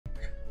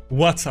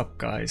What's up,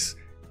 guys?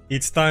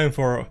 It's time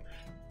for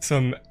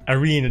some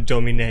arena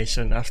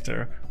domination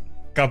after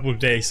a couple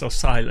days of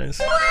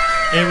silence.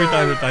 Every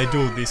time that I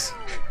do this,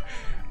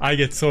 I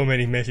get so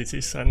many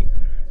messages, and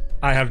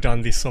I have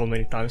done this so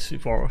many times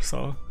before,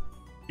 so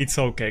it's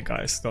okay,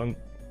 guys. Don't.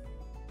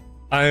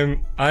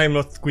 I'm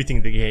not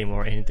quitting the game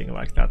or anything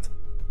like that.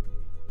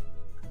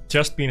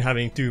 Just been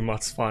having too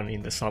much fun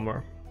in the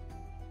summer.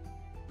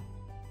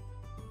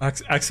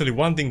 Actually,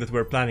 one thing that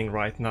we're planning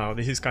right now,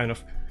 this is kind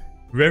of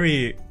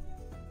very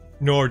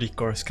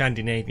Nordic or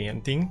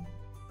Scandinavian thing.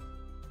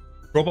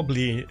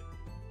 Probably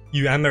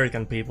you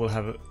American people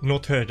have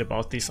not heard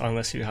about this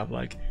unless you have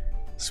like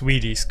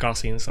Swedish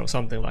cousins or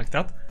something like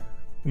that.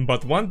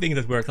 But one thing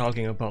that we're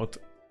talking about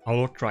a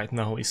lot right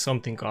now is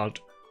something called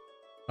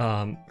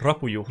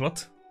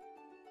Rapujuhlat.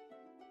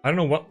 I don't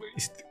know what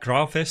is it,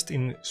 Gravfest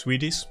in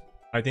Swedish,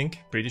 I think,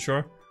 pretty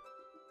sure.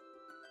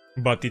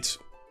 But it's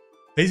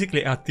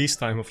basically at this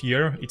time of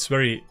year, it's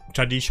very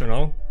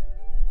traditional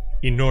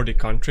in Nordic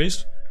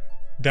countries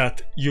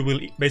that you will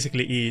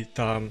basically eat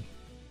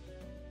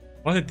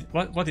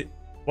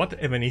what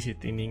even is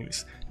it in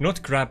English?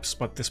 Not crabs,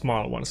 but the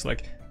small ones,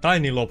 like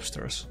tiny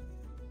lobsters.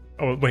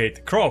 Oh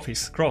wait,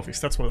 crawfish,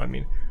 that's what I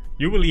mean.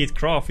 You will eat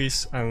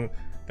crawfish, and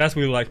that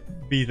will like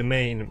be the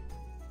main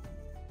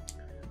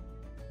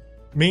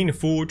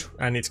food,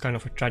 and it's kind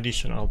of a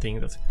traditional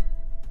thing that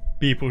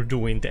people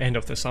do in the end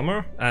of the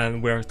summer,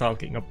 and we're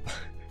talking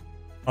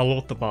a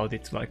lot about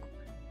it, like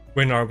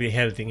when are we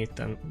holding it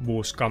and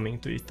who's coming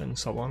to it and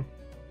so on.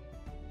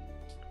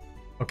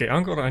 Okay,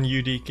 Ankara and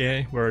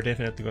UDK, we're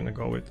definitely gonna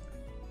go with.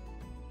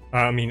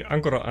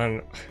 Ankara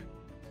and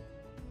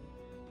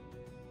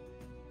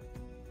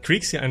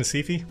Krixia and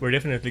Sifi, we're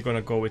definitely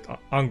gonna go with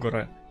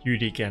Ankara,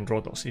 UDK and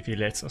Rotos if he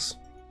lets us.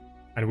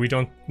 And we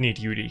don't need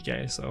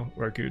UDK, so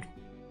we're good.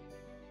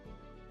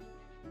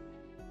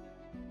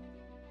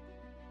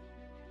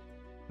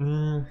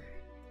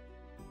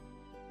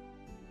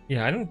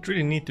 Yeah, I don't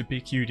really need to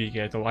pick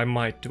UDK, though I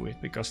might do it,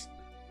 because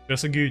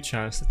there's a good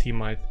chance that he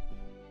might...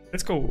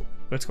 Let's go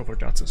for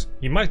Datsus.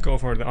 He might go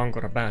for the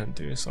Ankara ban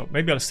too, so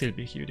maybe I'll still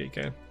pick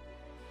UDK.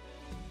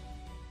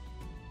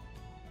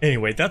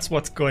 Anyway, that's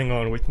what's going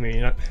on with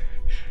me.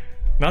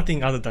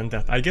 Nothing other than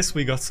that. I guess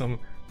we got some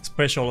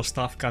special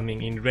stuff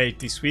coming in Raid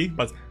this week,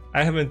 but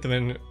I haven't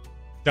even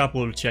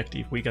double checked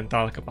if we can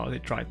talk about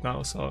it right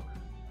now, so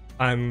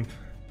I'm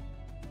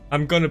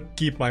gonna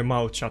keep my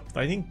mouth shut.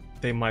 I think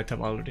they might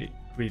have already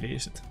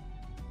released it.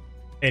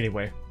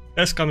 Anyway,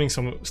 there's coming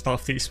some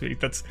stuff this week.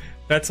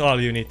 That's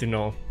all you need to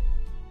know.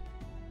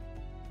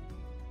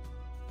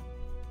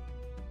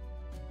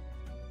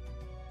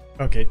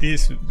 Okay,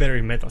 this is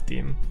very meta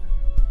team.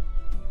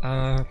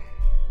 I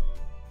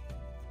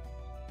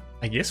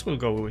guess we'll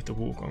go with the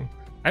Wukong.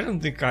 I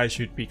don't think I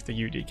should pick the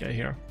UDK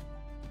here.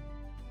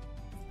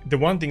 The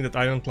one thing that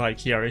I don't like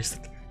here is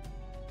that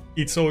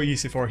it's so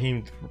easy for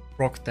him to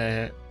proc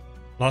the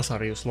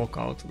Lazarus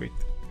lockout with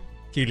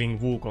killing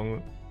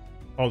Wukong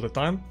all the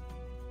time.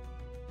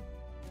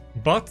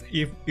 But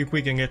if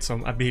we can get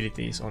some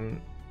abilities on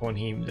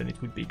him, then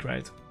it would be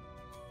great.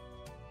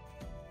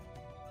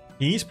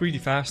 He is pretty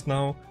fast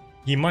now.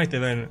 He might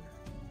even...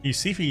 If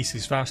Sifi is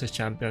his fastest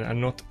champion and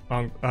not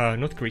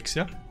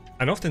Krixia,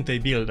 and often they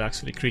build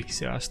actually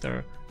Krixia as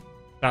their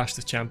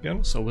fastest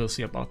champion, so we'll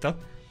see about that.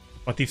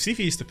 But if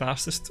Sifi is the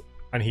fastest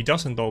and he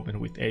doesn't open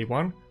with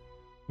A1,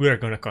 we're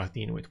gonna cut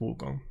in with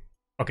Wukong.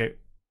 Okay,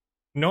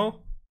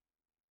 no,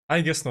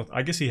 I guess not.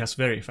 I guess he has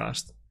very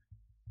fast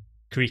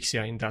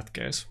Krixia in that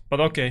case. But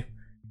okay,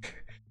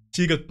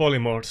 she got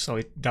polymorphed, so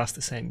it does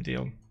the same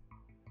deal.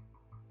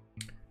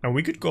 And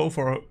we could go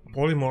for a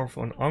polymorph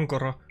on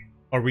Ankara,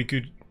 or we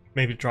could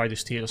maybe try to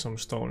steal some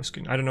stone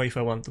skin. I don't know if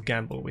I want to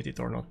gamble with it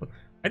or not, but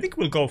I think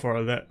we'll go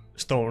for the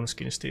stone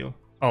skin steal.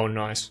 Oh,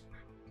 nice.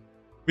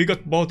 We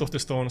got both of the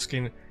stone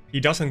skin. He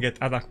doesn't get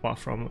attack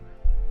buff from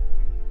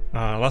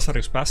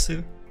Lazarus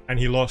passive, and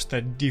he lost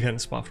the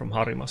defense buff from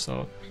Harima,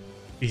 so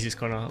this is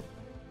gonna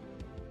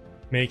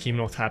make him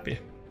not happy.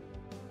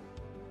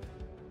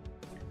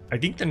 I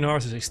think the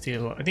Narcissus is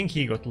still... I think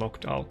he got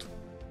locked out.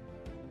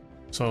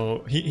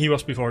 So he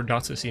was before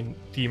Datsus in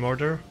Team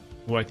Order,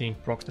 who I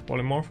think procs the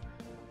polymorph.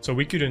 So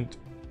we couldn't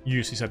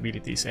use his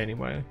abilities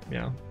anyway,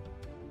 yeah.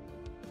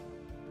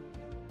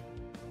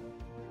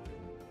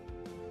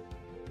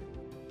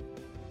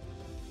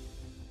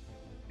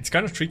 It's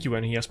kind of tricky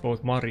when he has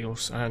both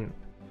Marius and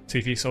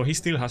Sifi, so he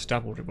still has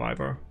double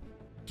reviver.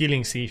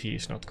 Killing Sifi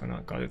is not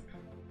gonna cut it.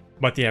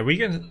 But yeah, we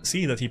can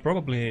see that he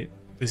probably...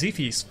 The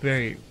Sifi is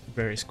very,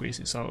 very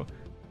squeezy, so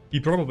he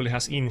probably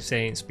has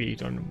insane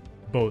speed on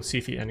both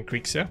Sifi and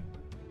Krixia.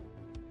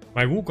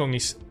 My Wukong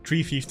is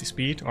 350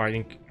 speed, or I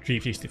think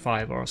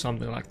 355 or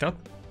something like that.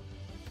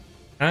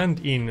 And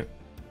in...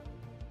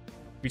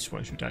 Which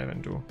one should I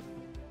even do?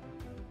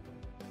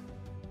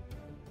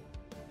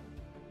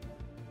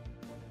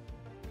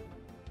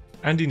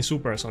 And in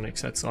supersonic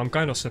set, so I'm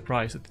kind of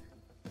surprised that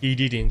he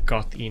didn't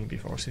cut in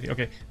before City.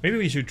 Okay, maybe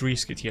we should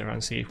risk it here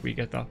and see if we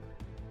get a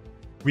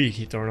weak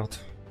hit or not.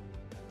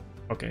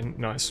 Okay,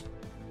 nice.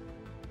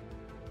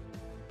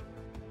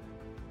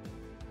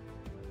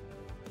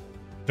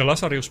 The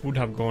Lazarus would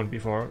have gone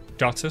before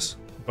Duchess,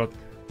 but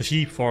the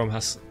sheep form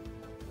has,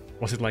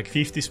 was it like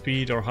 50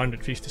 speed or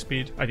 150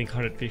 speed? I think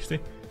 150.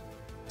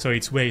 So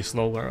it's way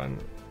slower,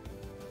 and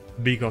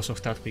because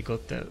of that we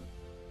got the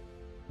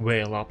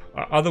whale up.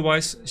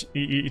 Otherwise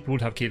it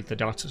would have killed the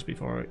Duchess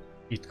before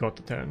it got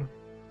the turn.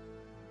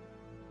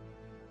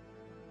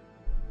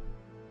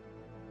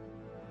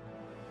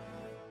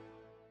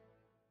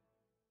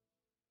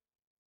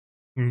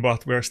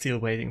 But we're still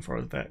waiting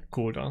for the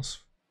cooldowns.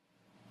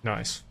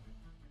 Nice.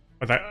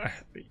 But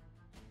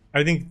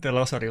I think the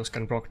Lazarus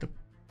can proc the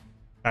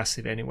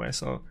passive anyway,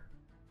 so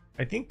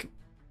I think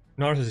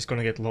Narcissus is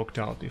gonna get locked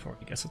out before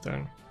he gets a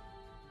turn.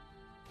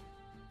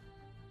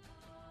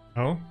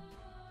 Oh?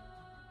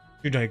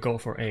 Should I go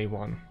for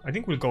A1? I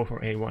think we'll go for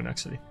A1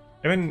 actually.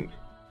 Even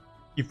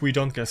if we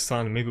don't get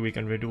stun, maybe we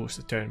can reduce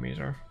the turn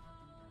meter.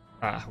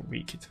 Ah,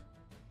 weak it.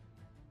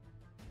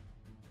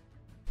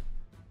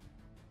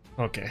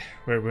 Okay,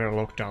 we're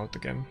locked out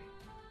again.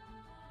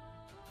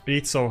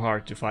 It's so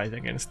hard to fight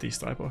against these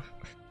type of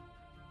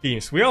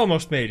teams. We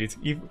almost made it.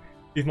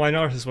 If my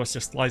Narcissus was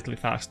just slightly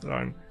faster,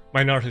 and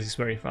my Narcissus is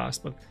very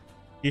fast, but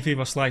if he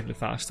was slightly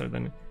faster,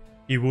 then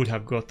he would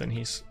have gotten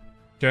his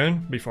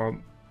turn before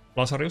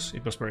Lazarus.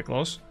 It was very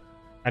close.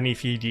 And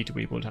if he did,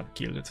 we would have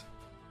killed it.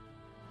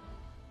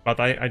 But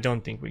I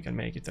don't think we can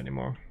make it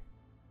anymore.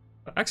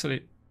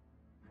 Actually,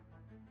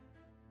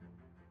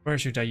 where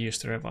should I use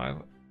the revive?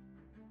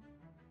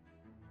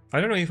 I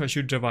don't know if I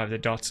should revive the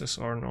Duchess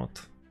or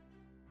not.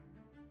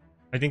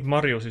 I think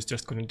Marius is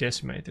just gonna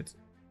decimate it.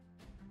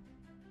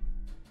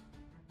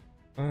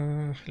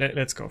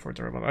 Let's go for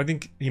the revive. I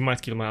think he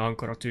might kill my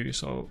Ankara too,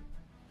 so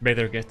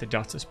better get the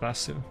Duchess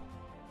passive.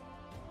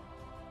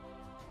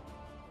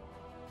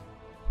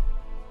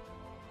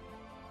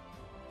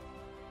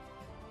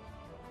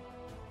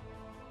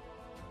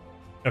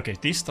 Okay,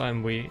 this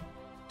time we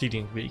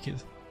didn't weak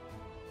it.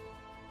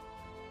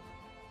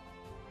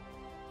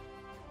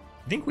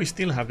 I think we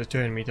still have the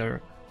turn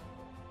meter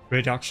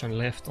reduction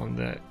left on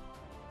the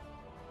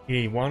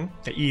A1,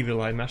 the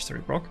Evil Eye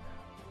Mastery proc,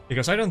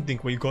 because I don't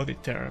think we got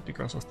it there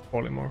because of the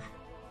polymorph.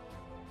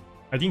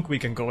 I think we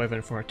can go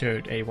even for a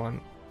third A1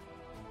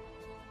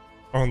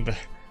 on the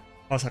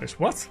Lazarus.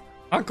 What?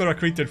 Ankara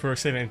critted for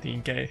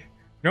 17k.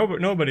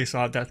 Nobody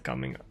saw that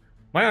coming.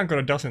 My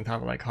Ankara doesn't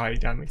have like high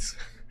damage.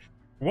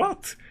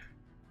 What?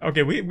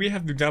 Okay, we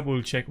have to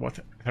double check what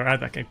her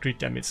attack and crit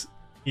damage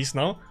is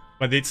now,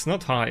 but it's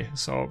not high,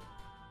 so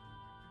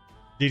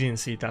didn't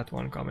see that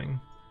one coming.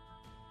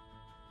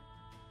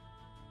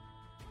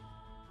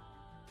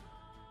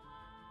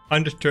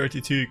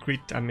 132 crit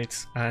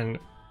damage and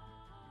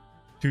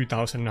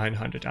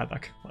 2900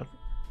 attack, but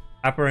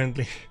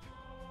apparently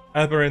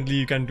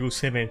you can do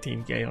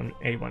 17k on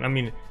A1. I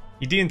mean,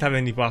 he didn't have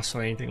any buffs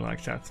or anything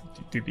like that,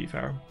 to be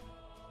fair.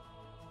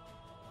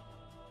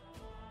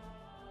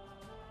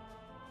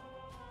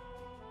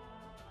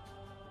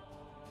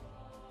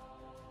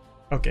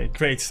 Okay,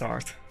 great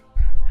start.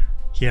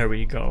 Here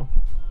we go.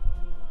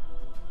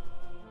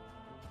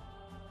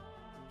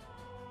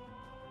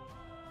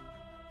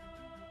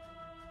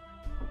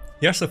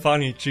 Here's a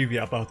funny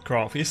trivia about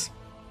Graphies.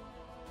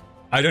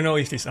 I don't know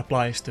if this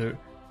applies to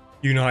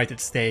United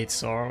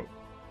States or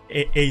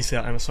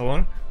Asia and so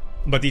on,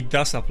 but it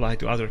does apply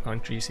to other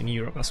countries in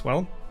Europe as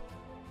well.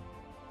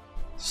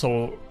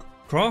 So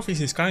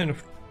Graphies is kind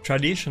of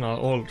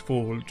traditional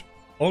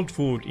old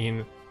food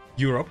in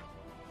Europe,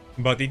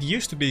 but it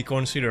used to be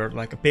considered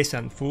like a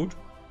peasant food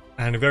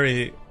and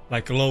very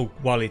like low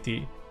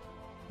quality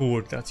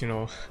food that, you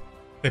know,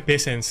 the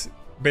peasants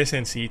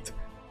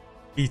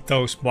eat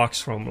those bugs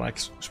from like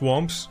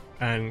swamps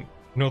and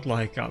not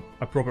like a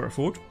proper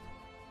food.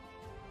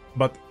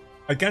 But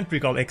I can't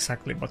recall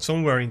exactly, but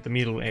somewhere in the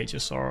Middle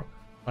Ages or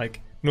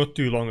like not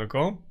too long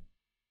ago,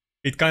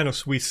 it kind of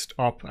switched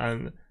up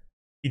and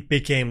it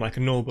became like a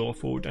noble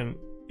food and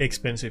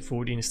expensive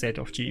food instead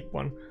of cheap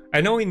one.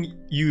 I know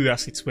in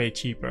US it's way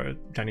cheaper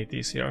than it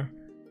is here.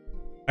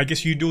 I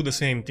guess you do the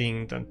same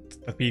thing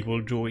that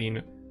people do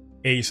in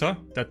Asia,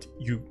 that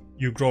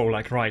you grow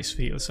like rice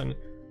fields, and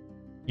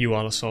you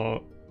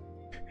also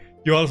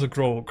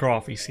grow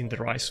Graphies in the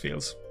rice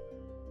fields.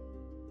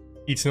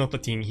 It's not a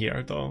thing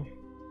here though.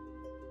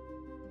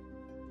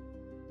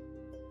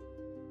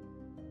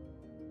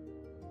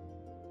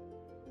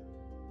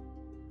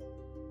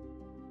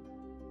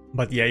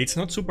 But yeah, it's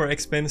not super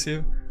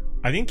expensive.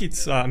 I think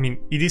it's, I mean,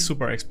 it is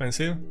super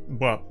expensive,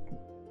 but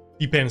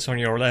depends on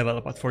your level.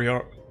 But for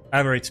your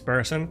average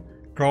person,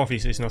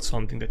 Graphies is not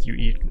something that you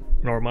eat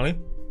normally.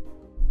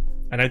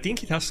 And I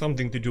think it has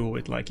something to do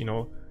with, like, you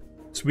know,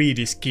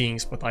 Swedish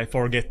kings, but I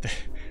forget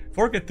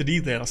the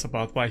details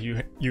about why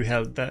you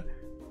held the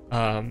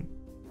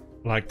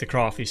like the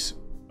Graphies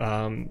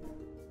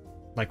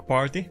like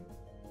party,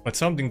 but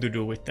something to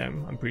do with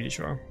them, I'm pretty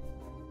sure.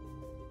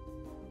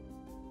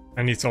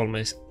 And it's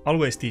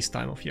always this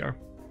time of year.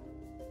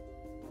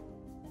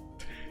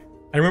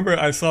 I remember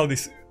I saw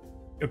this.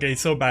 Okay,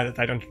 it's so bad that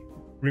I don't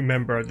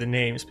remember the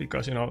names,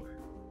 because, you know,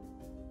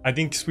 I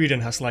think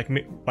Sweden has like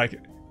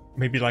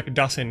maybe like a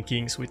dozen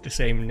kings with the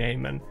same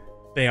name, and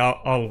they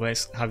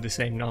always have the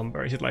same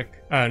number. Is it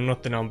like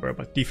not the number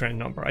but different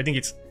number? I think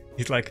it's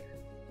like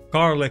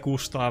Karle,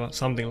 Gustav,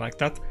 something like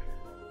that.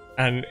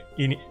 And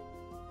in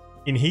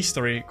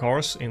history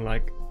course, in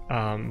like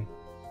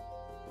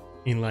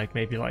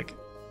maybe like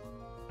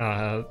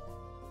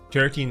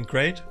 13th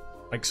grade,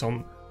 like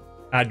some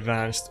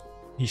advanced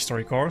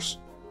history course,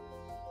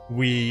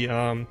 we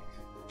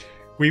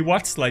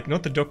watched like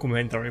not a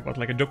documentary but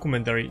like a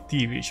documentary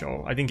TV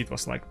show. I think it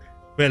was like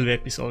 12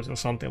 episodes or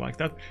something like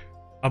that,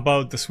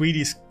 about the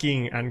Swedish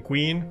king and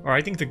queen, or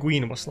I think the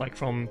queen was like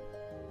from,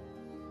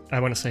 I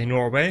want to say,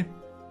 Norway,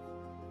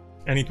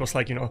 and it was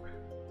like, you know,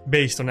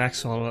 based on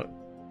actual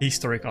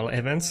historical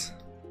events.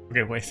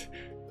 Okay, wait,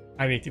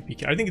 I need to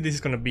pick. I think this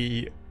is gonna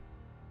be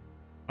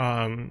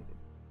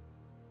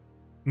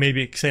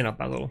maybe Xena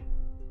battle.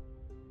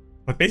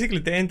 But basically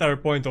the entire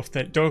point of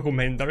the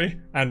documentary,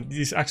 and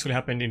this actually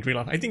happened in real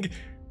life, I think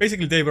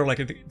basically they were like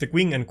the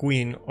king and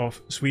queen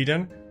of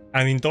Sweden,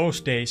 and in those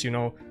days, you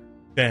know,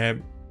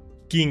 the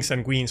kings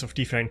and queens of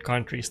different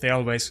countries, they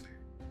always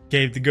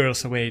gave the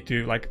girls away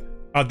to like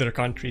other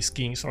countries'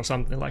 kings or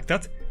something like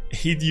that.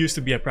 It used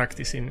to be a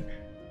practice in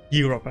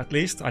Europe at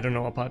least, I don't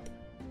know about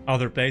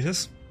other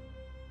places.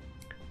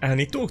 And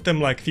it took them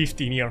like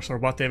 15 years or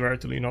whatever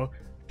to, you know,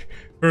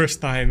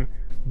 first time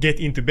get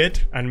into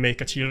bed and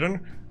make a children.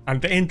 And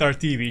the entire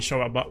TV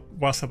show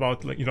was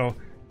about, like, you know,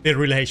 their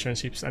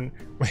relationships and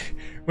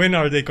when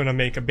are they gonna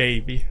make a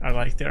baby, and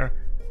like their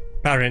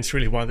parents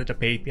really wanted a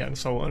baby and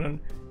so on, and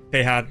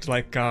they had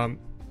like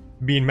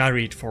been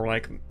married for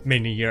like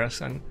many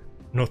years and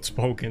not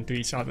spoken to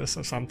each other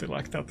or something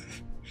like that.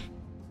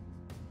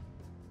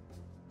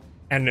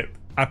 And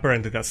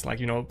apparently that's like,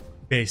 you know,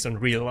 based on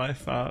real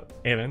life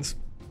events.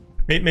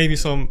 Maybe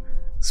some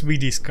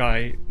Swedish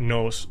guy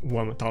knows who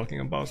I'm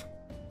talking about.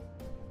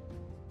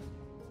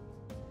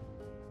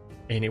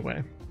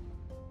 Anyway,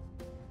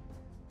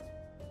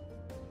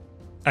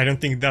 I don't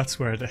think that's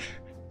where the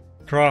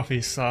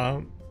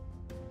Grafis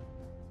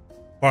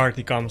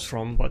party comes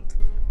from, but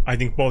I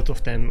think both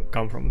of them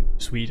come from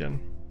Sweden.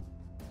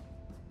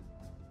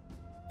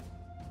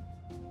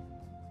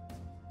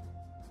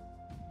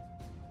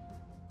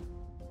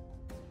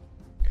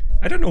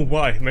 I don't know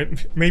why,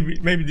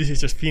 maybe this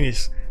is just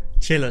Finnish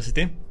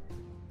jealousy,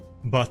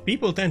 but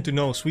people tend to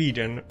know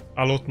Sweden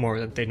a lot more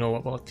than they know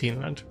about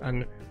Finland.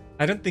 And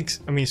I don't think,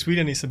 I mean,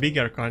 Sweden is a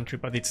bigger country,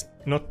 but it's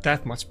not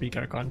that much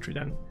bigger country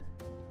than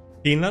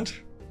Finland.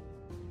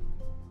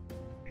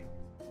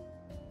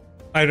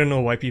 I don't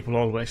know why people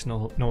always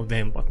know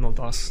them, but not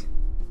us.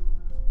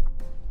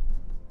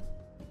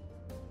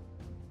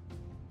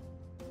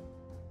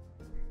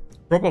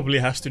 Probably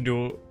has to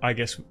do, I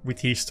guess,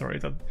 with history,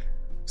 that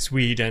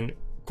Sweden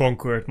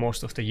conquered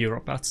most of the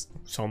Europe at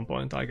some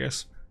point, I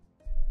guess.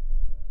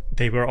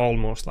 They were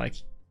almost like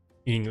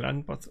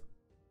England, but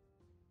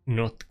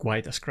not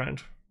quite as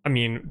grand. I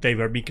mean, they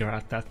were bigger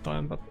at that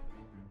time, but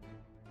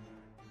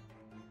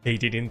they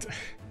didn't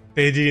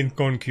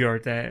conquer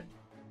the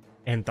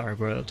entire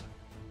world.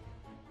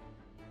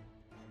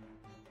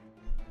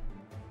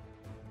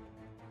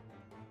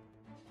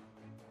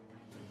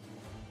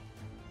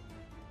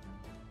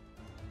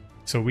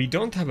 So we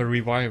don't have a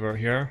reviver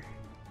here,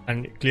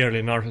 and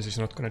clearly Narcissus is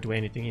not gonna do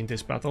anything in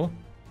this battle.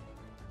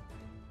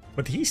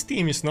 But his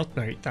team is not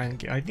very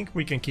tanky. I think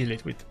we can kill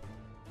it with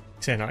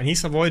Xena, and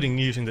he's avoiding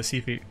using the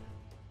Sifi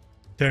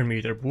turn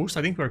meter boost.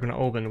 I think we're gonna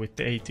open with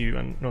the A2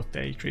 and not the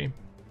A3.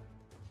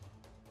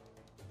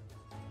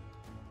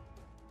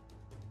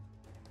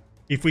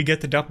 If we get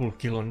the double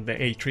kill on the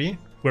A3,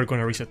 we're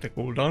gonna reset the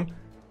cooldown.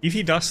 If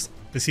he does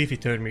the Sifi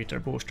turn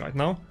meter boost right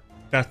now,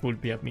 that would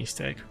be a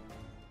mistake.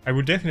 I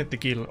would definitely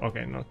kill...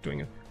 okay, not doing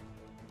it.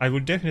 I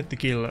would definitely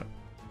kill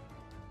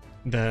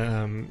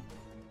the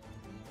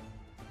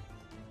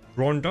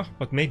Ronda,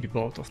 but maybe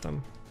both of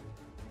them.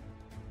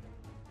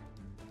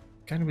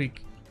 Can we...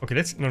 okay,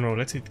 let's... no,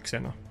 let's hit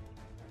Xena.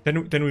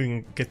 Then we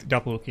can get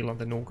double kill on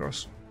the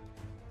Nugros.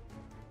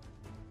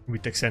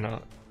 With the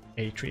Xena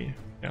A3,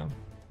 yeah.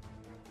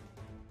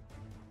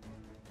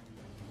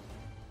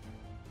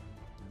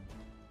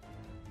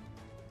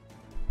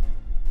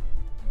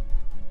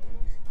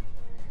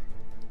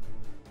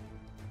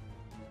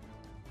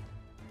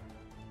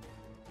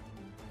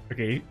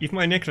 Okay, if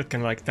my Necrot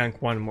can like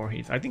tank one more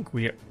hit, I think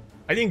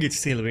it's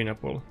still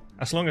winnable.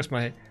 As long as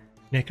my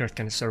Necrot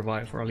can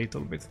survive for a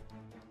little bit.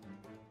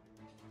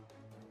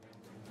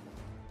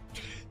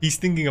 He's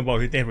thinking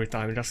about it every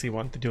time. Does he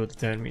want to do the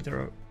 10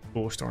 meter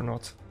boost or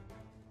not?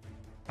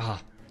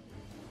 Ah,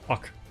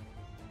 fuck.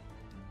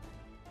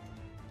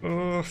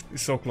 Oh,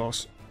 it's so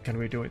close. Can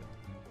we do it?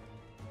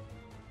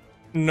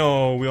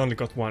 No, we only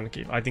got one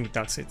kill. I think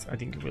that's it. I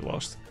think we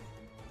lost.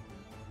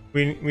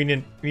 We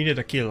needed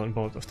a kill on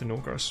both of the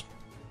Nugers.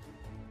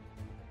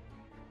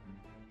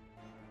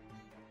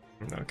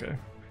 Okay.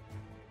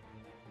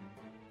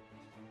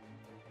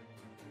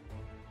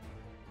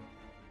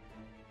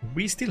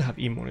 We still have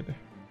immunity.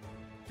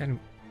 Can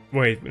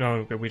wait, no,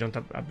 okay, we don't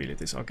have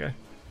abilities, okay.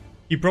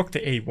 He broke the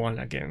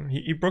A1 again.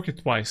 He broke it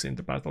twice in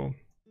the battle.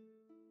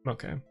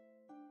 Okay.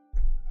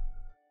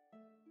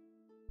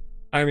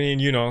 I mean,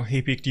 you know,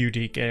 he picked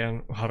UDK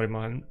and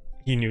Harima, and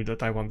he knew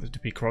that I wanted to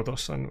pick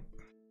Rotos, and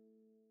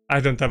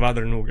I don't have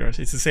other Noogers.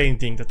 It's the same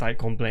thing that I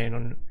complain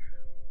on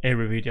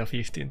every video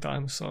 15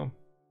 times, so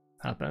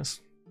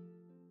happens.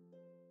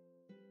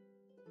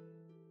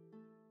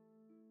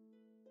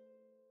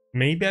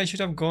 Maybe I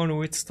should have gone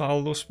with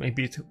Staldus,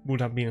 maybe it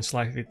would have been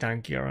slightly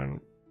tankier, and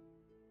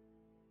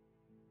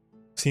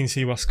since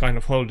he was kind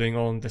of holding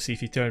on the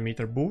Siphi turn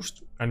meter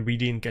boost and we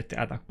didn't get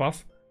the attack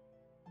buff,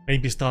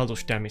 maybe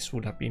Staldus damage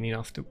would have been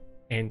enough to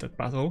end that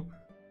battle.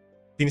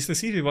 Since the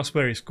Siphi was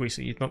very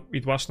squishy,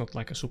 it was not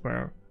like a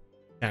super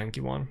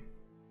tanky one.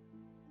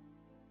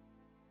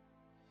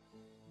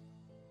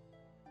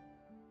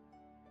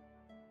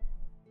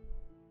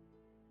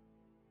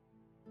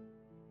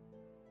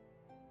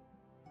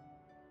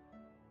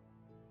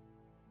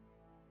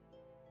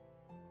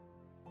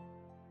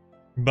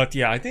 But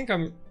yeah, I think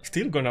I'm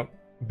still gonna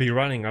be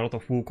running a lot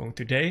of Wukong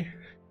today.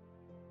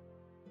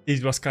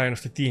 It was kind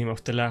of the theme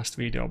of the last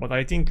video, but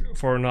I think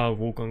for now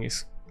Wukong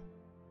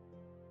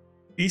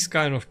is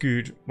kind of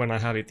good when I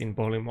have it in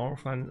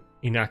polymorph and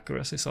in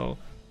accuracy, so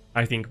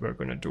I think we're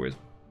gonna do it.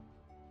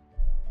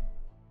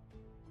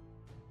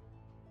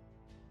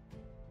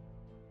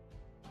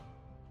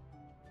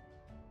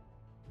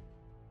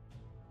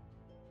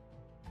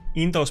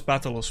 In those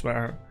battles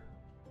where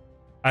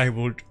I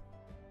would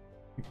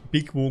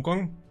pick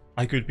Wukong,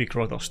 I could pick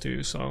Rotos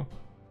too, so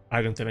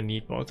I don't even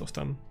need both of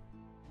them.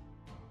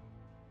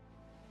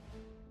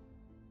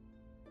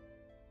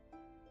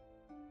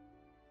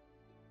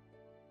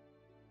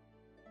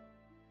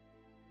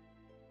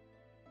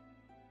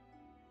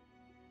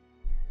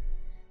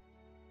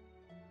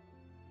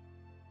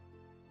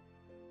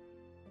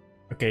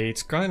 Okay,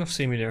 it's kind of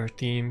similar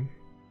team.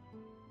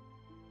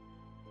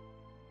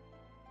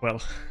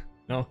 Well,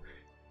 no.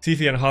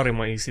 Siphi and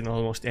Harima is in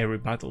almost every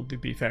battle, to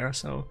be fair,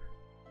 so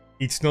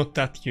it's not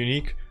that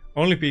unique.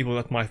 Only people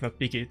that might not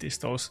pick it is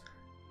those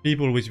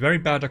people with very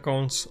bad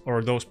accounts,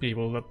 or those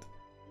people that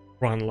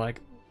run like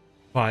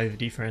 5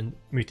 different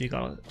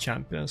mythical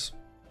champions.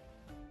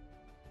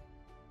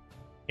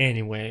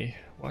 Anyway,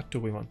 what do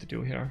we want to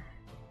do here?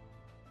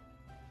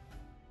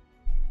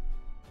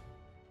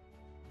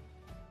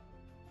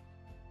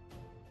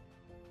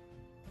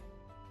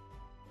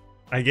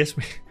 I guess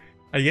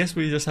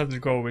we just have to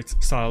go with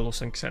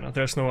Staldus and Xena.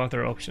 There's no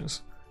other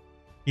options.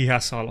 He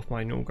has all of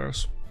my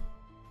Noogers.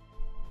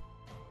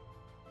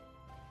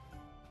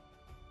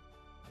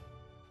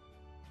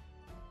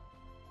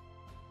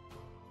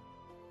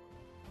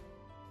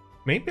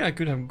 Maybe I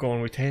could have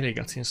gone with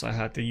Heligat since I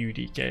had the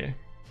UDK.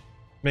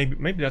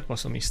 Maybe that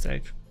was a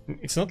mistake.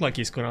 It's not like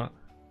he's gonna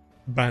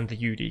ban the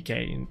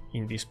UDK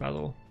in this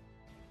battle.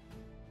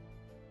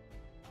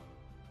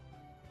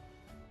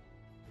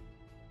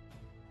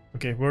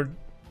 Okay, we're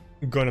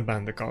gonna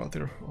ban the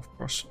Galatir, of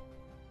course.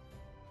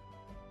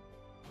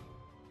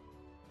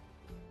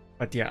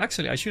 But yeah,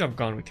 actually I should have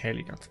gone with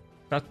Heligat.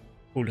 That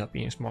would have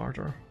been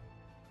smarter.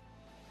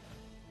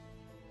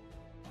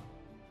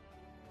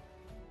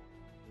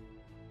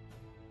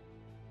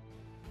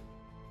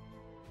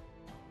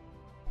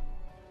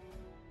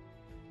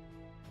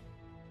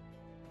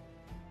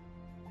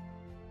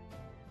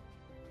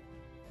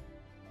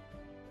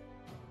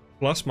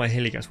 Plus my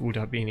Heligat would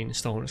have been in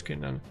Stone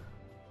Skin, and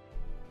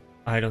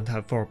I don't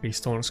have 4P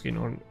Stone Skin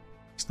on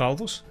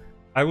Staldus.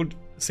 I would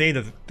say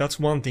that that's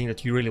one thing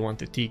that you really want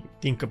to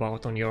think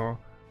about on your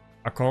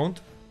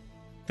account.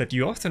 That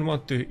you often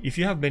want to, if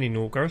you have many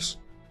Noogers,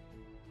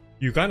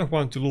 you kind of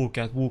want to look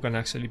at who can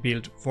actually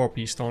build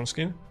 4P Stone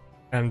Skin.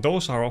 And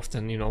those are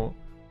often, you know,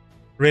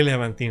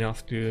 relevant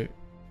enough to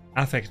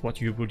affect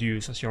what you would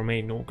use as your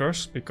main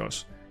Noogers,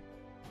 because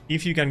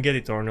if you can get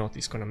it or not,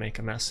 it's gonna make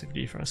a massive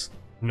difference.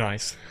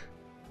 Nice.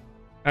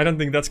 I don't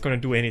think that's gonna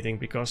do anything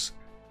because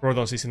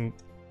Rotos isn't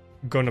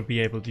gonna be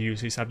able to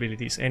use his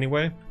abilities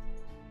anyway.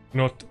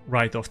 Not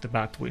right off the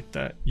bat with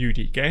the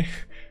UDK.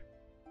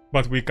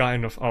 But we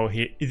kind of... oh,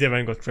 it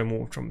even got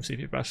removed from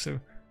Siphi passive.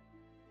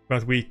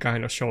 But we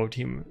kind of showed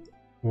him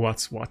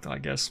what's what, I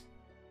guess.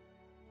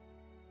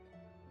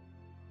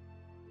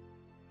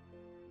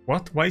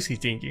 What? Why is he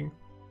thinking?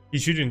 He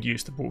shouldn't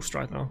use the boost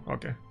right now.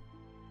 Okay.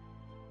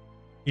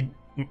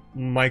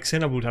 My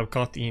Xena would have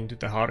cut into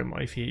the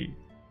Harima if he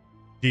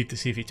did the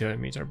Siphi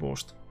turn meter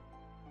boost.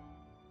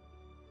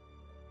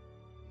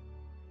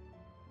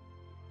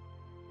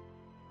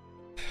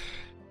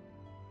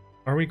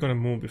 Are we gonna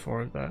move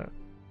before the...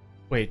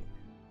 wait,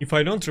 if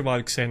I don't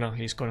revive Xena,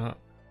 he's gonna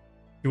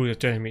do the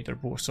turn meter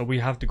boost, so we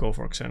have to go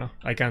for Xena.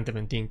 I can't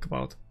even think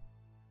about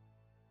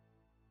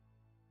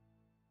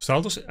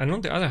Staldus, and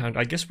on the other hand,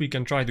 I guess we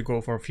can try to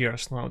go for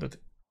Fierce now that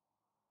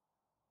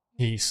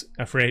he's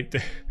afraid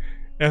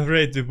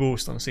to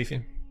boost on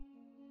Siphi.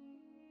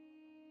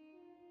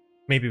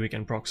 Maybe we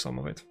can proc some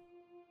of it.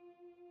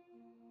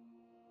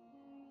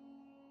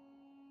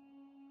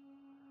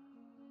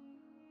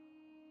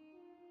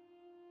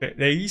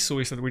 The issue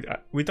is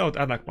that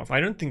without attack buff, I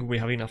don't think we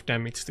have enough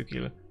damage to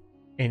kill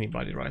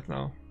anybody right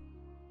now.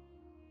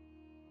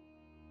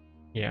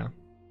 Yeah.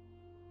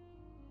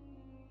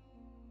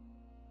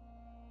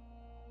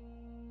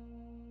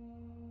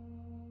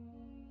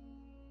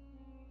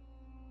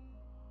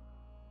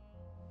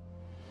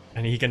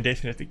 And he can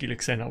definitely kill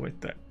Xena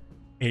with the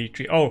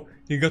A3. Oh,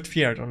 he got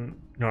feared on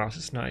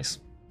Narsus, nice.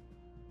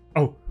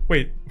 Oh,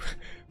 wait.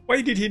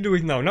 Why did he do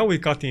it now? Now we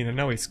cut in and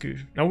now it's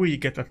good. Now we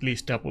get at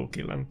least double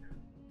kill and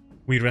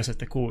we reset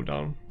the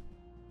cooldown.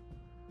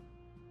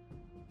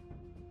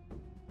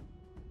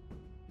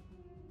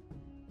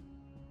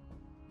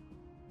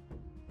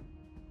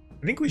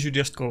 I think we should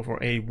just go for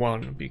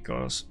A1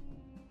 because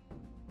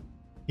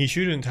he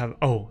shouldn't have...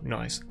 Oh,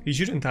 nice. He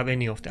shouldn't have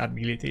any of the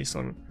abilities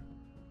on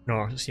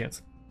Narsus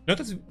yet. Not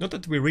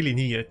that we really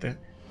needed the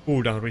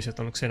cooldown reset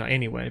on Xena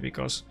anyway,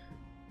 because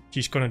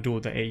she's gonna do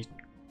the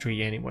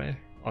A3 anyway.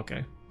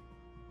 Okay.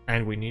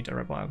 And we need a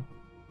revive.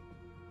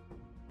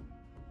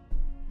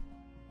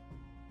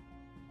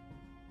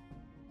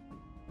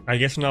 I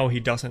guess now he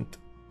doesn't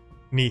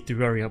need to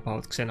worry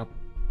about Xena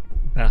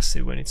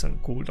passive when it's on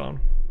cooldown.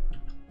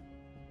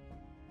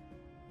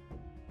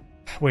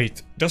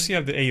 Wait, does he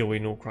have the AoE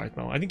nuke right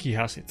now? I think he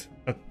has it.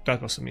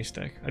 That was a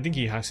mistake. I think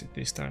he has it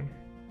this turn.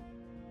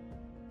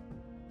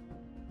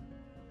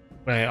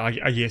 Well,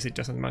 I guess it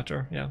doesn't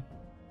matter, yeah.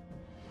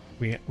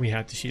 We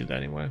had the shield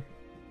anyway.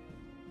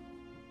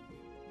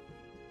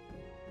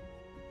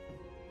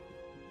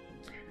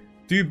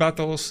 Two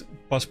battles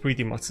was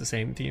pretty much the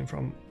same team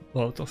from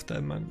both of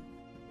them, and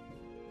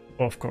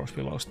of course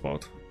we lost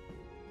both.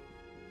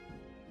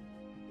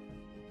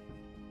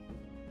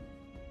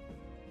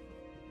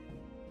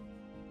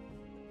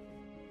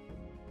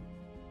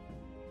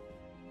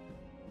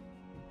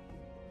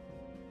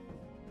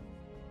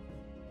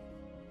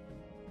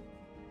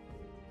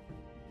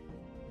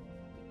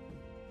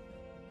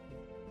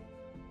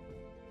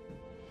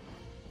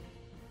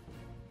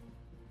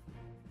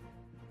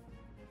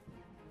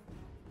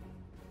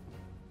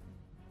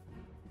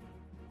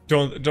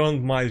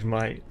 Don't mind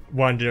my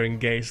wandering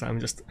gaze, I'm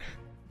just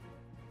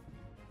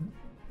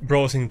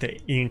browsing the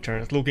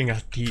internet, looking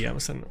at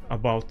DMs and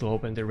about to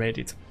open the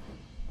Reddit.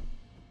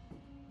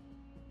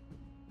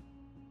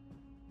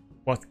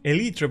 What?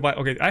 Elite Revive?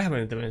 Okay, I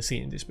haven't even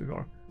seen this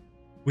before.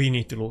 We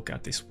need to look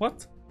at this.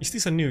 What? Is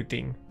this a new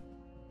thing?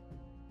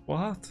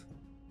 What?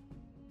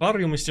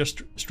 Varium is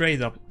just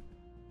straight up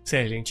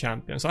sailing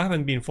champions. I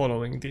haven't been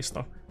following this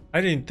stuff.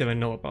 I didn't even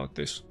know about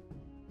this.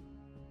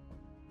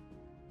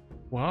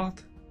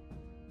 What?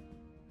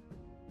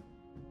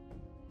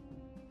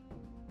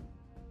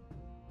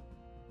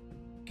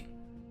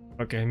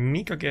 Okay,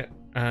 Mikage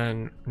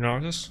and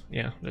Narsus.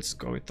 Yeah, let's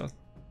go with that.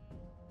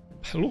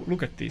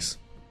 Look at this.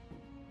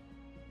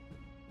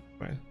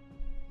 Right.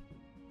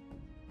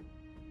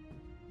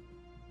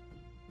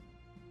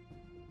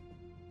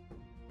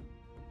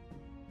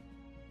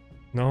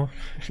 No,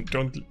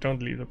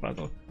 don't leave the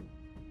battle.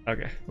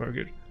 Okay, very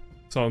good.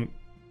 So,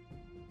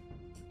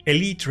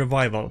 Elite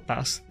Revival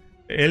Pass.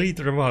 The Elite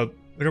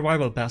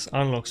Revival Pass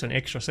unlocks an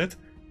extra set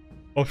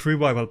of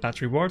Revival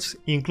Pass rewards,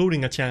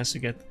 including a chance to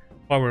get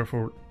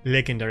powerful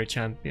legendary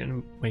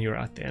champion when you're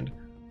at the end.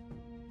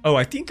 Oh,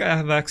 I think I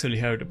have actually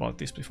heard about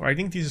this before. I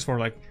think this is for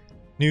like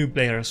new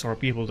players or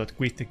people that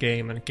quit the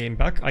game and came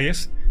back. I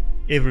guess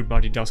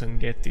everybody doesn't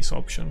get this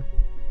option.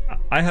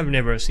 I have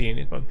never seen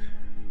it, but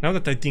now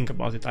that I think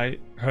about it, I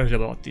heard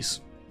about this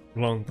a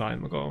long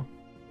time ago.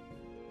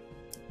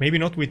 Maybe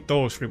not with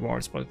those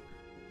rewards, but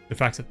the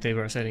fact that they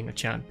were setting a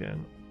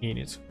champion in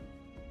it.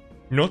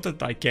 Not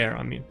that I care,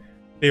 I mean,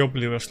 they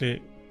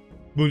obviously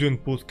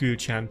wouldn't put good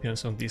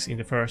champions on this in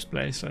the first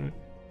place, and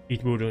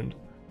it wouldn't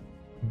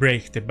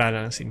break the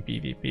balance in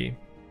PvP.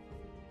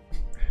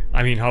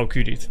 I mean, how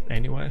could it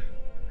anyway?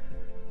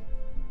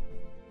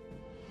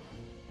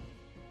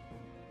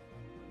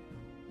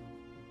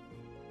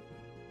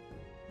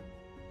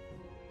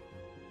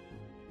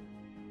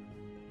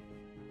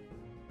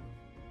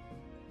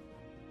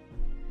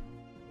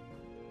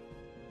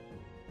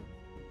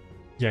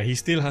 Yeah, he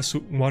still has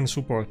one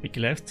support pick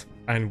left,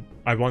 and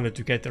I wanted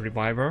to get a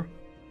reviver.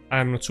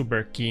 I'm not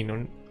super keen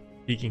on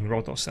picking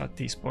Rotos at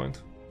this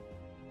point.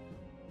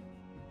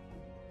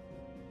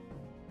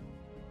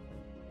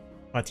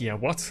 But yeah,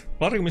 what?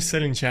 Varium is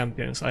selling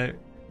champions. I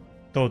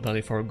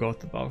totally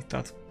forgot about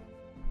that.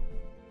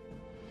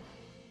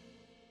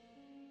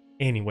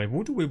 Anyway,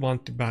 what do we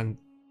want to ban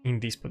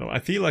in this battle? I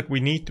feel like we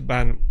need to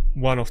ban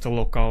one of the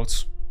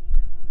lockouts.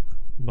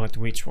 But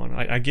which one?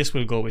 I guess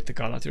we'll go with the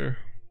Galadriel.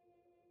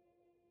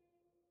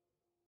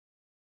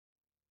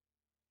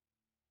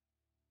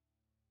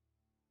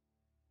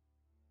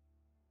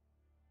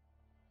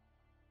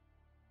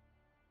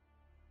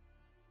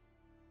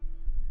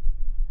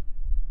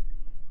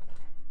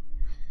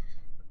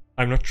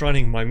 I'm not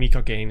running my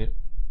Mikage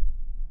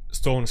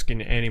stone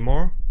skin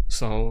anymore,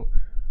 so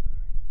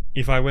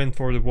if I went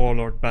for the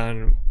Warlord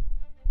ban,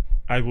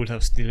 I would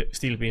have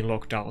still been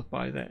locked out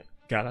by the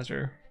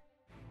Galadriel.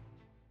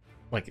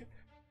 Like,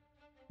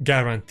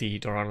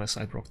 guaranteed, or unless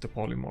I broke the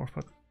polymorph,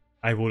 but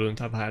I wouldn't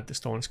have had the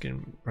stone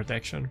skin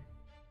protection.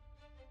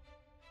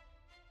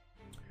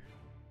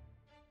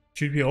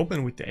 Should we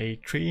open with the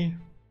A3?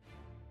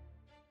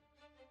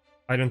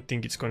 I don't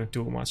think it's gonna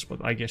do much,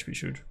 but I guess we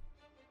should.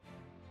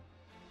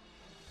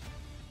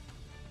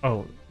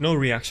 Oh, no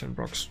reaction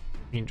procs.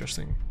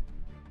 Interesting.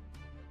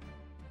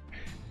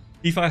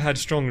 If I had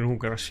strong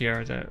Nugers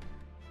here, the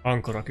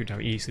Ankara could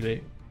have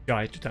easily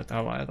died to that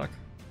ally attack.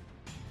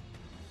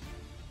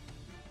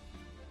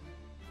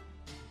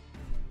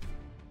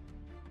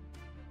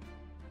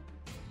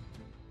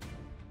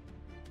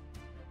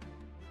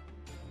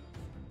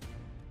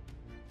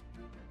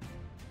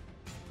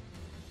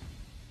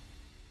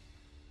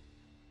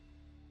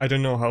 I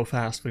don't know how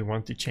fast we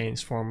want to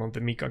change form of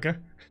the Mikage,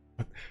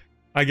 but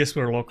I guess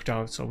we're locked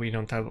out, so we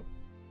don't have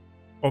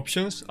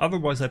options.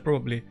 Otherwise, I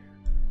probably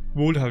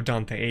would have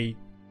done the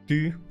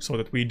A2 so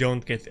that we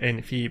don't get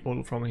any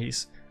feeble from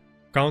his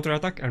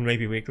counterattack, and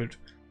maybe we could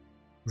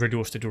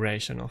reduce the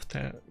duration of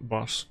the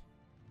boss.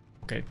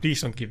 Okay,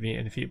 please don't give me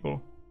any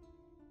feeble.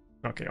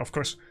 Okay, of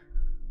course,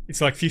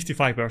 it's like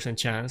 55%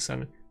 chance,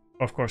 and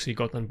of course he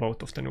got on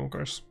both of the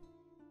nukers.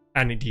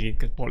 And he didn't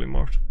get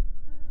polymorphed.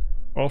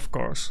 Of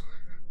course.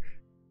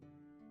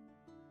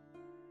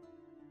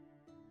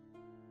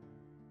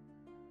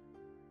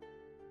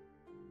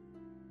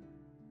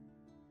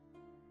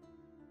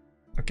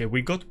 Okay,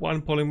 we got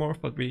one polymorph,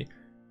 but we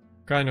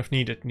kind of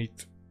needed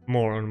it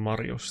more on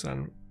Marius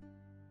than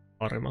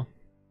Harima.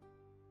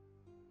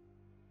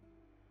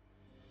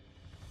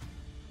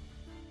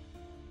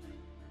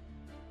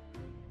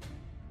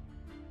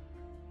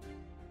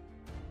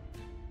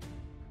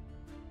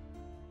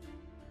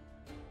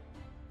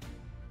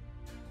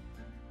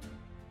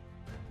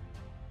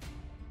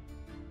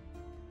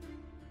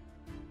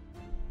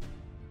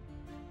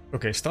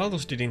 Okay,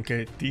 Status didn't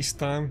get it this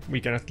time. We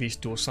can at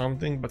least do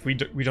something, but we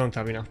don't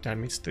have enough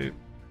damage to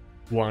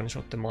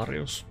one-shot the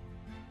Marius.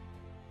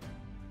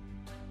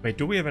 Wait,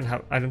 do we even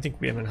have... I don't think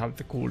we even have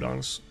the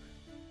cooldowns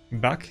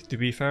back, to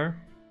be fair.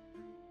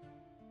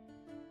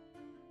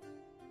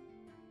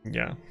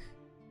 Yeah.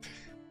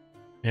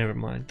 Never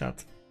mind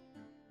that.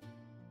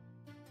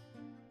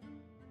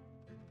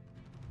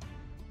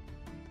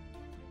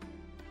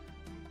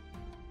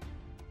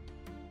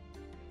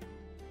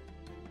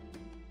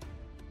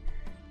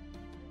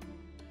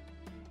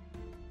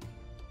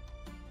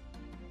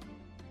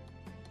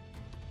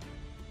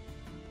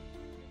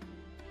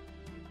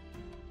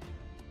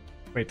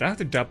 Wait, I have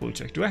to double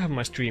check. Do I have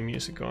my stream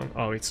music on?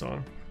 Oh, it's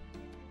on.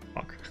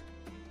 Fuck.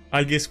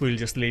 I guess we'll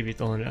just leave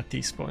it on at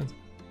this point.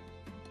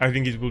 I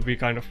think it would be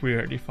kind of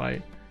weird if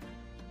I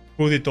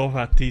put it off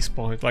at this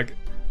point. Like,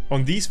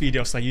 on these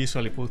videos I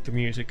usually put the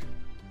music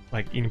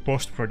like in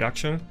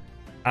post-production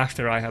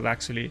after I have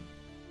actually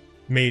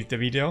made the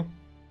video.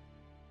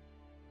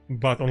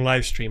 But on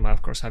live stream I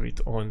of course have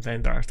it on the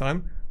entire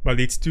time.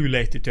 But it's too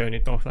late to turn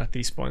it off at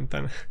this point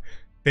and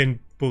then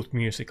put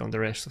music on the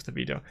rest of the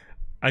video.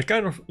 I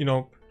kind of, you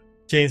know,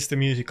 changed the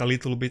music a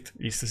little bit.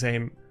 It's the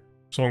same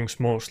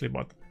songs mostly,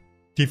 but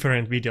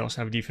different videos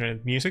have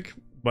different music.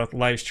 But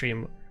live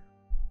stream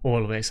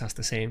always has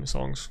the same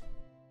songs.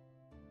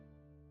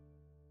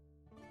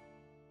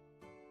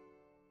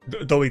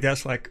 Though it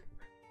has like,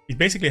 it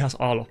basically has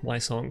all of my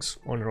songs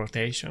on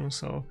rotation,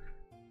 so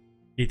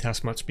it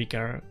has much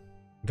bigger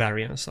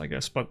variance, I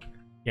guess. But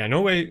yeah, no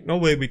way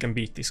we can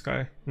beat this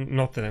guy.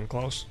 Not even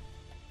close.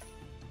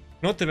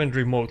 Not even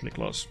remotely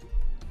close.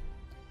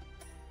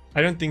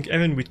 I don't think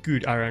even with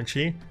good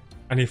RNG,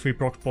 and if we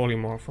proc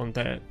polymorph on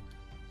the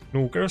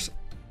nukers,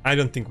 I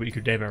don't think we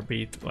could ever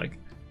beat like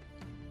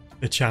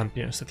the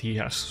champions that he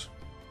has.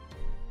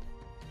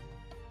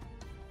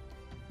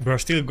 We're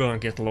still gonna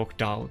get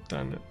locked out,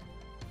 and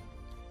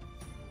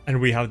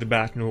we have the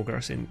bad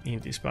nukers in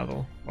this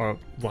battle, or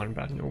one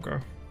bad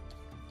nuker.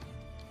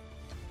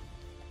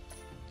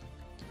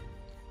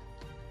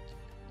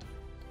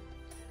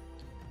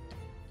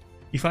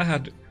 If I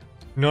had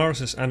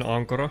Narses and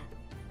Ankara,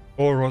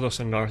 or Rotos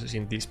and Narses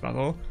in this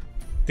battle,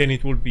 then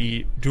it would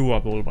be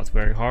doable but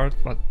very hard,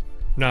 but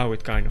now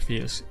it kind of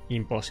feels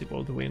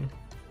impossible to win.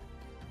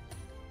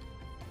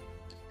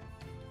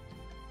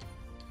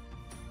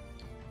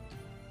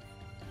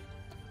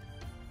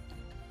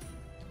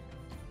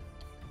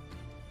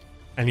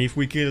 And if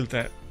we kill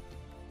the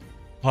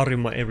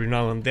Harima every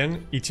now and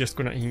then, it's just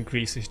gonna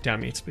increase his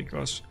damage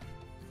because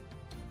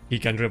he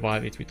can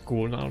revive it with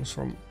cooldowns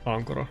from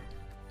Ankara.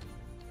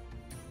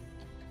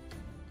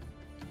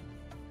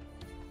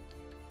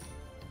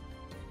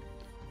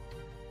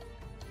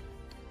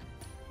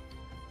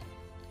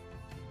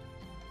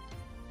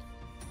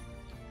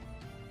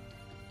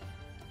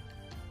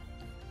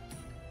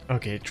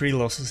 Okay, 3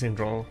 losses in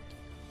row.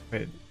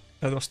 Wait,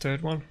 that was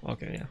third one?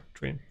 Okay, yeah,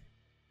 3.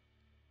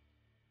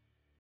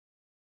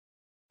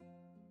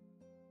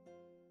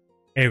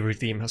 Every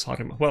team has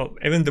Harima. Well,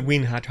 even the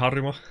win had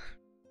Harima.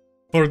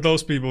 For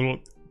those people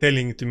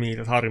telling to me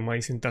that Harima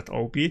isn't that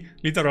OP,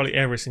 literally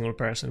every single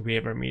person we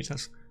ever meet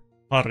has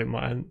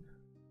Harima,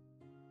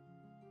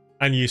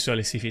 and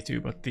usually Sify too,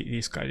 but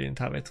this guy didn't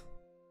have it.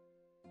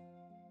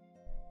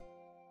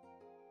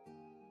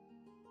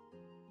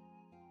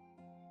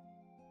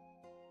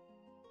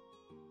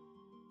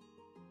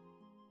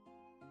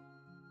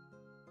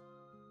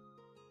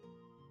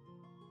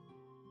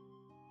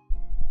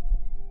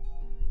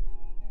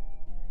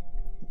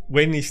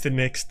 When is the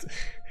next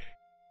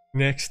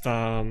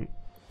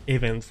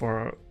event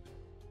for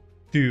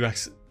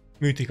 2x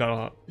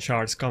mythical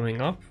shards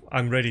coming up,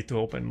 I'm ready to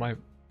open my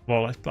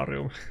wallet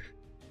room.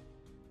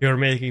 You're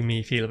making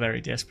me feel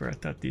very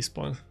desperate at this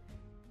point.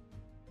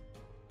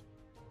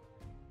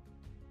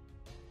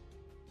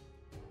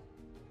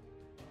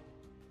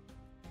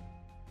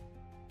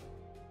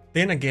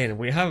 Then again,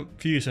 we have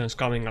fusions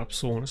coming up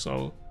soon,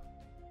 so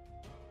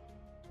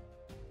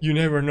you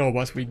never know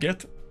what we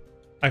get.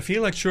 I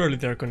feel like surely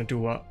they're gonna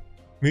do a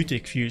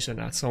mythic fusion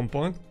at some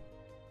point.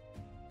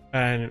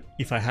 And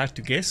if I had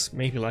to guess,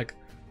 maybe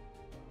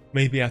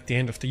at the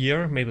end of the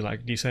year, maybe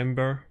like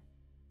December,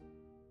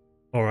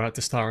 or at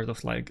the start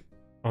of like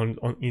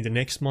in the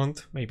next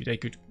month, maybe they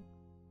could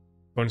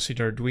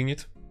consider doing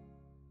it.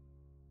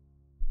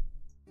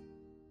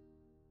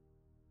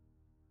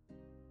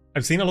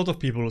 I've seen a lot of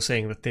people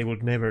saying that they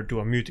would never do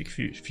a mythic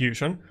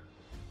fusion,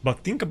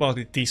 but think about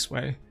it this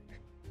way.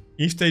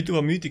 If they do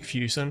a mythic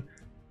fusion,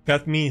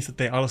 that means that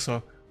they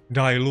also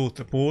dilute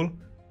the pool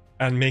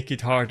and make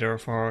it harder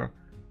for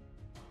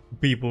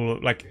people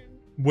like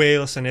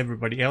whales and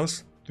everybody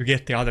else to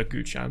get the other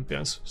good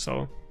champions.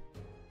 So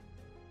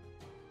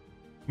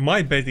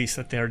my bet is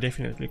that they are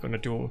definitely gonna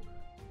do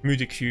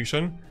mythic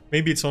fusion.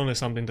 Maybe it's only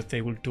something that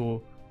they will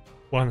do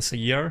once a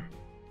year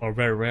or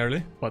very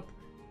rarely, but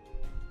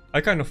I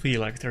kind of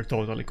feel like they're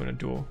totally gonna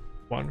do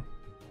one.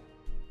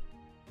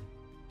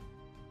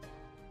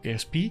 Okay,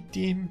 speed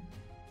team.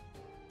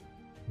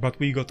 But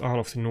we got all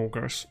of the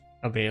nukers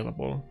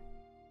available.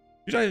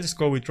 Should I just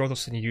go with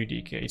Rotos and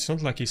UDK? It's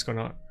not like he's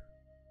gonna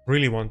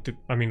really want to...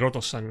 I mean,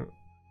 Rotos and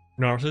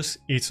Narcissus,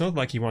 it's not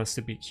like he wants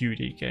to pick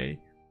UDK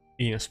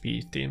in a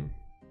speed team.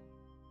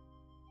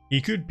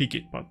 He could pick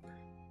it, but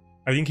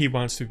I think he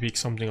wants to pick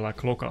something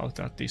like Lockout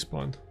at this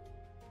point.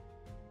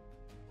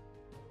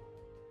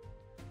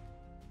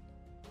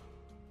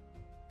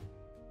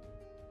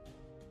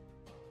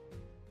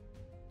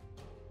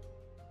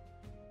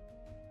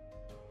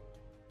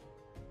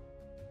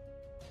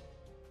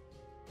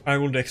 I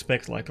would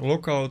expect like a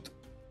Lockout.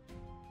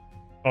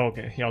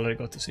 Okay, he already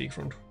got the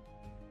Siegfried.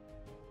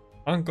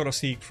 Ankara,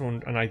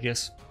 Siegfried, and I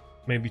guess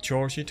maybe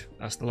Georgid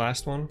as the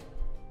last one.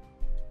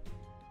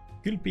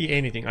 Could be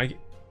anything. I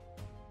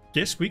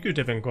guess we could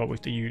even go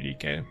with the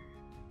UDK.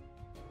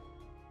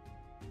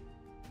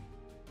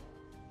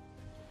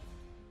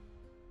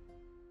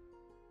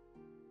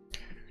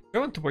 I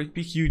want to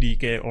pick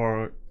UDK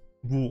or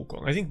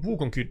Wukong. I think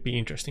Wukong could be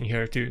interesting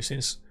here too,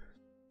 since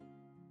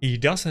he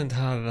doesn't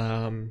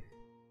have...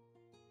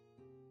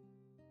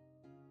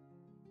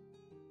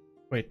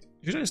 Wait,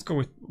 should I just go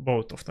with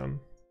both of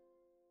them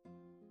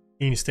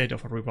instead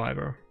of a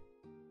Reviver?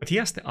 But he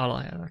has the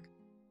ally attack.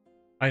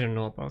 I don't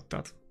know about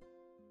that.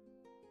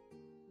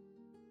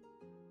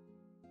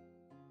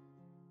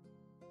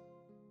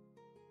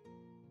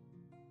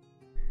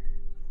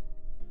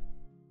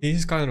 This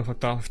is kind of a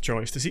tough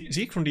choice. The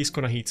Siegfried is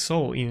gonna hit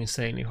so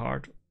insanely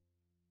hard.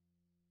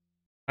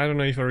 I don't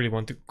know if I really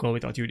want to go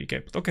without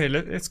UDK, but okay,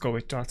 let's go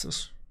with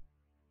Tatsus.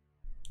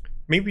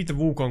 Maybe the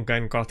Wukong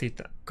can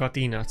cut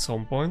in at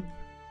some point.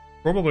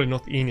 Probably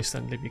not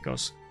instantly,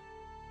 because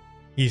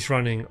he's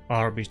running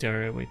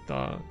Arbitrary with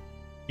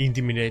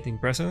intimidating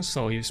presence,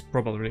 so he's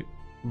probably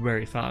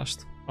very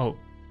fast. Oh,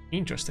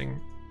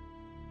 interesting.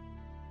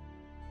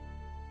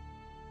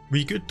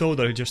 We could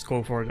totally just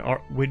go for the...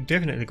 We're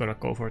definitely gonna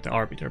go for the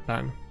Arbiter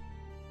ban.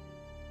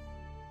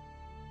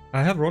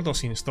 I have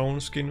Rotos in Stone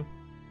Skin.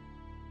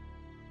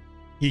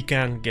 He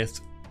can get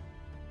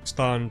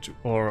stunned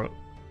or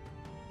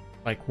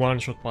like one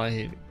shot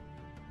by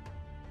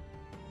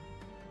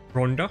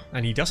Ronda,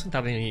 and he doesn't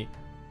have any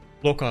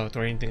lockout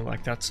or anything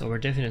like that, so we're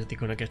definitely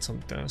gonna get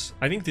something else.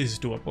 I think this is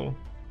doable.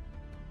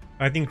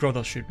 I think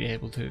Rotos should be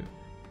able to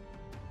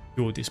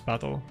do this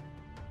battle.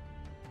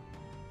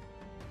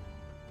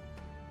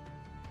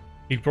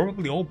 He'll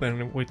probably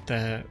open with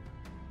the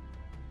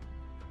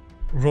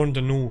Ronda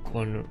nuke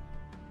on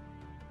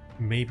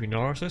maybe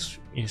Narcissus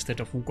instead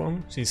of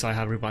Wukong, since I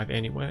have revive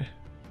anyway.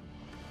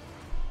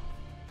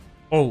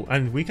 Oh,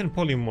 and we can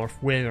polymorph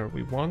wherever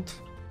we want,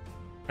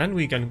 and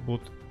we can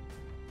put...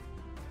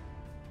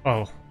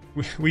 Oh,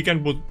 we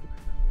can put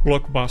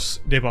block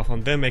bus debuff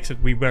on them,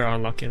 except we were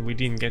unlucky and we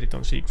didn't get it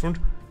on Siegfried.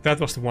 That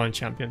was the one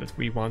champion that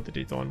we wanted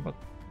it on, but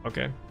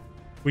okay.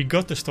 We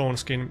got the Stone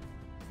Skin.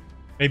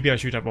 Maybe I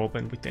should have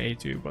opened with the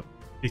A2, but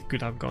it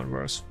could have gone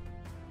worse.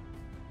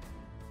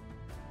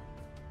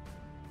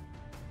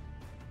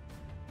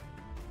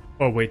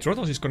 Oh wait,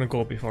 Rotos is gonna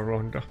go before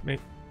Ronda.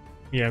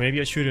 Yeah,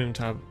 maybe I shouldn't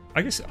have...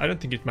 I guess I don't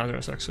think it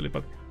matters actually,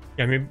 but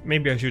yeah,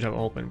 maybe I should have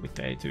opened with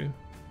the A2.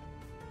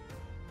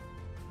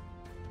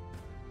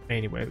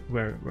 Anyway,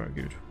 we're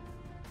good.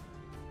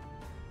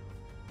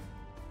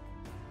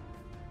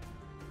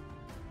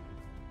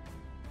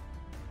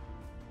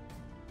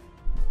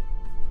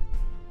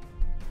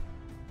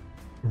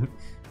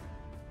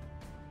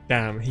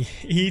 Damn, he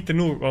hit the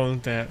nuke on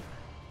the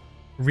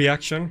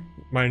reaction.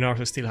 My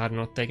Narcissus still had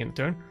not taken a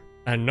turn.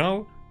 And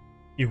now,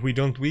 if we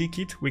don't weak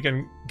it, we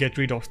can get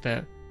rid of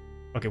the...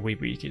 Okay, we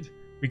weak it.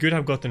 We could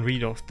have gotten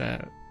rid of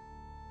the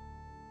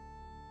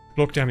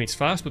block damage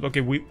fast, but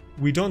okay,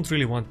 we don't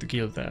really want to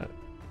kill the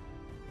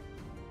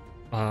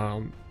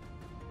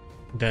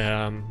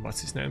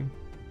what's his name?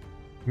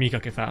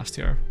 Mikake fast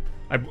here.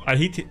 I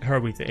hit her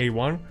with the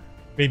A1.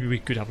 Maybe we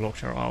could have locked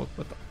her out,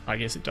 but I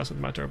guess it doesn't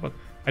matter. But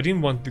I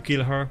didn't want to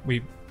kill her.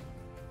 We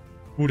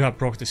would have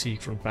proc the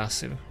Seek from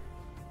passive.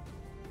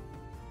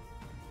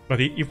 But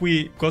if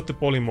we got the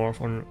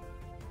polymorph on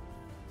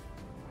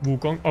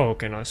Wukong, oh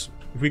okay, nice.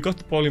 If we got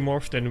the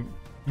polymorph, then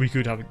we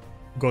could have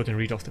gotten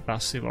rid of the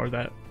passive or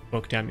the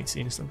block damage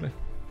instantly.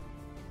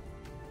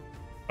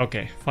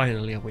 Okay,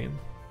 finally a win.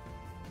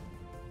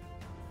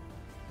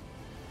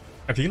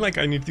 I feel like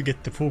I need to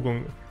get the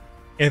Wukong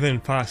even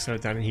faster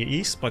than he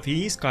is, but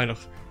he is kind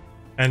of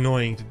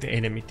annoying to the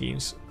enemy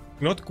teams.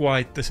 Not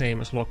quite the same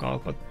as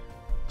Lockout, but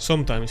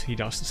sometimes he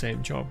does the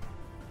same job.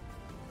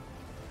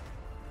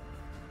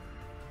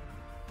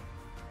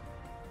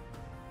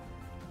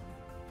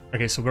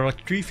 Okay, so we're at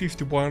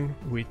 351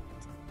 with...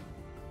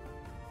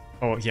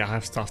 Oh yeah, I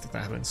have stuff that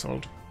I haven't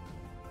sold.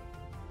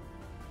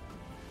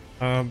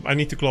 I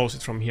need to close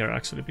it from here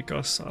actually,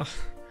 because...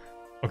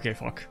 okay,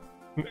 fuck.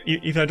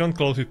 If I don't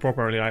close it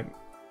properly,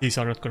 these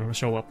are not gonna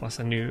show up as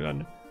a new,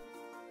 and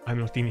I'm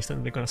not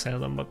instantly gonna sell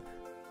them, but...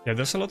 Yeah,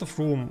 there's a lot of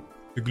room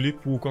to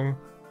glip Wukong.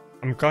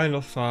 I'm kind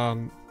of...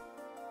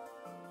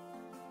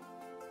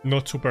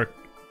 not super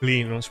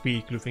clean on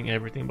speed clipping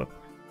everything, but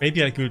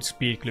maybe I could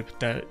speed clip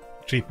the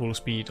triple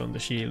speed on the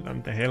shield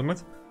and the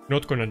helmet.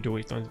 Not gonna do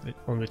it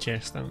on the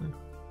chest and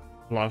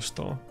love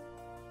store.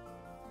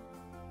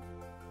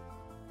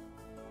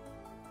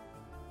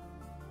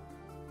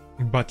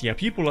 But yeah,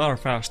 people are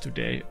fast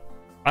today.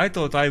 I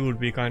thought I would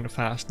be kind of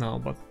fast now,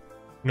 but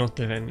not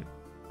even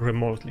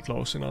remotely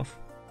close enough.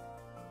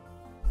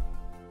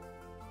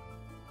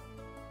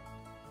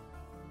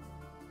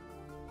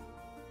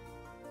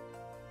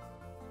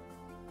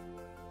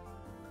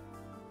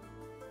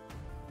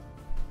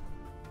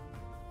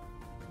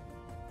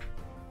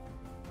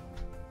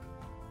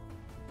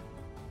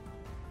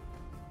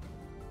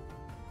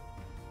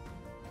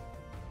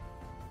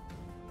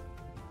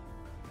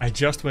 I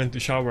just went to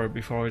shower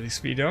before this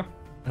video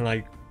and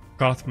I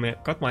got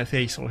my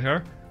facial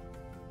hair,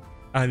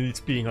 and it's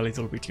being a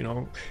little bit, you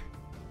know,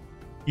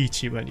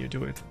 itchy when you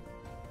do it.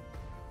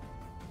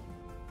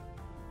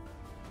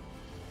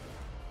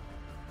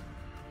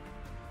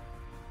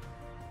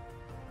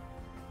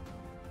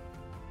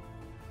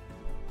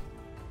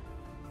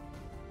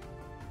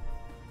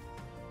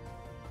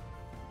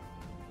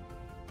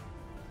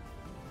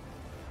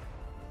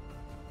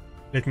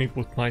 Let me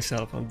put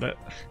myself on the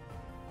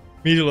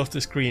middle of the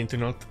screen to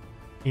not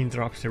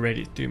interrupt the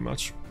Reddit too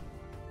much.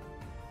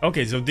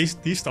 Okay, so this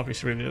stuff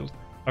is revealed.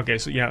 Okay,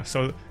 so yeah,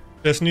 so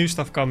there's new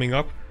stuff coming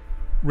up.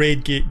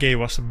 Raid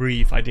gave us a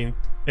brief. I didn't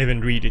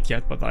even read it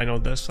yet, but I know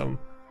there's some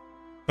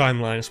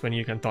timelines when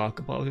you can talk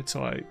about it,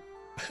 so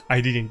I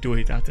didn't do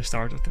it at the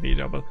start of the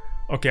video. But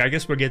okay, I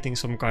guess we're getting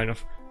some kind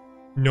of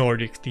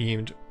Nordic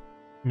themed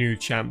new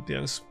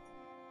champions,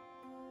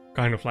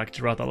 kind of like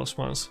the Rathalos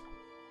ones.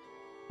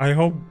 I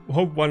hope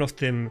one of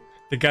them,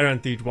 the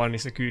guaranteed one,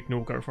 is a good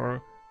nuker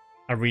for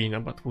Arena,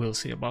 but we'll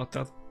see about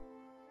that.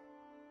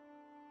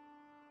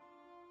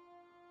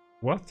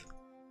 What?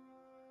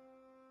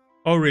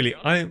 Oh really?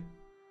 I'm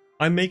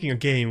making a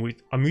game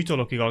with a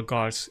mythological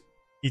gods.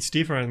 It's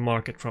different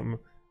market from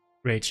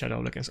Raid Shadow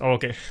Legends. Oh,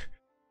 okay.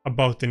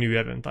 About the new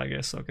event, I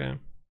guess. Okay.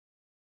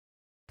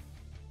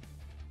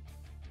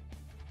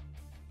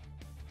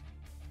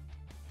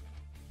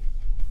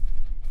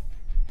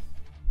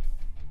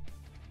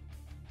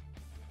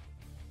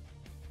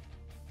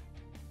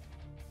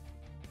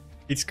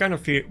 It's kind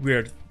of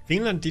weird.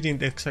 Finland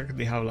didn't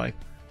exactly have like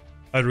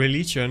a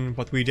religion,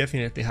 but we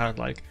definitely had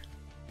like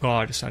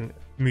gods and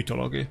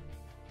mythology,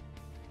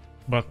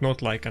 but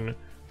not like an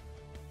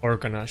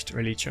organized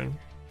religion.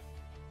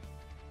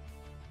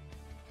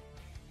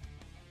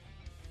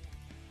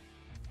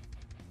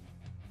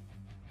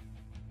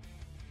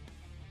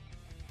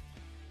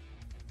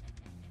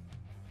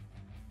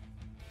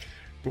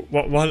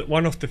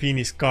 One of the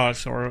Finnish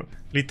gods, or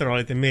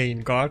literally the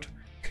main god,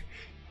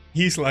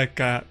 he's like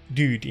a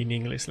dude in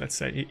English, let's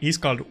say. He's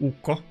called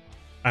Ukko,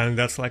 and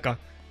that's like a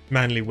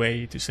manly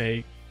way to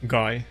say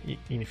guy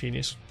in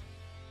Finnish.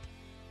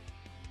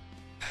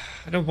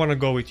 I don't want to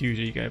go with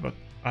UGK, but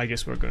I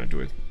guess we're gonna do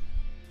it.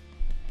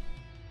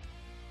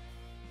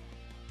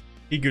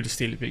 He could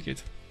still pick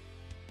it,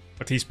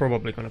 but he's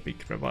probably gonna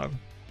pick Revive.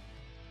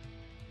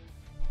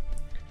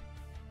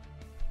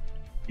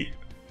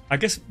 I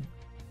guess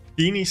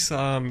Finnish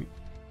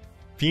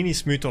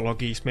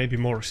mythology is maybe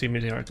more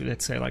similar to,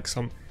 let's say, like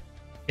some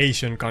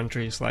Asian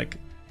countries, like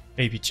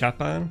maybe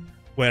Japan,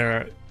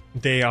 where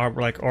they are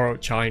like, or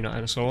China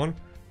and so on,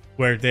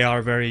 where they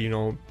are very, you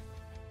know,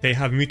 they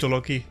have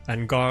mythology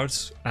and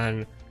gods,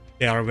 and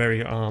they are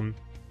very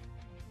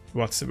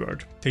what's the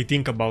word? They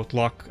think about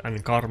luck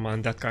and karma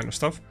and that kind of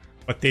stuff,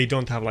 but they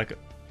don't have like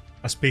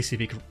a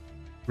specific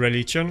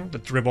religion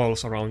that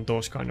revolves around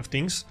those kind of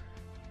things.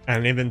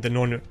 And even the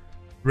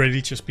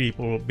non-religious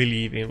people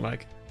believe in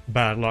like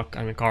bad luck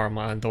and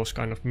karma and those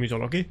kind of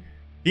mythology.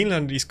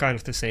 Finland is kind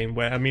of the same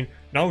way. I mean,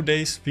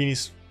 nowadays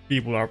Finnish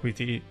people are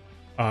pretty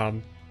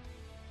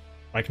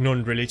like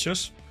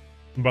non-religious,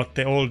 but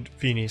the old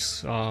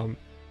Finnish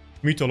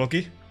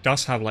mythology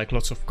does have like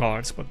lots of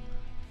gods, but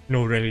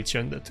no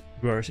religion that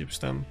worships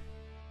them.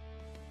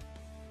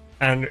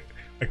 And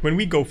like when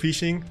we go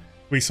fishing,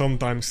 we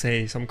sometimes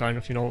say some kind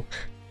of, you know,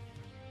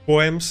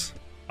 poems,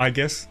 I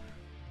guess,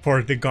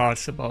 for the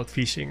gods about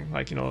fishing,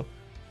 like, you know,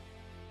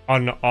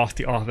 Anna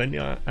Ahti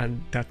Ahvenia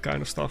and that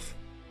kind of stuff.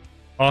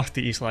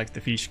 Ahti is like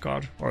the fish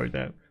god or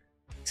the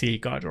sea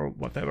god or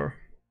whatever.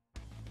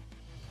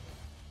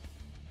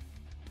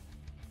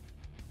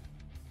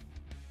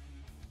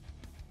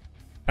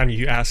 And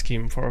you ask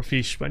him for a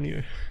fish when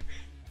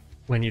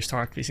you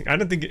start fishing. I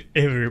don't think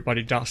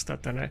everybody does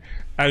that, and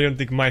I don't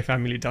think my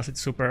family does it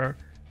super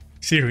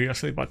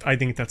seriously, but I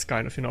think that's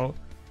kind of, you know,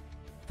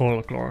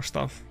 folklore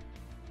stuff.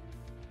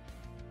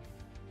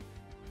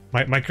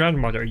 My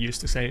grandmother used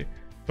to say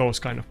those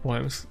kind of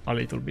poems a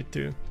little bit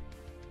too.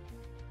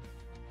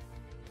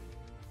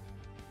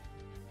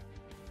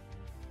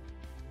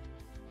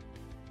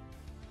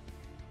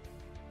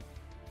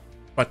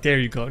 But there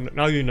you go,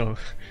 now you know.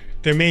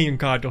 The main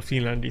god of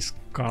Finland is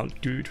called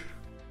Dude.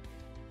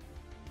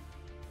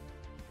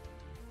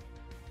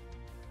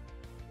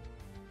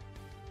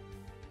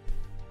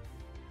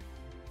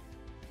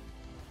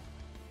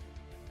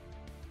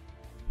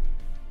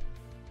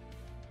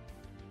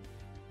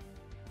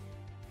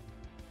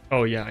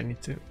 Oh yeah, I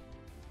need to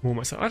move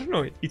myself. I don't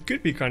know, it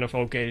could be kind of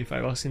okay if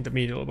I was in the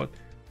middle, but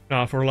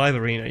now for live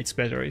arena it's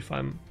better if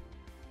I'm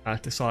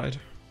at the side.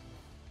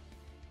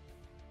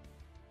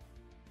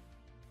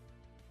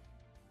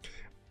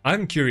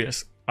 I'm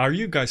curious, are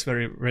you guys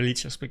very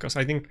religious? Because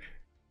I think,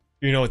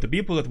 you know, the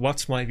people that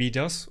watch my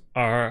videos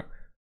are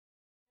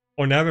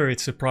on average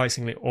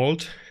surprisingly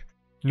old.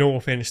 No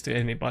offense to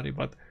anybody,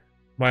 but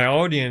my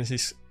audience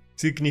is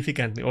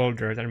significantly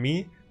older than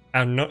me.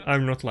 I'm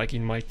not like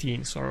in my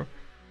teens or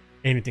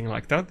anything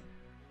like that.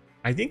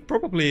 I think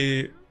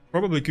probably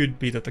could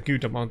be that a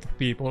good amount of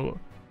people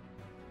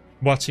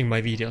watching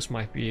my videos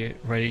might be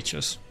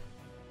religious.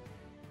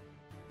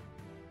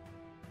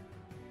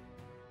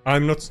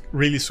 I'm not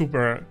really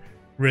super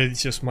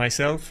religious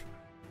myself,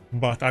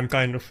 but I'm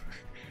kind of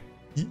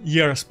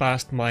years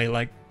past my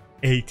like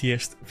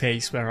atheist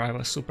phase where I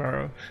was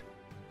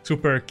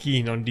super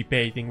keen on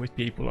debating with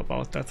people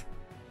about that.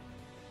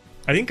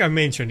 I think I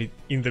mentioned it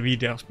in the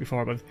videos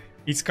before, but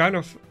it's kind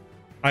of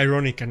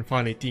ironic and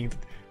funny thing that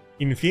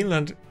in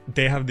Finland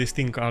they have this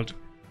thing called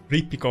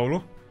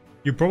rippikoulu.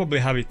 You probably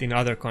have it in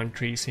other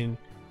countries in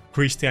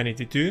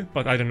Christianity too,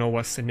 but I don't know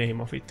what's the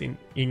name of it in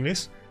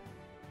English.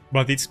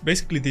 But it's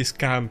basically this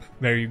camp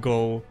where you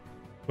go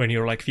when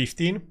you're like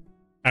 15,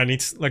 and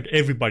it's like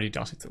everybody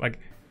does it. Like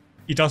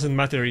it doesn't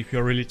matter if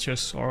you're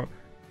religious or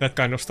that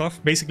kind of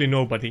stuff. Basically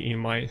nobody in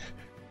my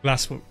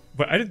class,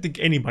 but I don't think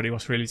anybody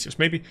was religious.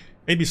 Maybe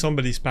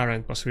somebody's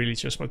parent was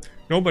religious, but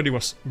nobody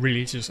was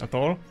religious at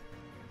all.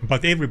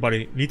 But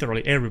everybody,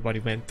 literally everybody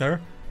went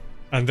there,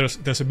 and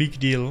there's a big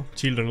deal.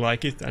 Children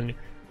like it, and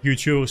you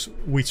choose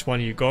which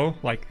one you go.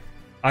 Like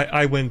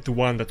I went to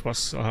one that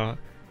was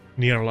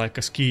near like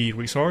a ski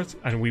resort,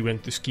 and we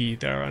went to ski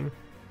there, and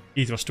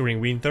it was during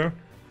winter.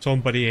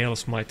 Somebody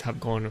else might have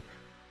gone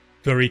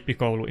to a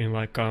rippikoulu in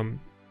like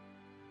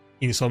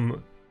in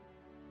some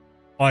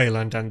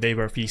island, and they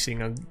were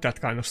fishing and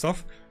that kind of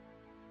stuff.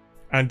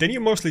 And then you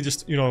mostly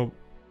just, you know,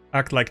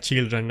 act like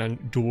children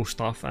and do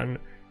stuff, and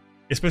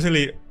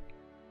especially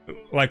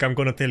like I'm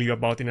gonna tell you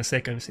about in a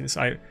second, since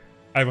I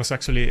was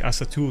actually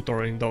as a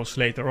tutor in those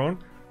later on.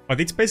 But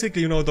it's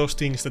basically, you know, those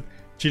things that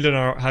children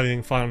are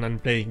having fun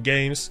and playing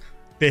games,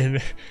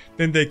 then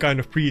they kind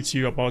of preach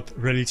you about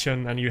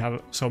religion, and you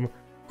have some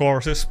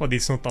courses, but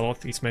it's not a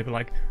lot. It's maybe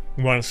like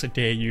once a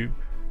day you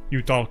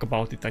talk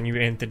about it, and you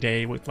end the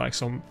day with like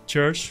some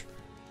church.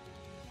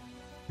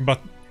 But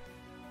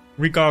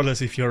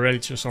regardless if you're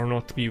religious or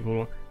not,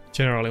 people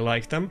generally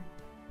like them.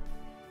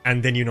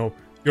 And then, you know,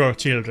 you're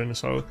children,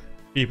 so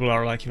people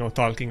are like, you know,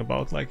 talking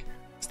about like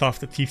stuff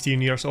that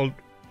 15 years old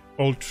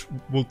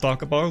will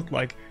talk about.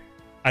 Like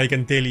I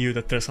can tell you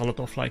that there's a lot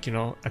of like, you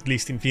know, at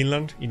least in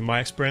Finland, in my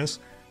experience,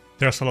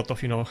 there's a lot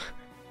of, you know,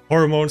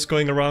 hormones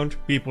going around.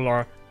 People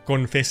are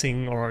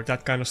confessing or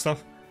that kind of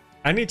stuff.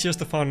 And it's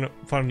just a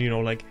fun, you know,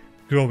 like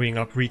growing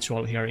up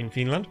ritual here in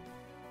Finland.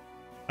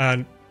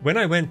 And when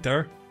I went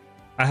there,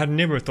 I had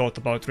never thought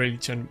about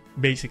religion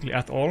basically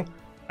at all.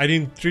 I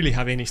didn't really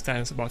have any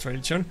stance about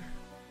religion.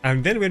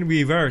 And then when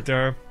we were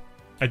there,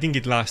 I think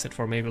it lasted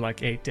for maybe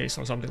like 8 days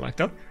or something like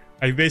that.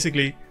 I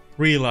basically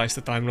realized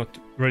that I'm not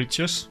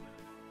religious,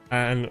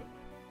 and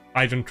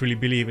I don't really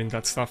believe in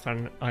that stuff,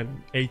 and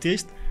I'm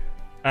atheist.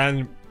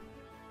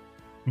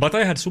 But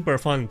I had super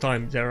fun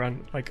time there,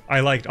 and like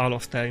I liked all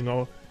of the, you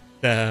know,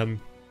 the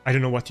I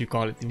don't know what you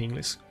call it in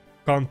English,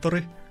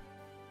 kantori,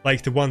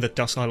 like the one that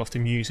does all of the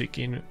music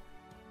in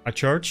a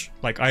church.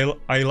 Like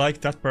I like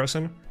that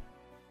person.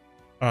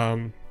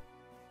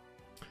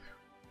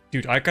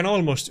 Dude, I can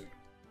almost...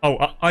 Oh,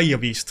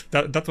 Ajavist.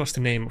 That was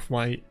the name of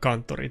my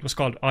kantori. It was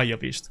called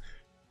Ajavist.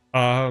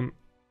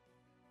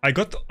 I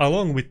got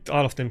along with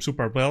all of them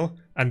super well,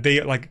 and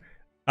they, like,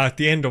 at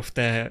the end of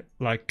the,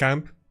 like,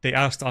 camp, they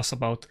asked us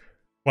about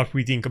what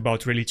we think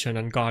about religion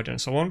and God and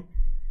so on.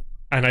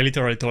 And I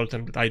literally told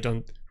them that I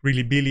don't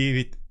really believe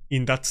it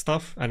in that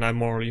stuff, and I'm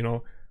more, you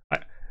know,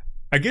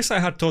 I guess I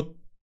had thought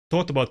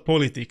about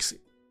politics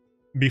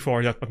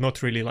before that, but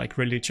not really like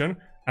religion.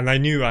 And I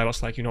knew I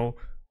was like, you know,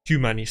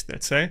 humanist,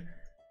 let's say.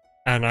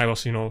 And I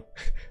was, you know,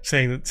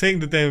 saying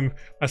to them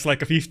as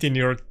like a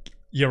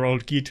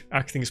 15-year-old kid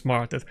acting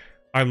smart that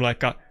I'm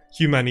like a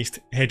humanist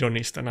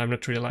hedonist and I'm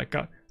not really like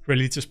a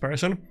religious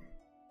person.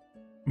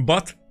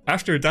 But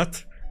after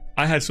that,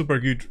 I had super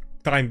good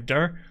time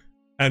there.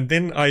 And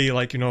then I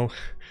like, you know,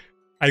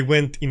 I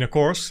went in a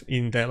course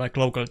in the like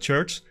local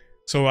church,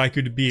 so I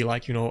could be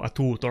like, you know, a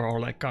tutor or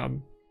like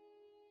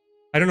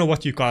I don't know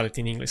what you call it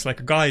in English, like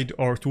a guide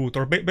or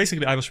tutor.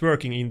 Basically, I was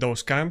working in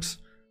those camps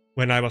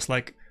when I was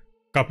like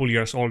a couple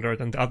years older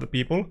than the other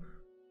people.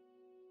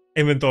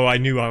 Even though I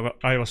knew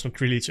I was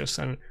not religious,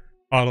 and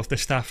all of the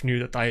staff knew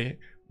that I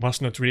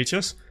was not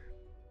religious.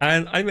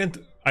 And I went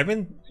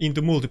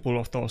into multiple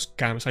of those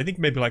camps. I think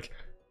maybe like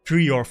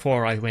 3 or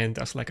 4 I went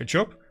as like a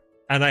job,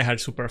 and I had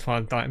super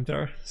fun time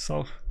there.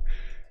 So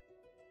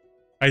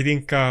I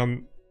think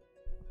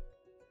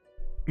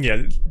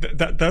yeah,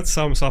 that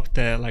sums up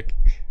the like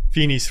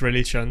Finnish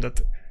religion,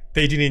 that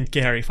they didn't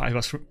care if I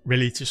was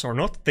religious or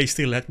not. They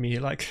still let me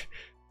like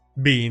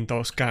be in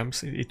those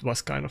camps. It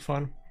was kind of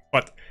fun.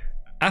 But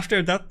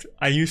after that,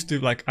 I used to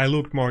like, I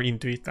looked more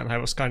into it, and I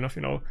was kind of,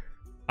 you know,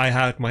 I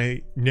had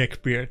my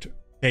neckbeard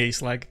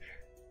phase like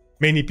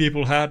many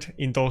people had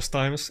in those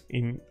times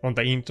on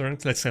the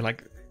internet, let's say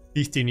like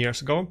 15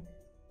 years ago.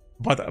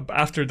 But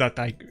after that,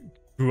 I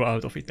grew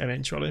out of it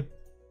eventually.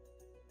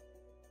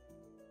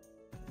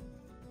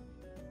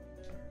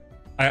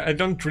 I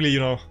don't really, you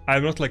know,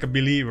 I'm not like a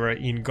believer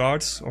in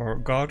gods or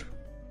God,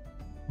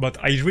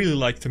 but I really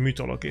like the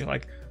mythology.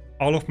 Like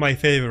all of my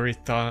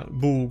favorite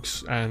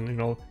books and, you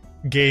know,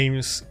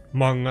 games,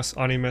 mangas,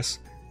 animes,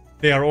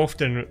 they are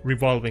often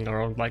revolving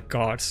around like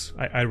gods.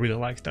 I really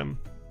like them.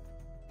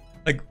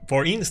 Like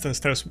for instance,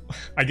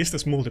 I guess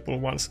there's multiple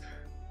ones.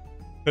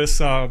 There's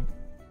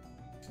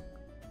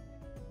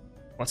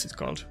what's it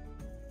called?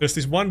 There's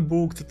this one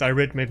book that I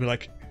read maybe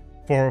like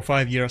 4 or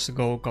 5 years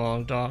ago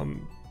called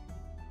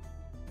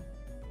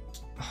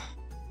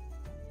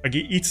like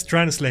it's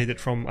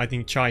translated from, I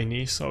think,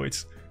 Chinese, so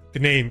it's the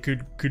name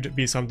could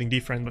be something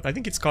different, but I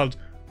think it's called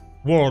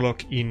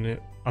Warlock in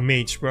a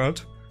Mage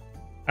World.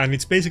 And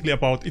it's basically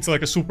about, it's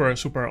like a super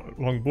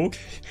long book.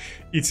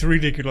 It's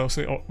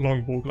ridiculously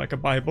long book, like a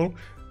Bible.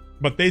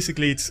 But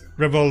basically it's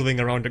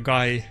revolving around a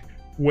guy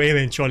who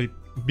eventually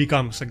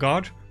becomes a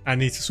god,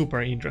 and it's a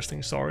super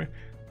interesting story.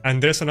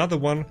 And there's another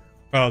one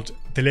called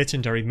The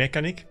Legendary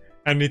Mechanic,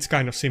 and it's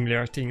kind of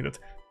similar thing, that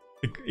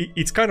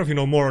it's kind of, you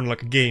know, more on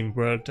like a game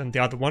world than the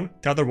other one.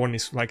 The other one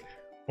is like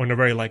on a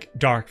very like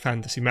dark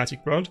fantasy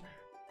magic world.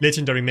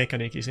 Legendary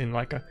Mechanic is in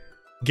like a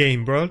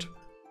game world,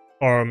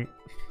 or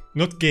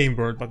not game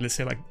world, but let's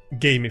say like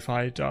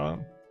gamified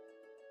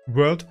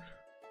world,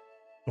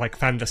 like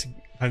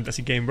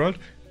fantasy game world.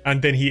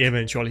 And then he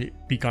eventually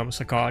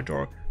becomes a god,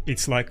 or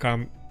it's like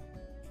a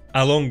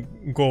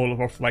long goal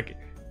of like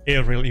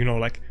every, you know,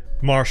 like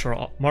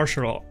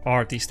martial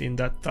artist in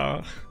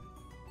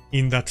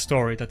that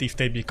story, that if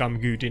they become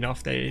good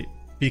enough, they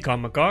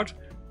become a god,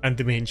 and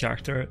the main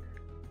character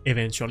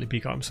eventually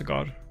becomes a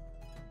god.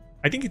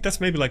 I think that's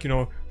maybe like, you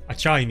know, a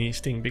Chinese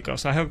thing,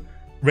 because I have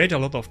read a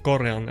lot of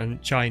Korean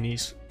and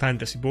Chinese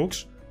fantasy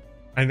books,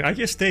 and I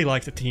guess they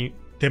like the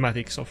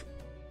thematics of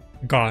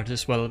gods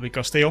as well,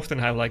 because they often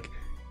have like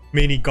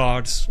many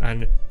gods,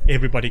 and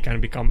everybody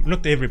can become,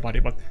 not everybody,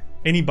 but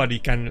anybody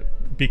can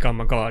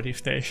become a god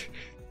if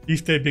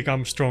they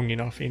become strong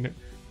enough in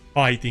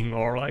fighting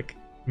or like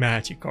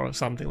magic or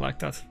something like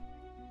that.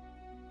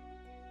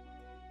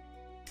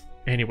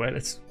 Anyway,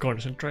 let's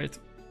concentrate.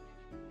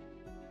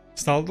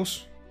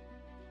 Staldus.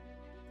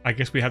 I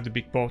guess we have to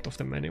pick both of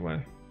them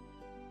anyway.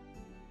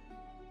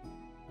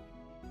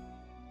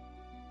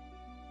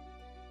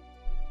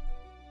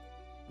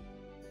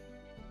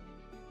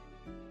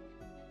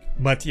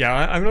 But yeah,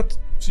 I'm not,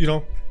 you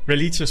know,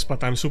 religious,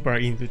 but I'm super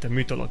into the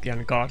mythology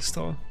and gods,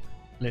 so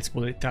let's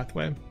put it that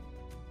way.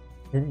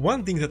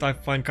 One thing that I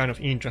find kind of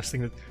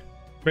interesting,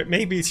 that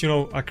maybe it's, you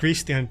know, a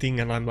Christian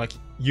thing, and I'm like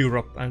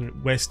Europe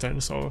and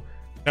Western, so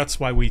that's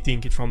why we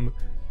think it from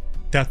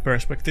that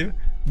perspective.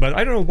 But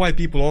I don't know why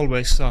people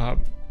always, not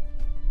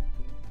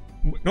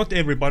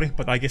everybody,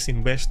 but I guess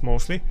in West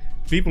mostly,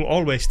 people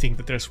always think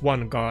that there's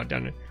one god,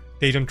 and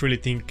they don't really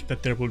think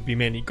that there will be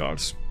many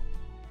gods.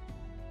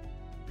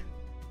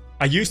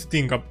 I used to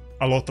think a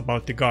lot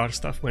about the god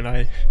stuff when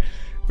I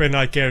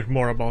cared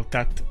more about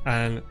that,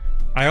 and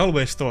I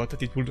always thought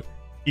that it would,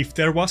 if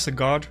there was a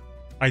god,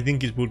 I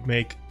think it would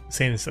make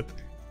sense that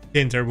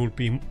then there would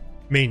be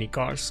many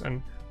gods,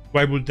 and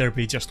why would there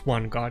be just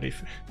one god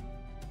if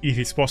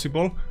it's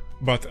possible?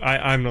 But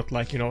I'm not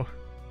like, you know,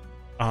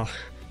 a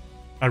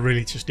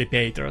religious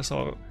debater,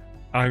 so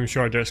I'm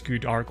sure there's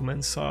good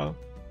arguments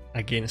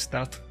against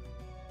that.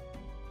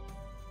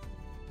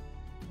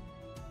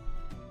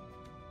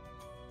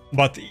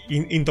 But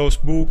in those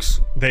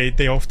books,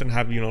 they often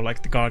have, you know,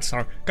 like the gods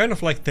are kind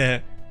of like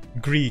the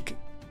Greek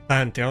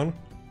pantheon,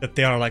 that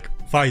they are like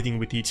fighting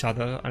with each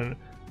other and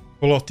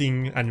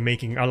plotting and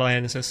making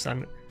alliances,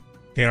 and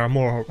they are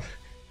more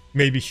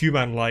maybe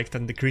human-like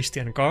than the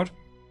Christian god.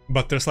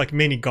 But there's like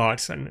many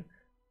gods, and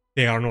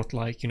they are not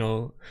like, you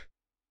know,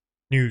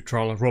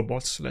 neutral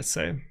robots, let's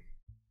say.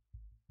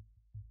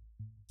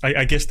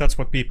 I guess that's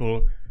what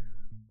people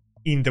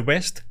in the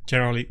West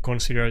generally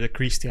consider the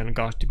Christian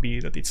God to be,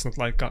 that it's not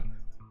like a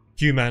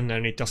human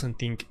and it doesn't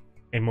think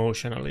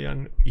emotionally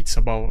and it's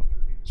about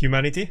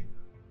humanity.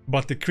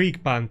 But the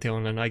Greek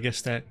pantheon, and I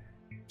guess the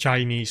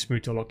Chinese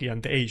mythology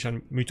and the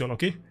Asian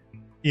mythology,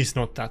 is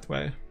not that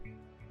way.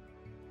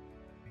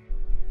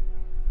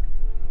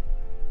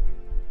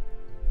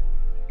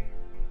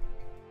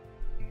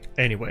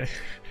 Anyway,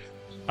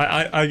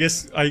 I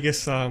guess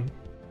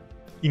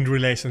in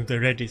relation to the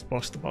Reddit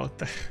post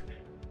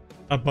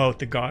about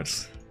the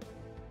gods.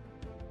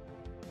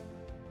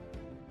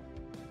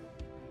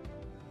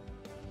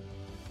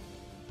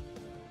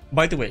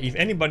 By the way, if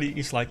anybody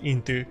is like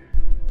into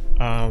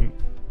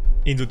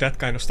that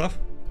kind of stuff,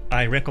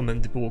 I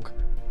recommend the book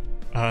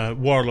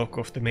Warlock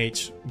of the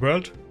Mage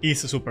World.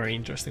 It's a super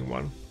interesting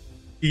one.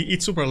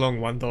 It's super long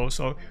one though,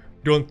 so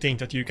don't think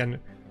that you can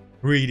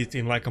read it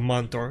in like a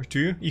month or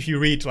two. If you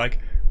read like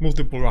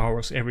multiple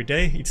hours every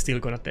day, it's still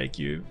gonna take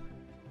you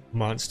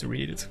months to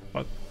read it,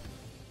 but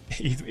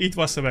it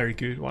was a very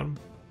good one.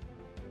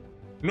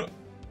 No,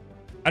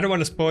 I don't want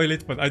to spoil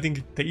it, but I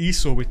think the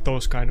issue with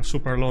those kind of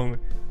super long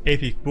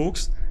epic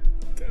books,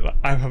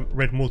 I have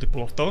read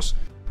multiple of those,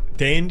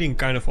 the ending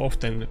kind of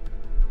often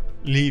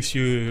leaves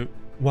you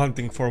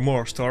wanting for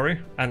more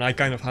story, and I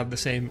kind of have the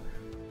same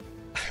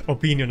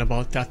opinion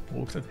about that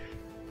book, that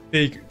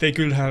they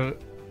could have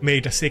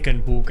made a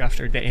second book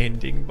after the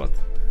ending, but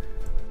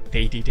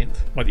they didn't.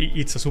 But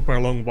it's a super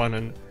long one,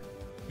 and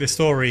the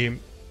story,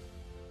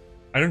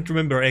 I don't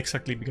remember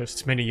exactly because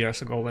it's many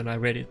years ago when I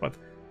read it, but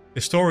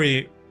the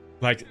story,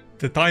 like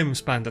the time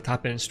span that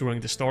happens during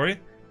the story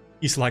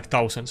is like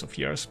thousands of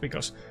years,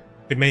 because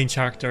the main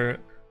character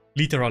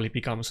literally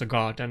becomes a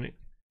god and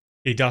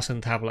he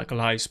doesn't have like a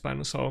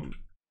lifespan, so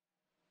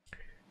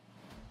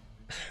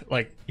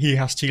like he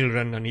has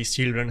children and his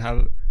children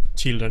have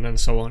children and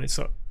so on.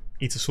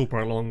 It's a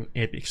super long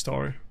epic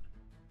story.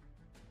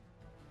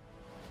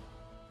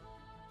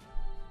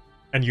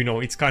 And you know,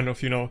 it's kind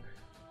of, you know,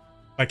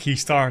 like he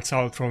starts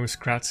out from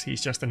scratch,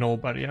 he's just a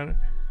nobody and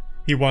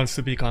he wants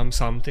to become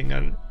something,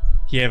 and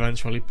he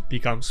eventually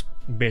becomes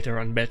better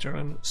and better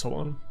and so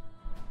on.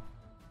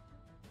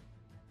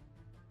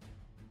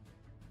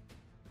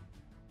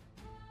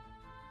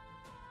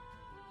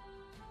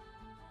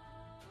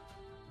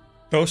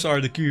 Those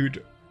are the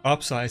good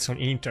upsides on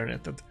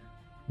internet, that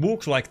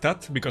books like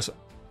that, because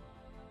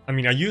I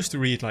mean, I used to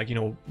read like, you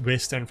know,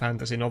 Western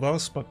fantasy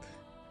novels, but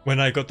when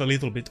I got a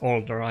little bit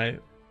older, I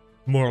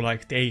more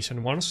like the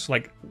Asian ones.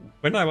 Like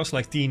when I was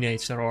like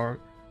teenager or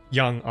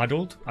young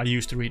adult, I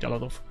used to read a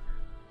lot of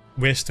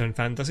Western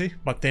fantasy,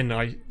 but then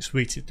I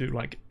switched it to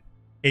like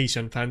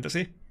Asian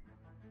fantasy.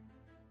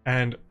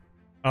 And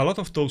a lot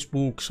of those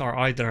books are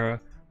either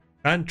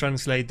fan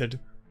translated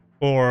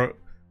or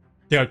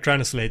they are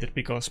translated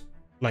because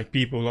like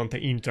people on the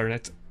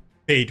internet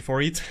paid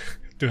for it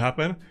to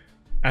happen.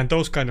 And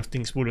those kind of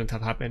things wouldn't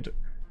have happened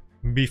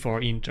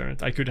before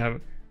internet. I could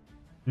have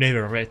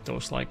never read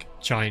those like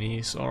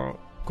Chinese or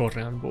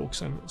Korean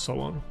books and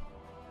so on.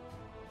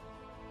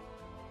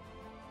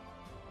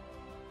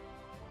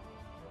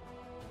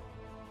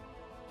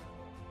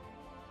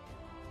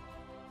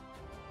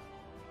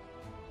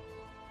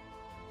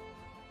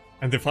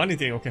 And the funny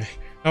thing, okay,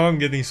 now I'm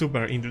getting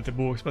super into the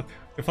books, but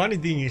the funny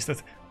thing is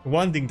that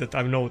one thing that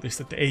I've noticed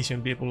that the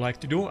Asian people like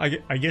to do,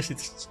 I guess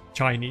it's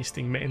Chinese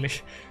thing mainly,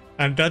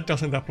 and that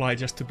doesn't apply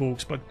just to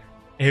books, but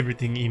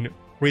everything in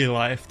real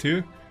life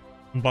too.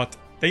 But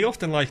they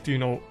often like to, you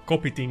know,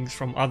 copy things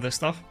from other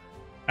stuff,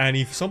 and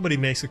if somebody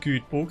makes a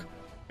good book,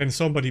 then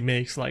somebody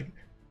makes like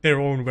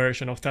their own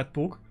version of that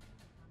book.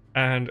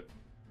 And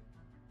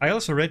I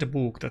also read a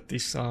book that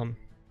is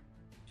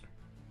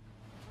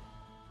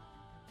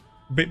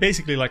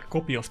basically like a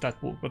copy of that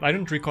book, but I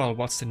don't recall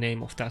what's the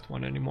name of that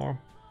one anymore.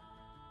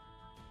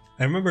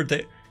 I remember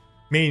the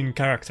main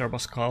character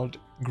was called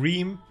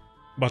Grimm,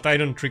 but I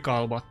don't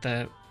recall what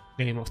the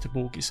name of the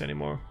book is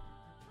anymore.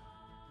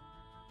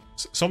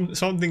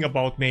 Something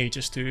about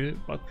mages too,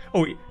 but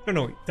oh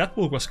no, that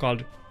book was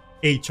called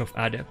Age of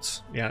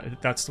Adepts. Yeah,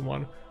 that's the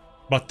one.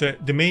 But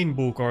the main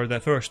book, or the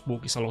first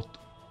book, is a lot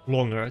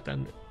longer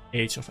than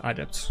Age of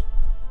Adepts.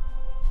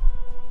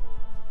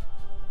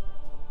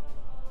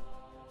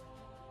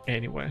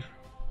 Anyway,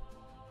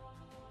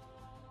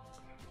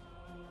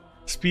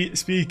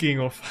 speaking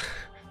of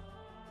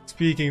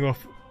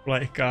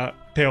like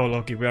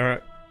theology, we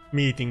are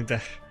meeting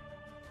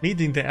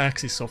the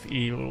axis of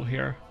evil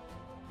here.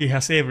 He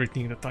has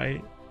everything that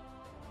I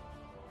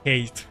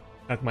hate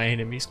that my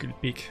enemies could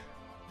pick.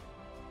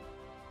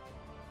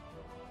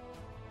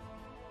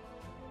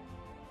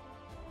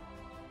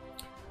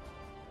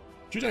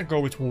 Should I go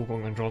with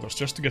Wukong and Rotos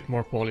just to get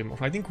more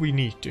polymorph? I think we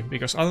need to,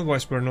 because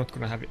otherwise we're not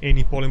gonna have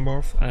any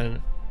polymorph,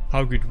 and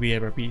how could we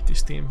ever beat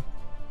this team?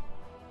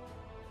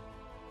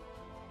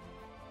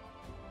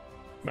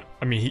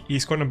 I mean,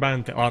 he's gonna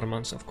ban the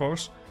Armans, of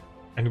course,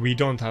 and we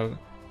don't have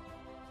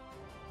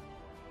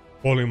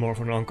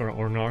polymorph on Ankara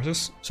or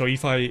Narcissus, so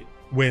if I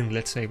win,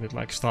 let's say, with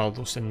like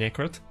Staldus and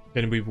Necrot,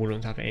 then we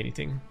wouldn't have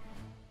anything.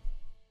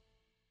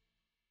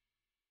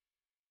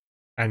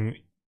 And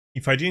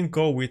if I didn't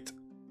go with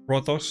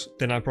Protoss,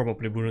 then I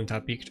probably wouldn't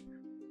have picked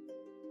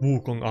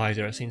Wukong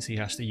either, since he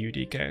has the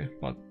UDK,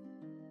 but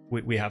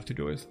we have to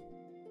do it.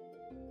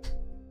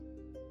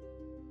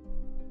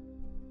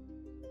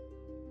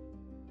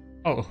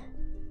 Oh,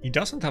 he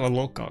doesn't have a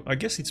lockout. I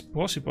guess it's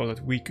possible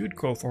that we could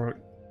go for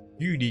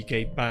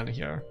UDK ban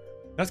here.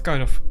 That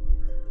kind of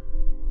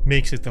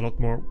makes it a lot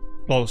more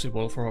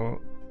plausible for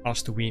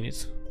us to win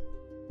it.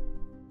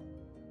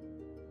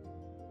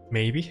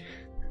 Maybe.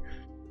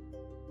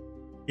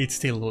 It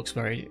still looks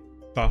very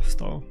tough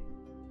though.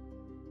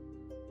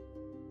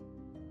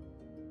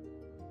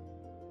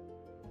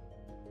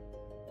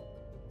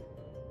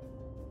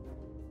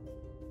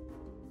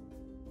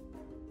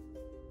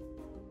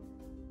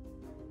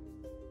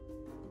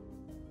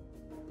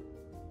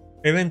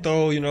 Even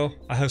though, you know,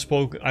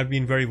 I've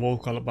been very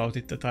vocal about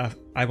it that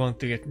I want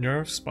to get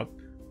nerfs, but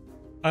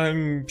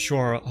I'm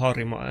sure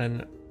Harima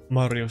and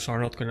Marius are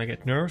not gonna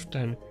get nerfed,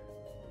 and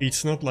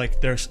it's not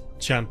like there's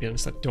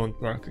champions that don't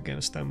work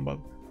against them, but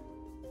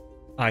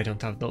I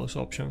don't have those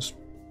options.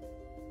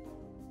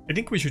 I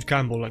think we should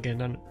gamble again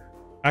and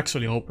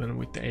actually open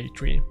with the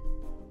A3.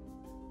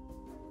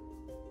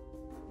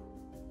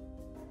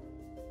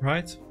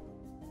 Right?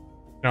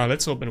 Now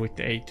let's open with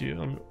the A2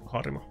 on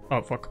Harima.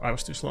 Oh fuck, I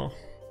was too slow.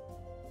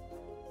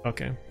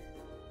 Okay.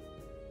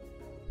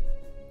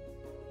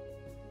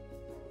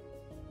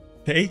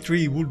 The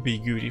A3 would be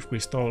good if we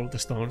stole the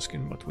stone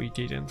skin, but we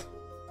didn't.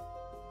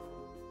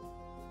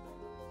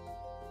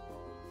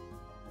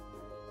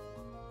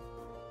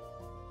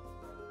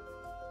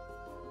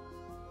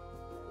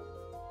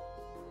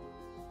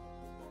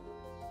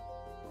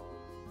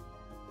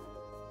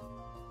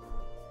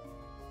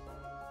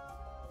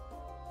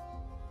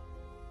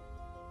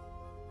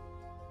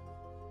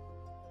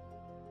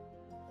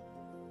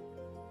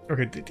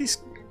 Okay, this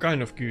is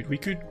kind of good. We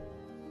could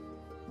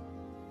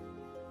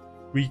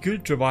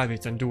revive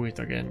it and do it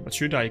again, but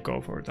should I go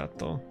for that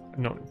though?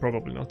 No,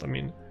 probably not. I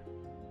mean,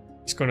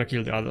 it's gonna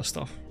kill the other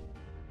stuff.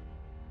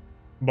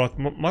 But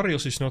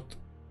Marius is not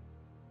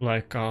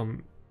like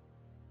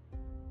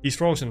he's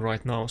frozen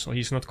right now, so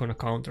he's not gonna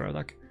counter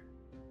attack.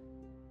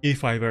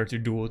 If I were to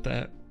do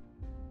the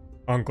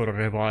Ankara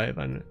revive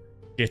and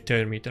get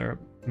turn meter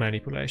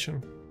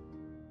manipulation.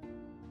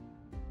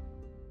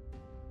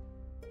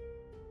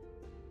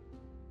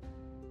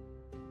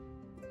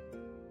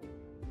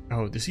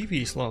 Oh, the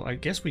CV is low. I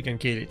guess we can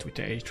kill it with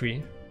the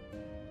A3.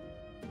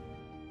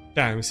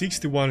 Damn,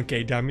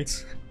 61k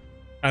damage.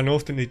 And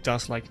often it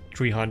does like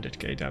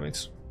 300k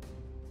damage.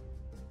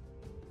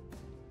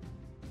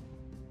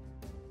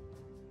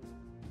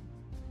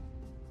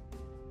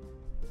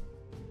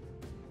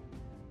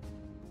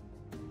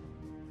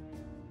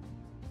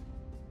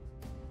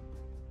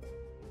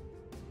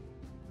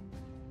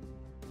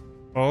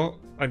 Oh,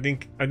 I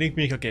think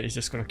Mikake is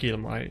just gonna kill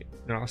my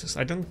Narcissus.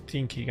 I don't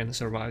think he can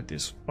survive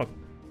this, but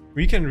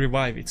we can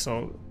revive it,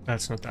 so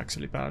that's not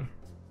actually bad.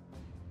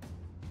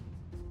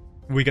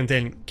 We can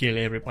then kill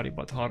everybody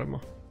but Harima.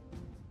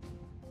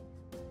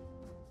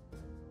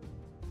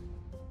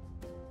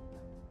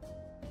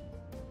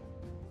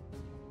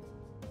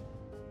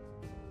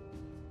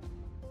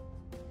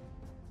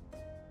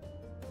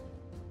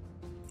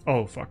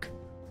 Oh fuck.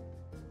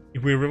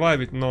 If we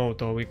revive it now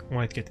though, we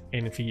might get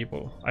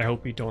enfeeble. I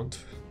hope we don't.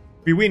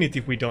 We win it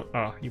if we don't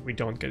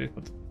get it,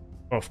 but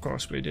of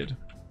course we did.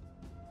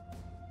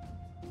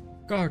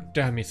 God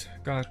damn it,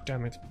 god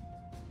damn it.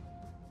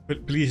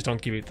 But please don't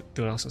give it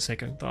to us a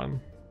second time.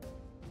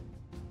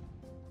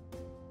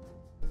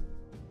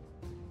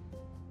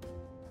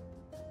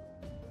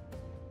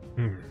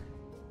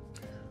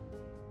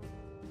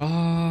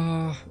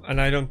 And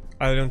I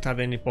don't have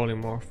any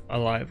polymorph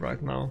alive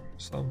right now,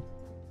 so.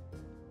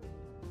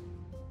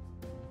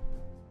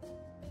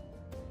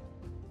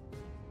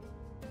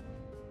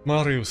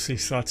 Marius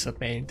is such a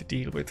pain to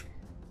deal with.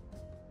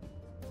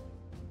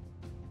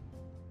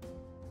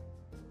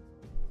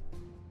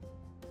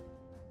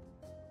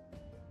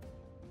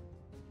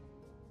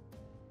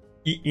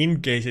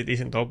 In case it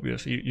isn't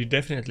obvious, you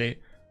definitely...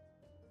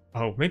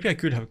 Oh, maybe I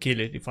could have killed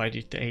it if I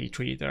did the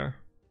A3 there.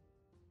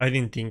 I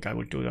didn't think I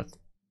would do that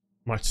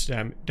much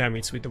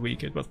damage with the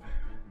Wicked, but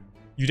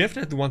you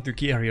definitely want to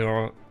gear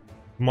your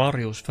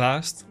Marius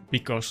fast,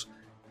 because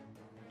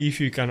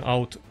if you can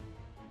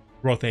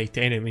out-rotate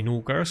the enemy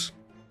nukers,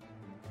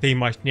 they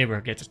might never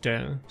get a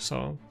turn,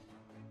 so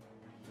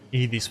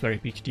it is very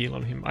big deal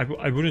on him.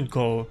 I wouldn't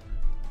go...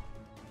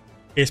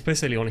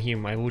 Especially on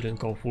him, I wouldn't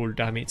go full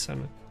damage,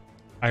 and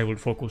I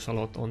would focus a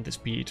lot on the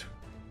speed.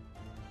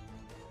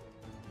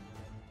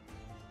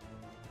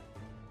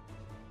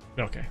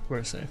 Okay,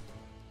 we're safe.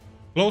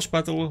 Close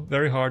battle,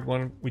 very hard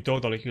one. We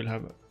totally could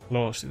have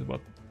lost it, but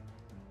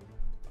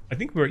I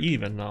think we're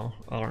even now,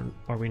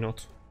 are we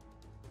not?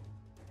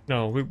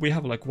 No, we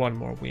have like one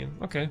more win.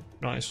 Okay,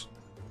 nice.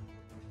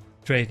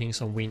 Trading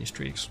some win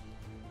streaks.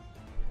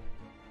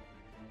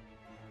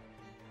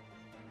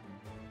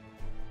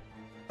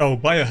 Oh,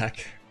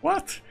 biohack.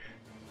 What?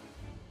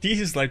 This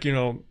is like, you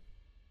know,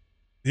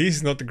 this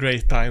is not a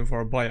great time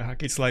for a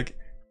biohack. It's like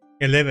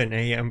 11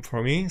 AM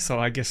for me, so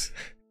I guess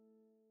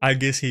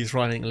he's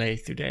running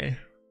late today.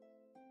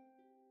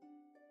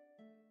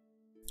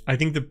 I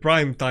think the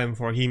prime time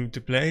for him to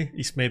play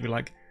is maybe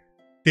like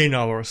 10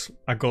 hours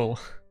ago.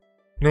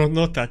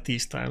 Not at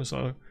this time,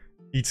 so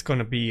it's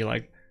gonna be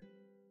like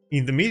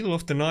in the middle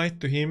of the night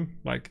to him,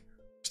 like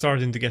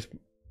starting to get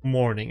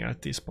morning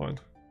at this point.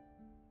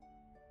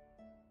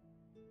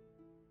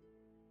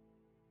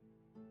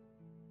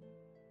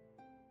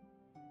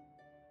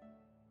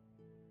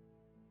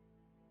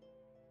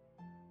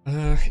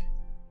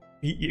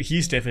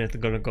 He's definitely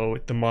gonna go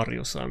with the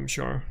Marius, I'm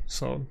sure,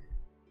 so...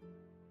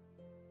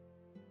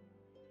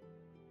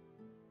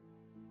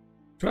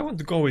 Do I want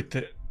to go with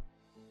the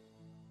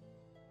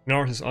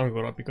Narcissus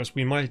Angora, because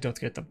we might not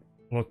get a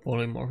lot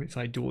polymorph if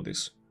I do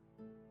this.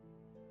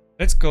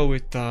 Let's go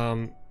with...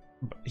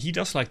 he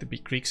does like the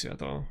big Grixia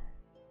though.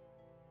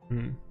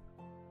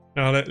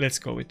 No, let's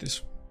go with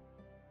this.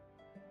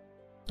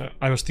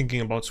 I was thinking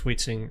about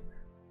switching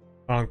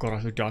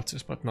Angora to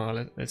Duchess, but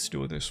no, let's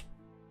do this.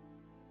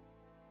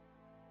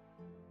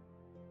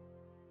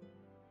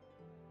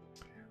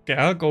 Okay,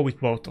 I'll go with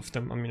both of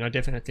them. I mean, I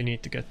definitely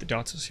need to get the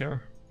Duchess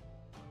here.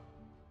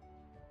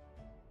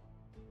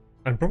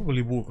 And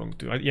probably Wukong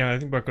too. Yeah, I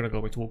think we're gonna go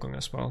with Wukong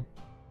as well.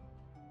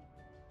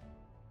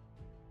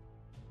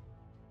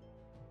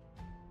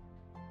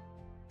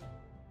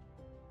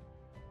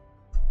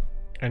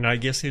 And I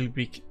guess he'll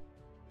pick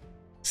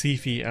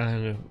Sifi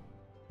and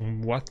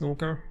what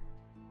Nuker?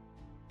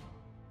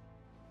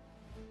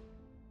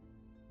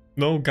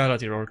 No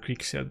Galatir or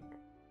Grixia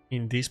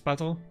in this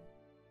battle?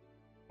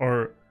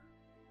 Or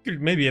could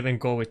maybe even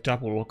go with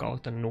double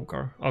lookout and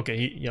Nuker. Okay,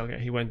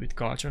 he went with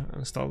Gacha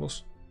and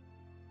Stalus.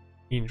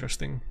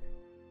 Interesting.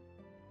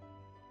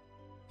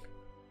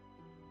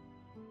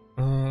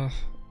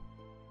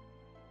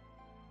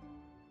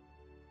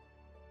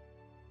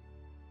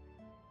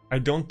 I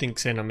don't think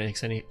Xena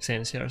makes any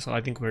sense here, so I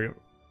think we're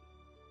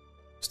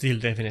still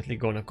definitely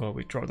gonna go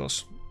with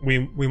Trotos. We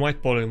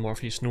might polymorph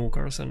his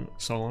Snookers and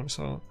so on,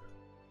 so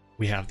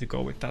we have to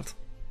go with that.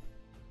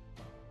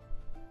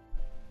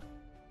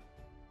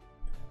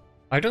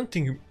 I don't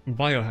think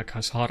Biohack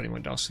has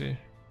Harima, does he?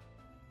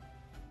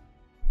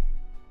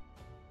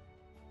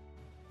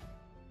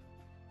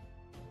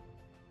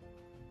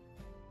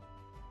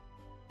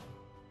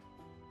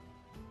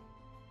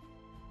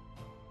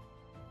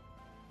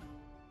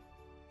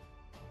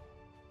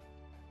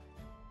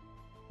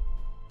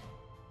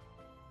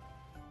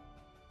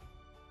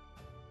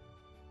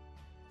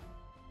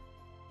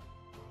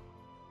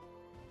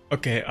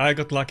 Okay, I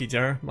got lucky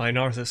there. My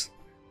Narcissus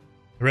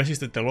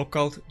resisted the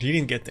lockout,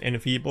 didn't get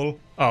enfeeble.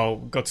 Oh,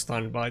 got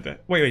stunned by the...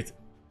 Wait.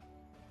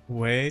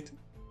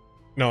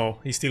 No,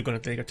 he's still gonna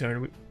take a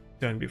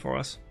turn before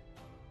us.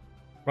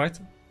 Right?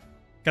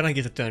 Can I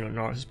get a turn on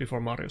Narcissus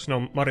before Marius?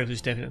 No, Marius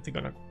is definitely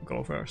gonna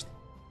go first.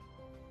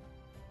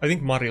 I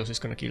think Marius is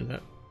gonna kill the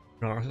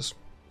Narcissus.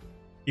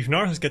 If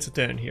Narcissus gets a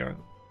turn here,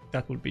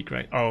 that would be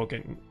great. Oh,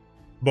 okay.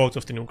 Both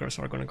of the Nukers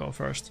are gonna go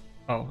first.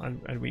 Oh,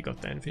 and we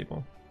got the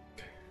enfeeble.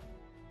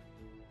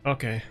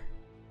 Okay.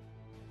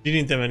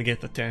 Didn't even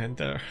get a turn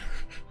there.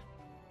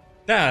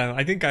 Damn,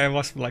 I think I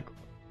was like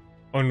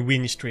on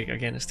win streak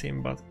against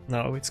him, but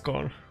now it's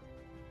gone.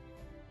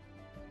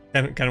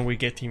 Can we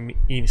get him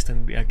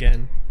instantly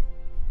again?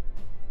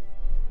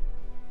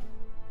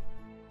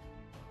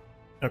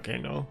 Okay,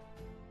 no.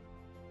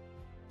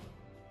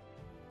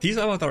 This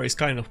avatar is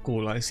kind of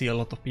cool, I see a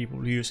lot of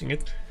people using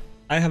it.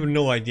 I have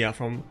no idea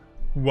from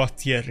what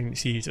tier in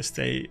Sieges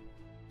they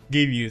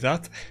give you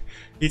that.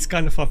 It's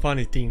kind of a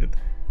funny thing that,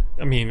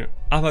 I mean,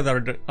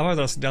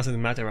 avatars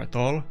doesn't matter at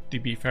all, to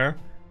be fair,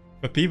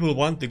 but people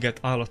want to get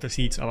all of the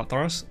Siege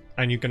avatars,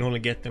 and you can only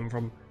get them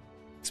from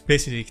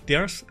specific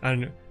tiers,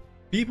 and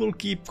people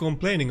keep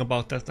complaining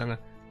about that, and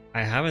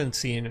I haven't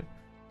seen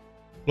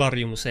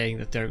Plarium saying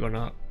that they're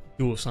gonna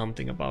do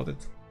something about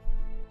it.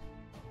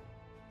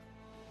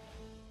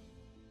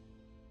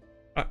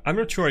 I'm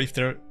not sure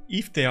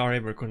if they are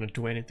ever gonna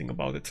do anything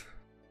about it.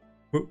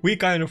 We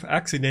kind of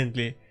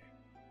accidentally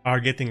are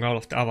getting all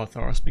of the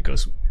avatars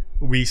because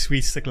we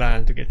switched the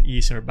clan to get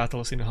easier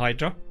battles in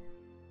Hydra.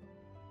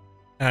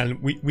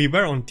 And we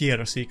were on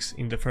tier 6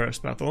 in the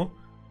first battle,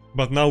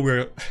 but now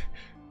we're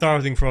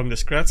starting from the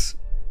scratch.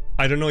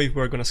 I don't know if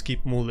we're gonna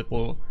skip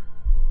multiple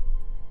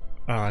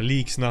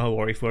leagues now,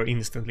 or if we're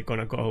instantly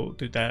gonna go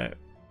to the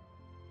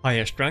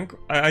highest rank.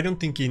 I don't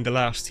think in the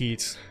last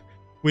heats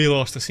we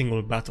lost a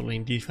single battle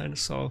in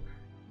defense, so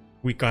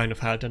we kind of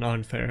had an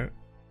unfair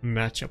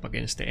matchup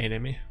against the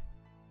enemy.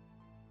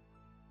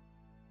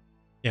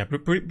 Yeah,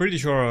 pretty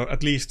sure,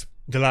 at least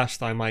the last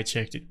time I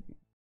checked it,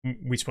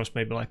 which was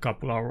maybe like a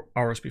couple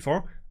hours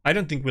before, I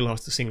don't think we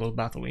lost a single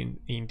battle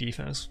in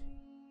defense.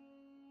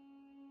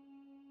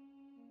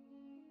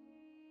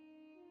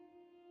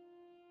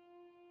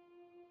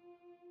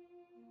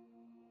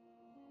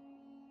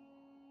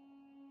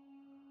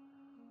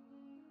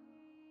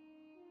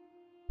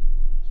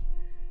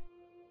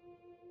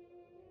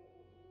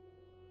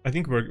 I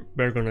think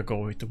we're gonna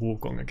go with the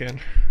Wukong again.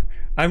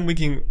 I'm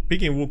picking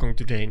Wukong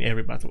today in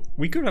every battle.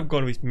 We could have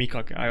gone with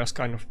Mikage. I was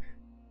kind of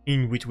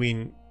in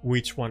between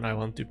which one I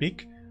want to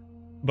pick,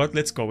 but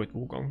let's go with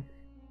Wukong.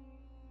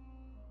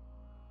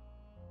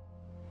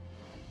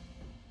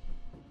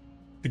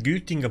 The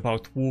good thing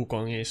about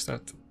Wukong is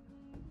that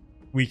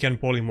we can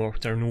polymorph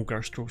their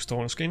Nugars through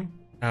Stone Skin,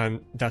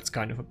 and that's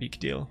kind of a big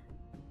deal.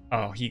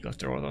 Oh, he got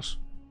the Rotos.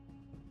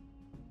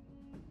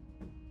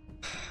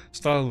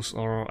 Stalus,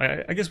 or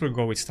I guess we'll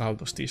go with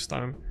Stalus this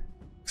time.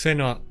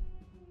 Xena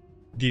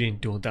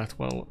didn't do that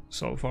well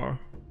so far.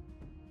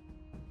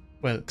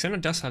 Well, Xena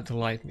does have the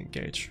lightning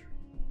gauge.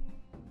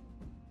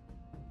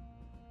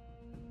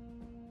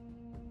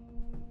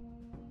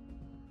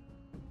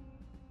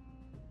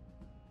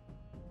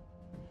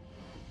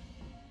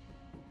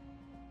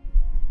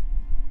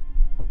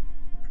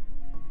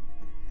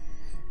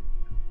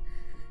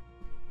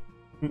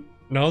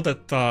 Now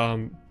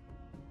that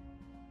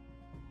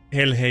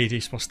Hell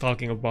Hades was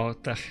talking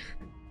about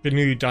the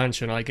new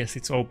dungeon, I guess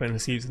it's open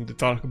season to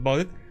talk about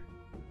it.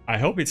 I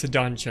hope it's a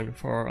dungeon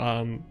for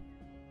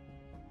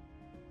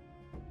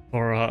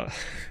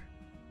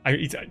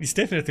it's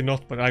definitely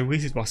not, but I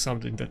wish it was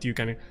something that you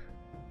can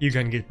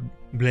get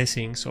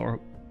blessings or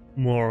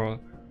more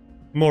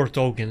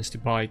tokens to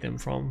buy them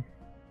from,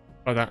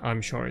 but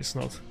I'm sure it's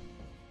not.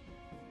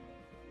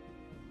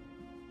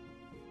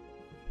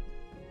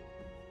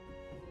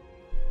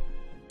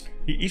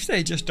 If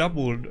they just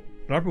doubled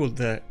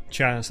the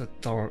chance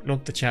that, or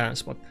not the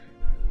chance, but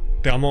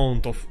the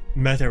amount of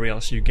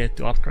materials you get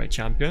to upgrade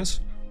champions.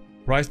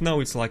 Right now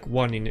it's like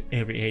 1 in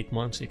every 8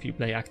 months if you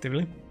play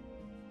actively.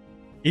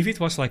 If it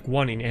was like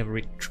 1 in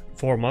every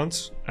 4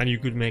 months and you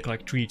could make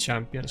like 3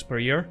 champions per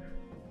year,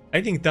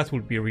 I think that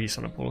would be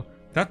reasonable.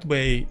 That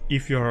way,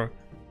 if you're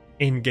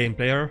in-game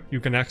player, you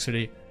can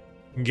actually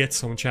get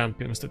some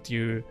champions that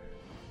you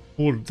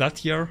pulled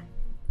that year,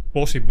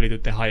 possibly to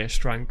the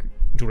highest rank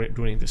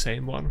during the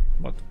same one,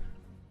 but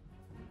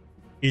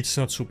it's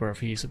not super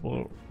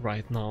feasible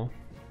right now.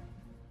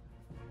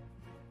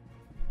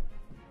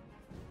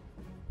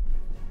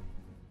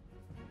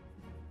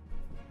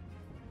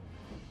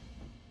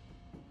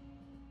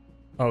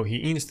 Oh, he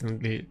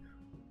instantly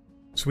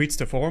switched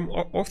the form.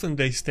 Often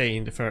they stay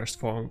in the first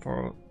form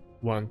for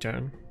 1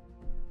 turn.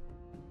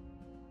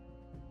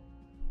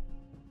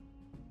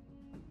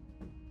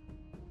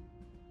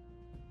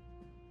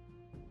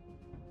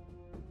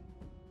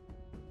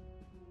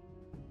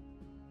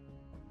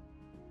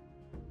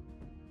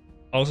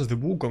 Also, the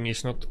Wukong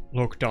is not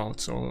locked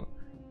out, so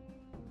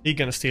he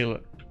can still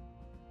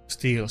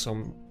steal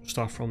some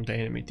stuff from the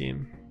enemy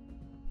team.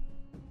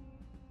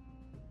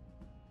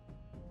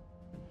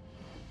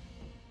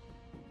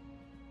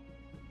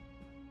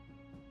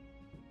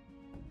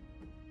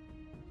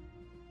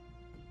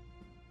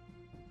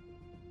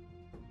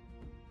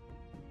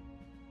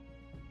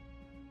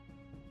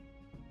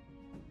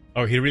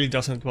 Oh, he really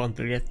doesn't want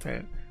to get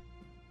the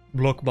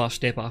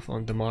blockbuster debuff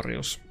on the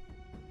Marius.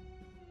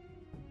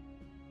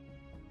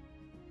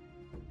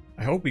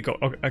 I hope we go.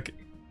 Okay.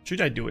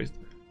 Should I do it?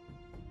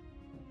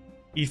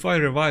 If I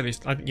revive it,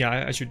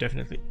 yeah, I should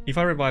definitely. If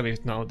I revive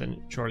it now,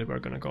 then surely we're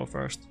gonna go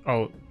first.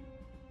 Oh,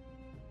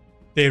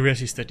 they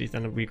resisted it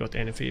and we got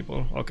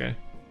enfeeble. Okay,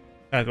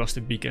 that was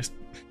the biggest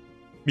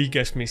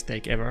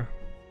mistake ever.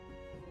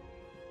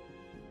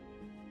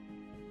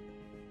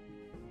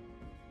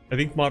 I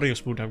think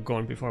Marius would have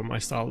gone before my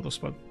Staldos,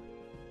 but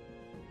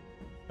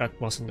that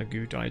wasn't a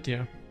good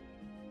idea.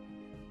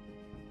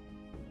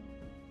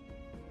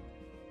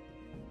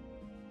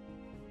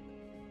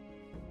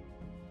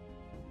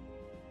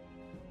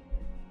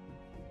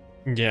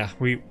 Yeah,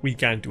 we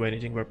can't do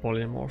anything. We're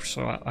polymorphs,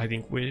 so I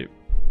think we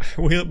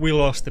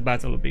lost the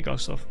battle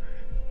because of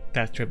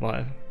that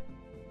revive.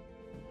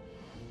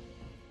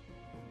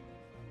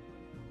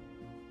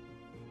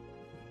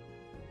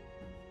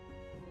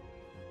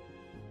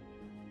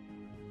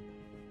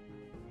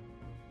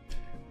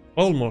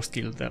 Almost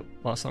killed the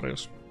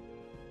Lazarus.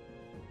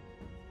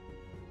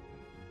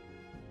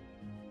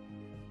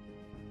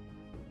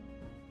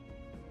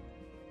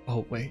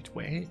 Oh wait.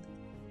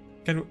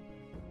 Can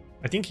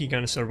I think he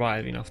can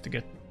survive enough to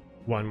get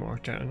 1 more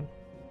turn.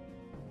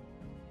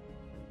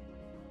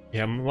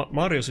 Yeah,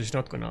 Marius is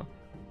not gonna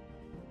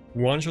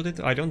one-shot it,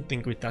 I don't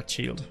think, with that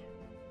shield.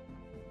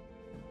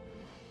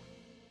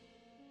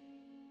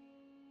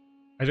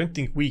 I don't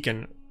think we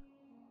can...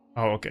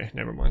 Oh, okay,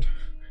 never mind.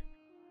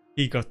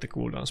 He got the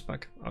cooldowns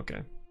back.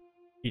 Okay,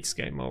 it's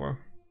game over.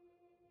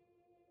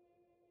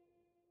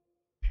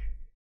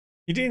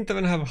 He didn't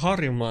even have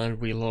Harima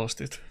and we lost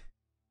it.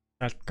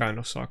 That kind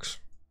of sucks.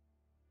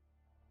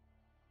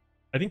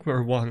 I think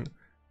we're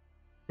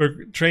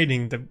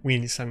trading the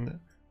wins and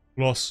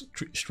loss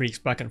streaks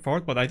back and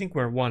forth, but I think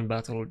we're one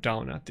battle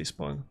down at this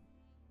point.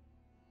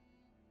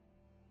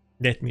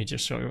 Let me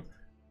just show you.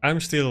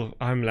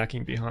 I'm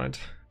lagging behind.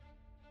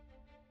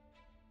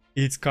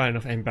 It's kind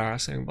of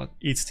embarrassing, but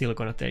it's still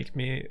gonna take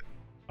me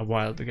a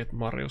while to get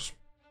Marius.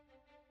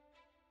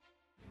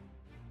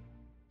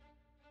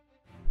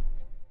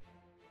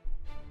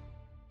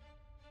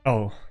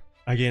 Oh,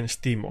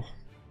 against Timo.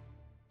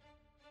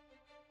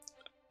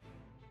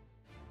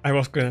 I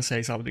was gonna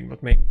say something,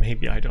 but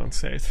maybe I don't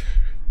say it.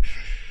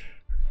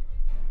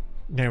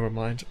 Never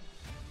mind.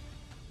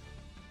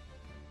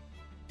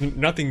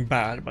 Nothing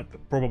bad, but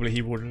probably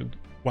he wouldn't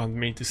want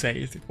me to say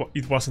it.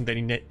 It wasn't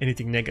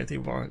anything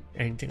negative or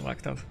anything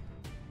like that.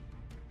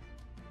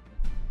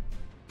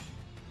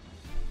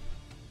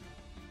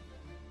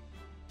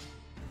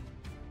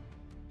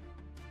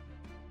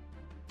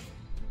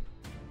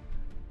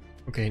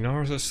 Okay,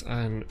 Narcissus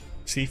and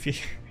Sifi.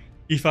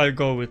 If I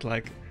go with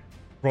like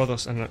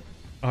Protoss and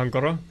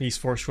Angora, he's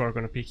for sure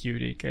gonna pick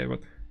UDK,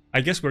 but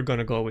I guess we're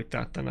gonna go with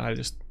that, and I'll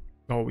just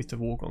go with the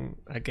Wukong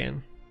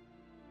again.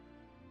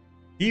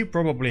 He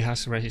probably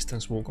has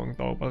resistance Wukong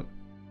though, but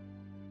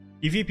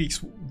if he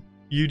picks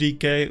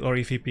UDK or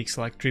if he picks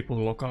like triple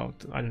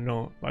lockout, I don't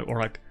know, or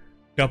like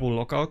double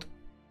lockout,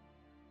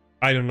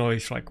 I don't know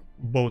if like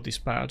both is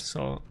bad,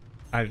 so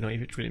I don't know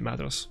if it really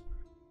matters.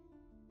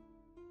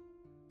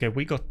 Okay,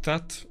 we got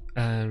that,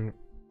 and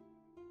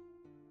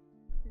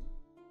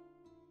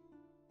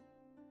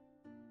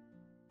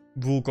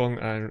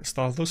Wukong and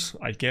Status,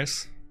 I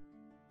guess.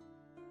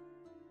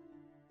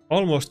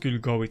 Almost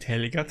could go with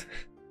Helicat.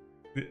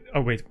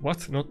 Oh wait,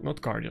 what?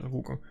 Not Guardian,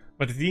 Wukong.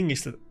 But the thing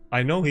is that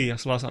I know he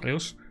has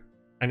Lazarus,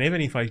 and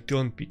even if I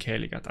don't pick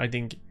Helicat, I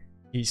think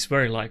he's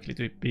very likely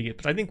to pick it.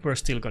 But I think we're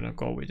still gonna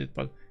go with it,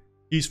 but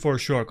he's for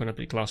sure gonna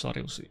pick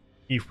Lazarus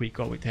if we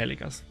go with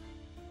Helicat.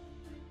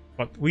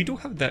 But we do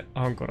have the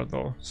Angora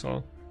though,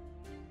 so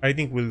I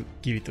think we'll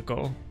give it a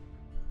go.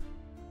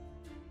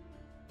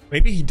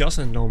 Maybe he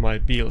doesn't know my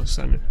builds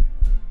and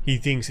he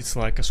thinks it's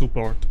like a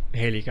support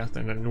Helicat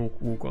and a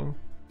nuke Wukong.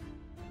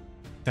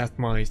 That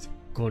might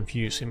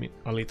confuse him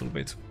a little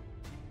bit.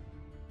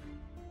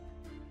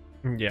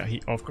 Yeah,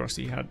 of course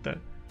he had the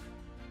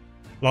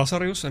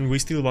Lazarus, and we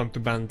still want to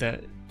ban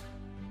the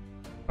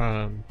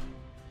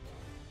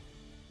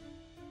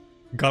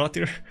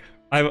Galatir.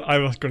 I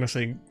was gonna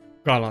say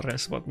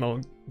Galares, but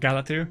no,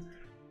 Galatir.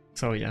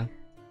 So yeah,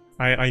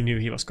 I knew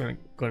he was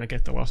gonna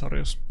get the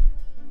Lazarus.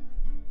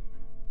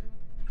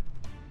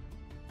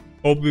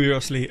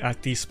 Obviously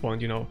at this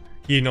point, you know,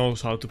 he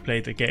knows how to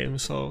play the game,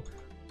 so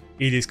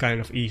it is kind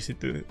of easy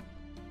to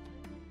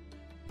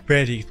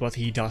predict what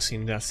he does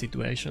in that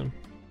situation.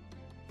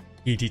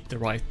 He did the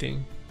right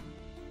thing.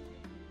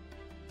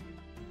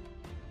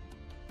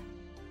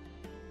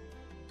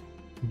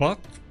 But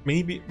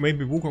maybe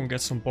Wukong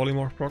gets some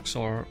polymorph procs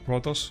or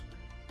Protoss.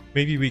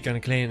 Maybe we can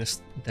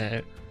cleanse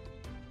the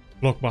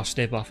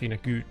blockbuster debuff in a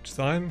good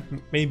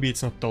time. Maybe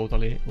it's not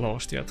totally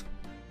lost yet.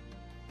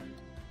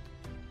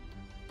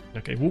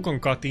 Okay,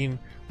 Wukong got in.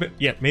 But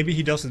yeah, maybe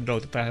he doesn't know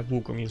that I have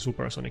Wukong in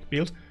Supersonic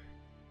build.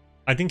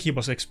 I think he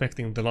was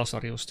expecting the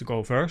Lazarus to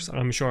go first, and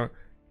I'm sure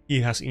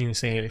he has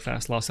insanely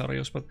fast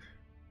Lazarus, but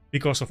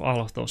because of all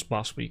of those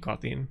buffs we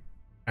got in.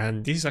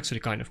 And this is actually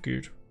kind of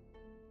good.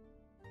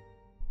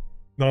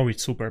 Now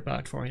it's super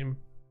bad for him.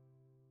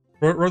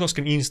 Protoss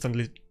can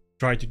instantly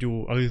try to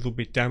do a little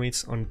bit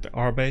damage on the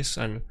R base,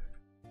 and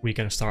we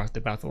can start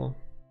the battle.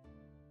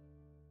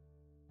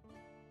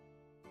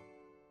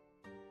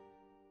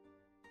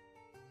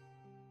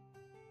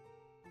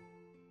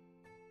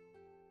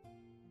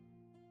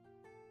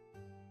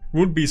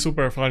 Would be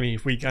super funny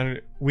if we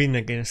can win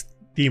against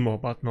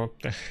Timo, but not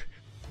the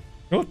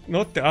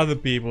not the other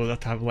people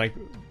that have like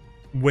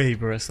way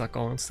worse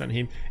accounts than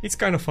him. It's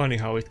kind of funny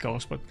how it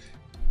goes, but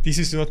this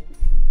is not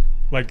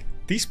like,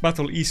 this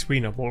battle is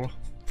winnable,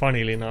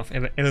 funnily enough,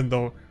 even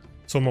though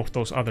some of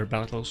those other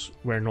battles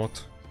were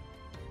not.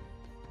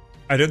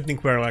 I don't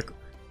think we're like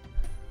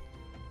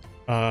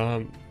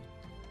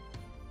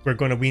we're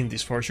gonna win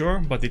this for sure,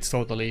 but it's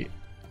totally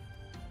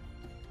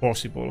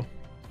possible.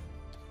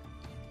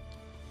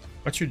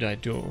 What should I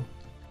do?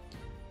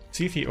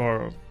 Sifi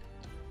or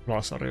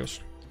Lazarus?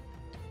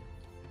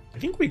 I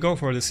think we go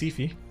for the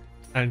Sifi,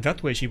 and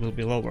that way she will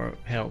be lower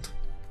health.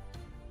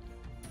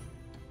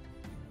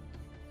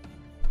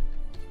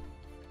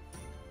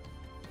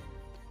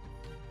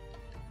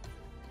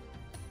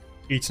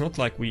 It's not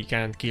like we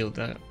can't kill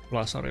the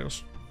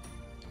Lazarus.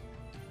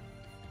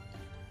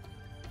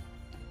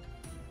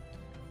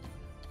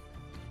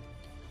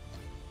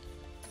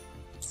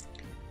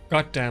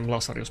 Goddamn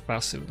Lazarus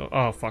passive though.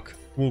 Oh fuck.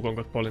 Wukong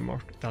got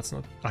polymorphed. That's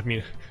not. I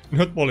mean,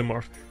 not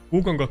polymorph.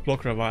 Wukong got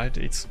block revived.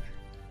 It's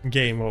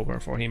game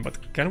over for him.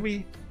 But can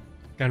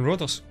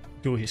Protoss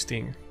do his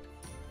thing?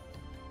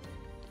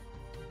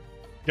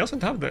 He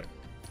doesn't have the.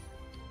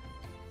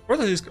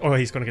 Protoss is. Oh,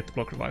 he's gonna get the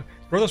block revive.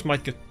 Protoss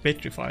might get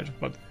petrified,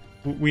 but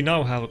we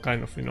now have a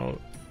kind of, you know.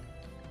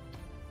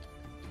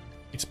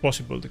 It's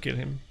possible to kill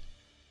him.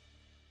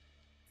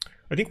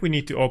 I think we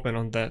need to open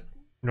on the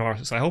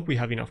Narcissus. I hope we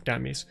have enough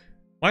damage.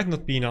 Might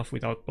not be enough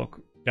without block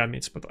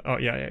damage, but oh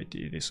yeah, it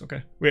is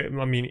okay.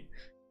 I mean,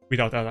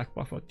 without attack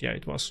buff, but yeah,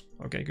 it was.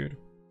 Okay, good.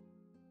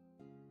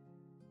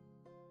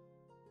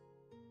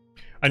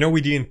 I know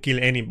we didn't kill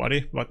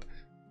anybody, but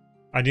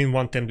I didn't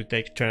want them to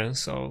take turns,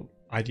 so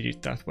I did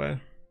it that way.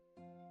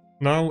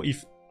 Now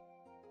if...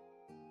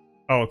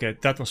 Oh, okay,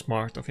 that was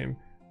smart of him.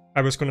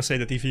 I was gonna say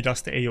that if he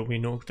does the AoE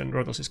nuke, then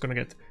Rotos is gonna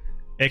get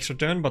extra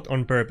turn, but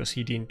on purpose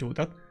he didn't do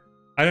that.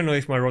 I don't know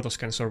if my Rotos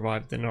can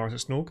survive the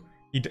Narcissus nuke.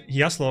 He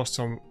has lost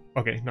some...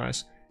 Okay,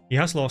 nice. He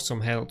has lost some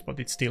health, but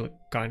it's still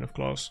kind of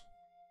close.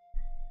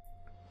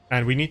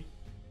 And we need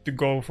to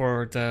go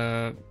for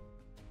the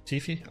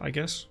Tiffy, I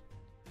guess.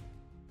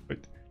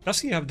 But does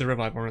he have the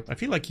revive or not? I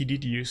feel like he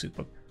did use it,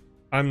 but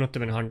I'm not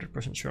even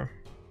 100% sure.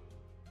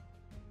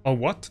 Oh,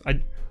 what?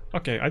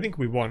 Okay, I think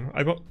we won.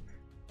 I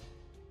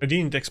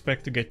didn't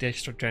expect to get the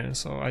extra 10,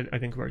 so I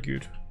think we're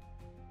good.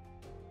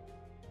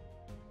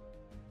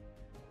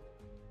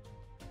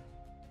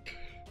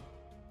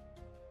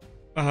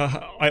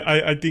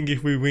 I think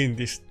if we win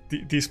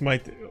this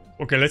might...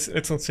 Okay,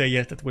 let's not say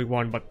yet that we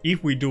won, but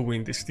if we do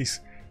win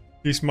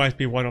this might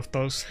be one of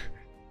those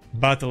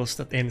battles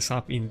that ends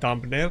up in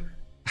thumbnail.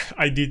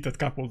 I did that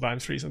couple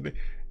times recently.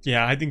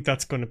 Yeah, I think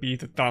that's gonna be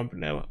the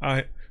thumbnail.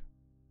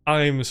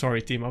 I'm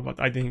sorry, Timo, but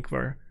I think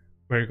we're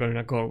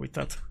gonna go with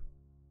that.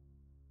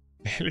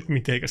 Let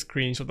me take a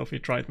screenshot of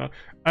it right now.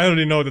 I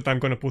already know that I'm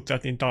gonna put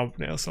that in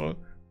thumbnail, so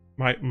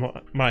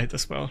might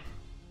as well.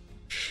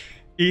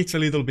 It's a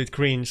little bit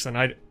cringe, and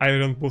I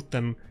don't put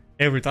them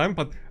every time,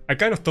 but I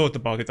kind of thought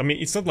about it. I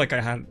mean, it's not like I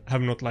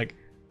have not like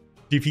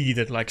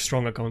defeated like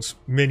strong accounts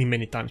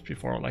many times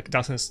before, like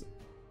dozens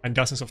and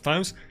dozens of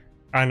times,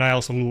 and I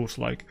also lose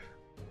like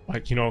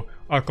you know,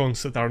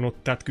 accounts that are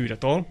not that good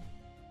at all.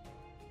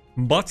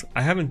 But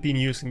I haven't been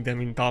using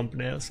them in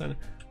thumbnails, and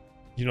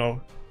you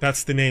know,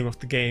 that's the name of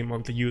the game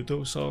on the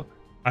YouTube, so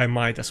I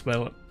might as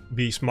well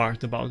be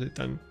smart about it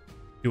and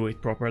do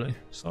it properly.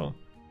 So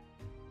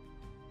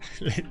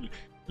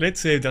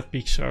let's save that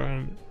picture,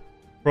 and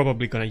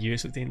probably gonna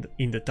use it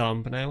in the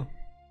thumbnail.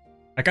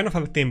 I kind of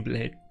have a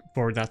template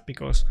for that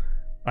because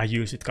I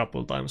used it a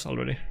couple times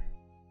already.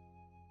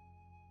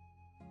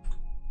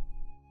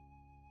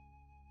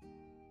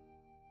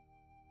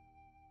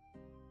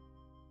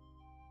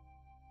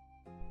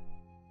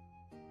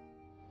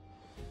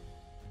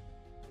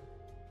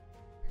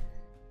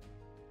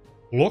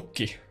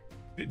 Lokki.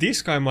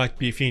 This guy might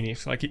be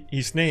Finnish, like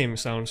his name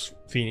sounds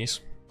Finnish.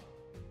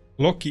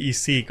 Lokki is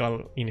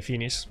seagull in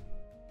Finnish.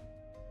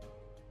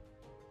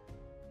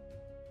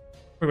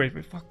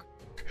 Wait, fuck.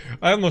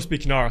 I almost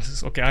speak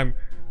Narcissus. Okay,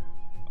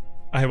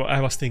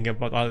 I was thinking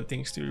about other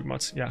things too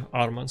much. Yeah,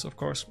 Armans, of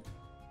course.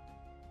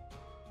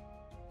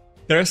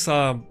 There's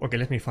okay,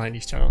 let me find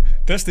this channel.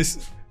 There's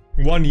this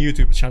one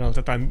YouTube channel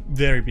that I'm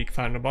very big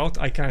fan about.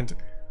 I can't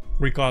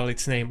recall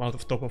its name out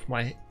of the top of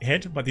my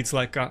head, but it's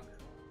like a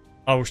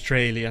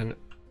Australian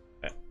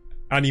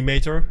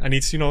animator, and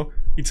it's, you know,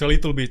 it's a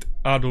little bit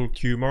adult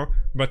humor,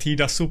 but he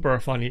does super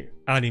funny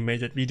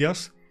animated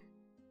videos.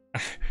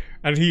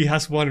 And he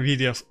has one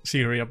video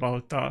series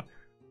about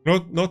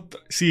not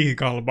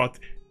Seagull, but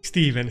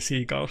Steven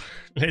Seagal.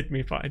 Let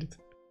me find it.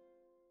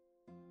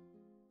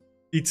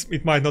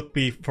 It might not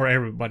be for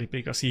everybody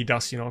because he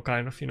does, you know,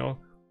 kind of, you know,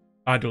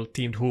 adult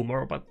themed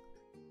humor, but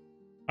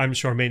I'm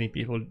sure many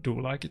people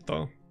do like it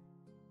though.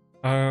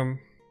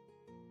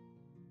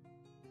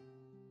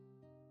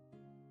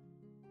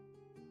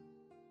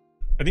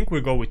 I think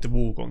we'll go with the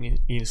Wukong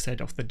instead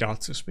of the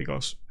Datsus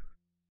because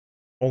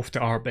of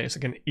the R-base.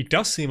 Again, it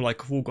does seem like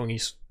Wukong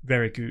is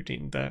very good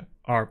in the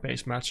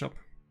R-base matchup.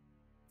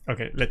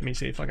 Okay, let me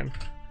see if I can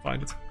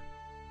find it.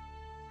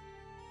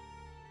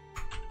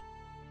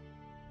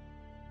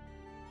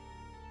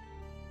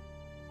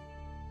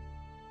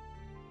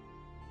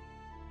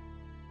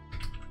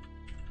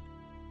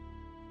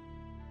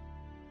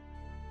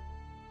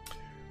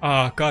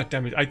 Ah, god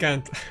damn it, I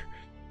can't.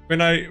 When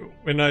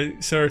I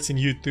search in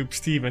YouTube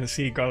Steven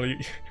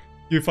Seagal,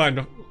 you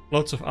find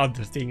lots of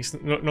other things,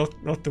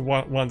 not the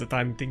one that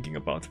I'm thinking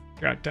about.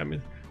 God damn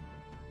it.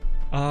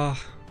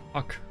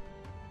 Fuck.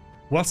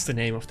 What's the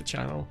name of the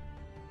channel?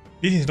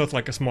 This is not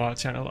like a small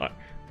channel.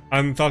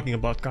 I'm talking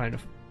about kind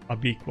of a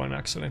big one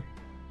actually.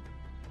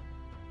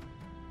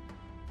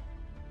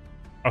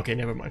 Okay,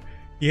 never mind.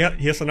 He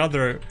has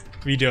another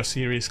video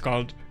series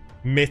called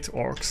Met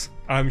Orcs.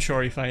 I'm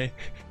sure if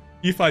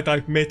I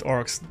type Met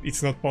Orcs,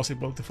 it's not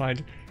possible to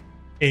find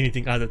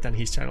anything other than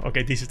his channel.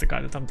 Okay, this is the guy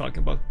that I'm talking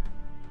about.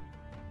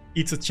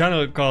 It's a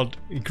channel called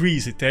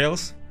Greasy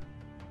Tales.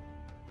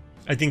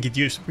 I think it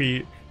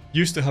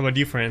used to have a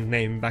different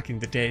name back in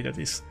the day that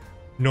is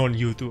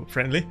non-YouTube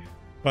friendly.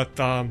 But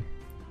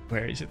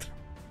where is it?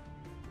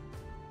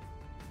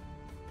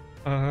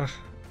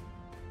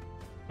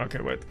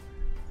 Okay, wait.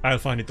 I'll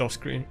find it off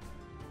screen.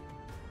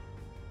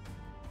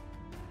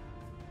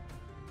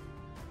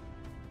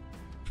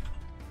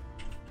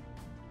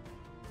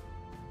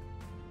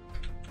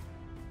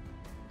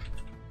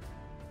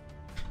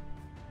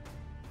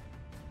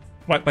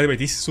 By the way,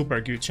 this is super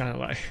good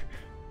channel.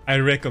 I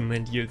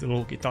recommend you to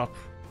look it up.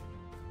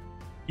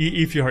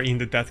 If you are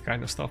into that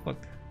kind of stuff, but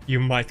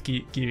you might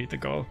give it a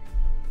go.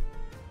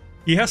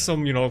 He has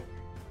some, you know,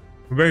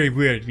 very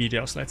weird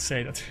videos, let's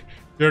say, that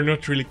you're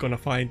not really gonna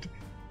find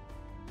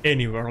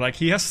anywhere. Like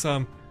he has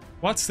some,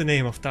 what's the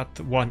name of that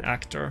one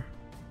actor?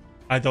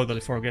 I totally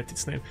forget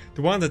its name.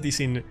 The one that is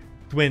in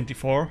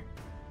 24.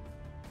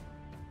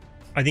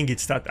 I think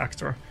it's that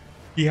actor.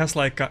 He has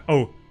like,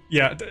 oh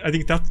yeah, I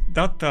think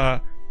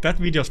that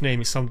video's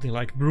name is something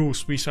like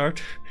Bruce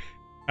Wizard,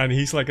 and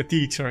he's like a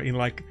teacher in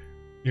like,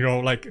 you know,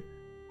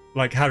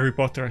 like Harry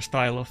Potter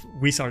style of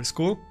wizard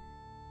school.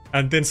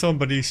 And then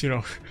somebody's, you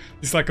know,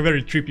 it's like a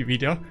very trippy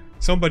video.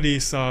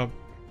 Somebody's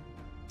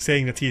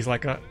saying that he's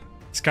like a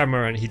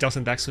scammer and he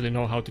doesn't actually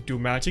know how to do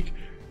magic.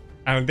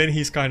 And then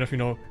he's kind of, you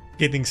know,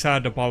 getting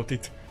sad about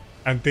it.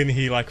 And then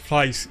he like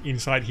flies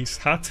inside his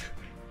hat.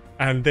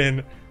 And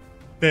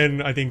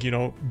then I think, you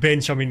know,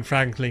 Benjamin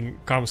Franklin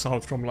comes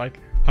out from like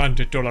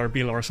 $100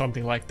 bill or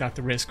something like that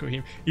to rescue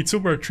him. It's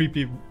super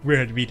trippy,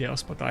 weird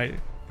videos, but I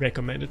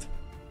recommend it.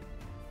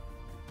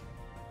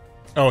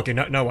 Oh, okay,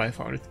 now I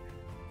found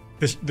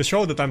it. The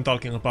show that I'm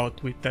talking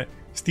about with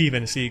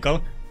Steven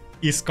Seagal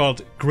is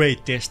called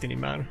Great Destiny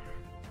Man.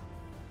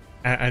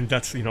 And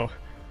that's, you know,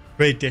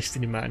 Great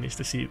Destiny Man is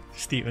the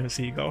Steven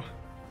Seagal.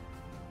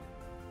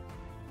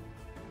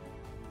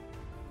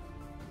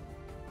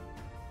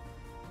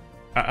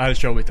 I'll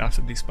show it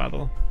after this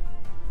battle.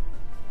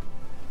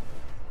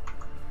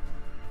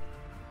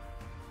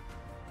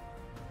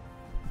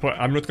 But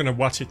I'm not gonna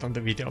watch it on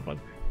the video, but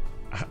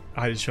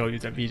I'll show you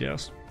the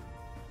videos.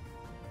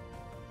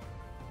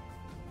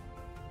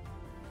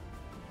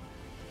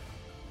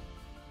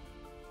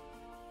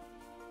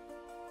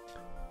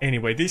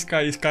 Anyway, this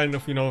guy is kind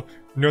of, you know,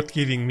 not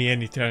giving me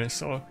any turns,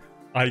 so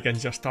I can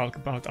just talk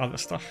about other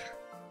stuff.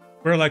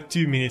 We're like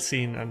 2 minutes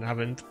in and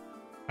haven't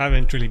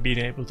really been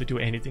able to do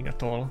anything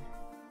at all.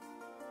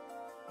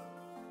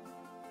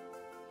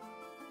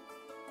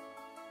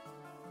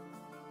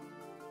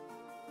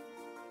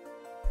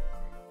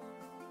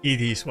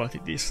 It is what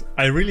it is.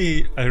 I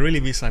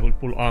really wish I would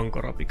pull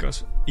Ankara,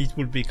 because it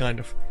would be kind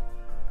of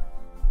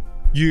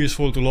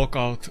useful to lock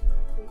out,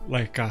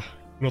 like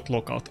not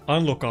lock out,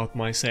 unlock out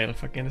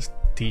myself against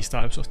these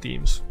types of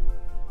teams.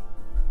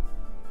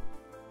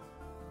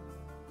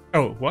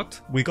 Oh, what?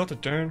 We got a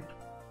turn?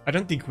 I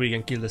don't think we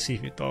can kill the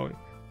Sifit though.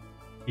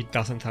 It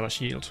doesn't have a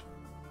shield.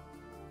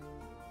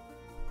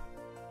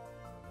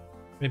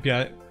 Maybe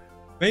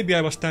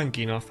I was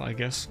tanky enough, I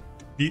guess.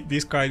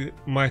 This guy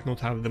might not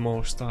have the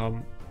most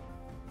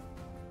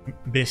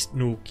best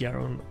nuke here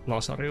on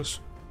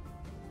Lazarus.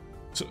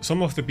 So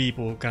some of the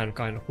people can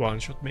kind of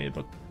one-shot me,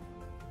 but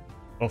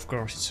of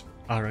course it's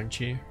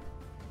RNG.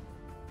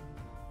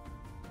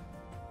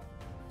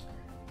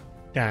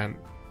 Damn.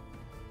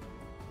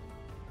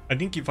 I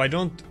think if I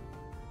don't...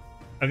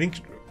 I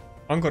think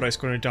Ankara is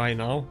gonna die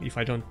now if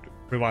I don't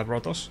revive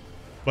Rotos.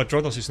 But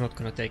Rotos is not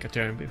gonna take a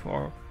turn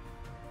before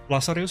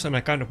Lazarus, and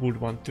I kind of would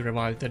want to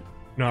revive the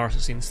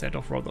Narcissus instead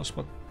of Rotos,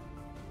 but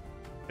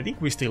I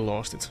think we still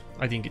lost it.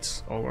 I think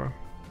it's over.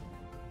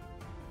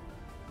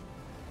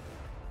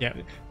 Yeah,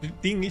 the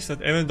thing is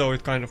that even though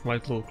it kind of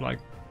might look like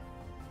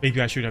maybe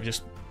I should have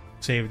just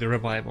saved the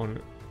revive on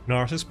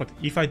Narcissus, but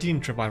if I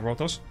didn't revive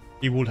Rotos,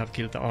 he would have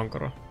killed the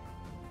Ankara.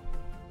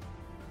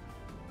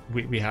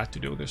 We had to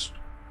do this.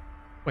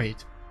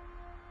 Wait.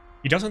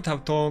 He doesn't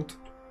have taunt.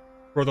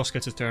 Rotos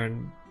gets a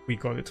turn. We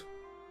got it.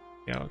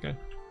 Yeah, okay.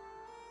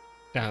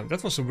 Damn,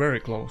 that was a very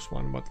close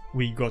one, but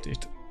we got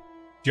it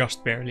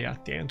just barely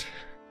at the end.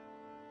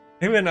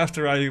 Even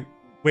after I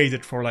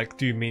waited for like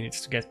 2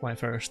 minutes to get my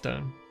first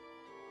turn.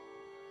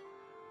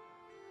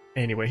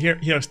 Anyway,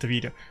 here's the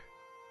video.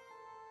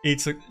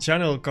 It's a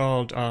channel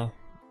called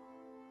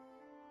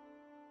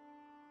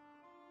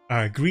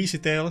Greasy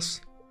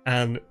Tales,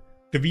 and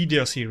the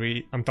video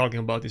series I'm talking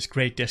about is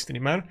Great Destiny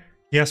Man.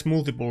 He has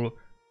multiple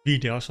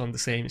videos on the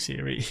same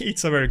series.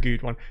 It's a very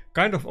good one.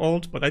 Kind of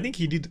old, but I think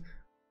he did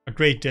a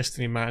Great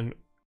Destiny Man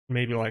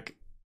maybe like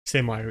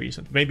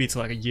semi-recent. Maybe it's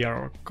like a year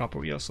or a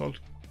couple years old.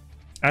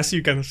 As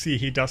you can see,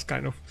 he does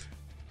kind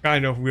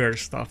of weird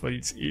stuff, but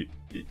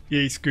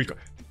it's good.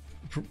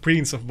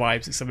 Prince of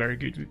Vibes is a very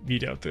good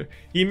video too.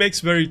 He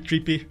makes very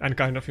trippy and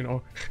kind of, you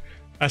know,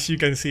 as you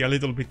can see, a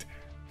little bit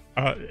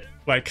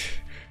like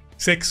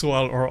sexual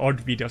or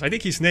odd videos. I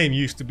think his name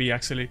used to be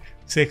actually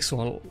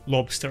Sexual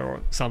Lobster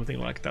or something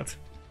like that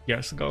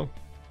years ago.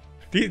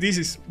 This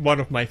is one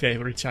of my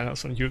favorite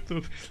channels on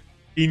YouTube.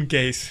 In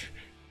case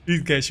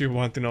you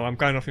want to know, I'm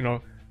kind of, you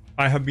know,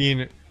 I have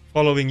been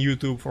following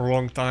YouTube for a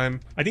long time.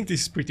 I think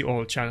this is pretty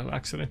old channel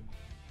actually.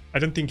 I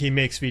don't think he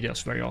makes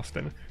videos very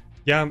often.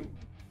 Yeah,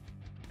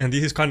 and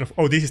this is kind of,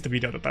 oh, this is the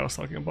video that I was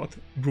talking about,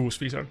 Bruce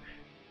Wizard.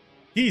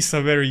 He's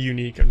a very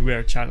unique and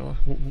weird channel,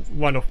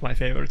 one of my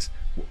favorites.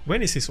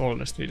 When is his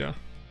oldest video?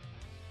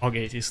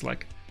 Okay, it is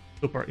like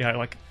super, yeah,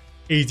 like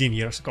 18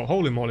 years ago.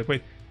 Holy moly,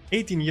 wait,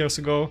 18 years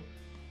ago?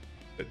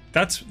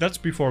 That's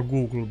before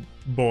Google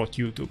bought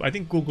YouTube. I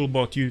think Google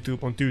bought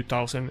YouTube on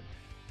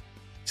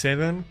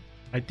 2007,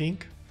 I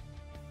think.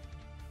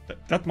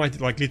 That might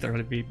like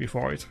literally be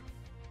before it.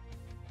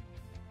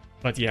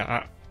 But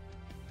yeah,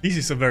 this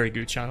is a very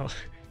good channel.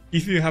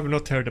 If you have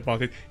not heard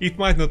about it, it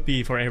might not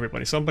be for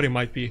everybody. Somebody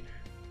might be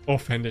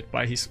offended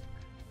by his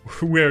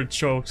weird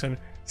jokes and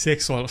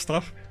sexual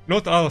stuff.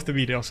 Not all of the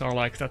videos are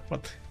like that,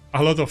 but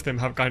a lot of them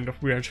have kind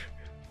of weird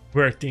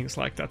things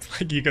like that,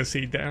 like you can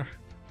see there.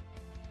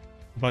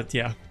 But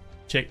yeah,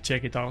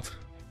 check it out.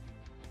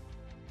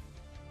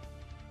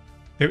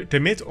 The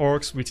Met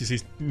Orcs, which is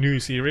his new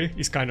series,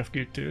 is kind of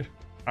good too.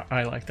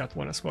 I like that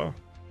one as well.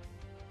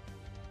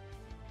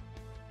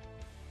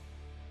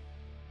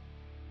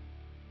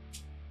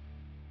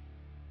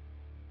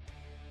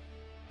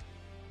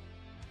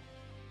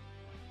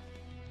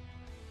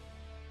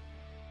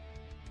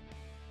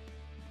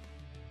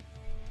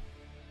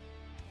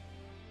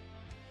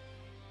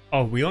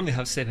 Oh, we only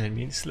have 7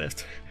 minutes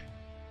left.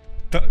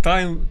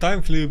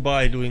 Time flew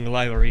by doing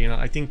live arena.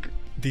 I think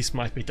this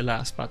might be the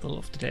last battle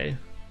of the day.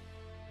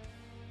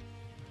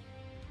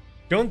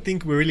 Don't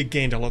think we really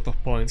gained a lot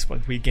of points,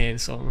 but we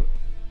gained some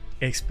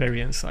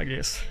experience, I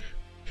guess.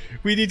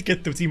 We did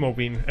get the Timo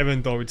win,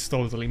 even though it's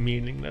totally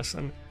meaningless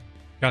and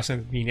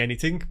doesn't mean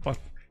anything, but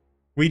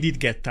we did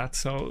get that,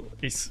 so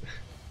it's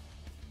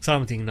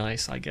something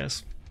nice, I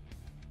guess.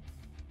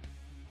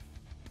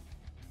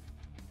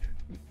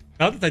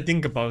 Now that I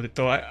think about it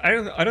though,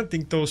 I don't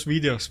think those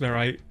videos where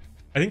I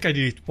think I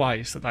did it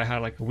twice, that I had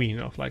like a win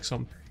of like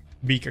some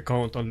big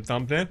account on the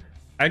thumbnail.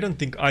 I don't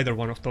think either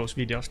one of those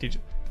videos did,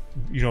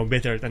 you know,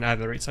 better than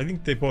average. I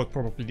think they both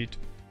probably did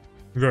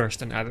worse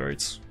than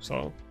average,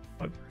 so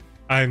but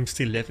I'm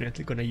still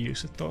definitely gonna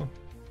use it though.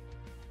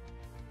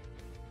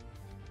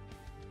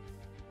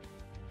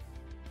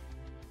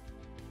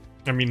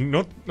 I mean,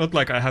 not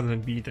like I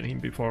haven't beaten him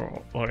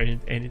before or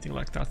anything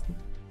like that.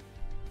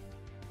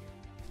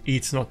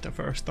 It's not the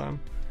first time.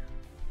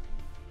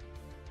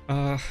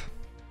 I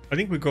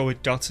think we go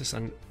with Duchess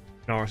and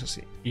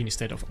Narcissus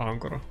instead of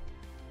Angora.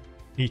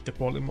 Need the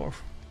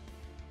polymorph.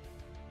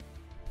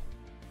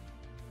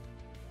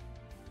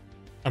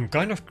 I'm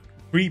kind of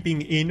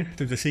creeping in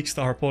to the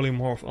 6-star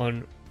polymorph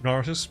on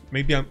Narcissus.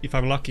 Maybe if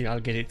I'm lucky,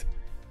 I'll get it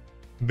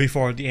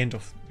before the end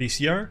of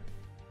this year.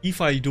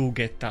 If I do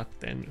get that,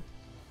 then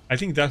I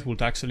think that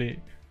would actually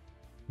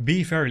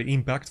be fairly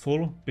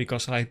impactful,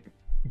 because I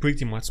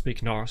pretty much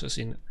pick Narcissus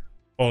in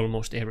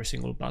almost every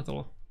single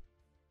battle.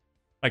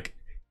 Like,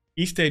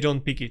 if they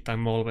don't pick it,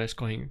 I'm always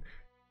going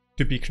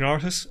to pick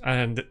Narcissus,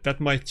 and that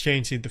might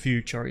change in the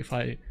future if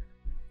I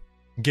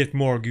get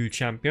more good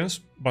champions,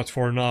 but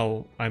for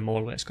now, I'm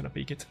always gonna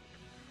pick it.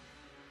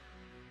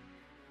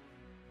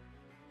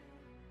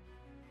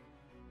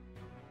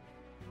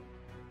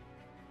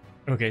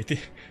 Okay,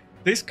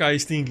 this guy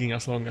is thinking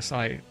as long as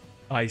I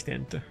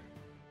tend to.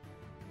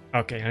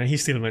 Okay, and he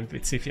still went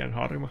with Siphi and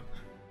Harima.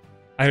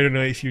 I don't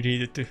know if you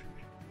needed to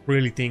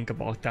really think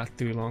about that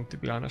too long, to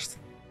be honest.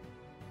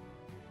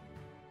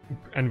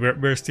 And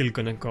we're still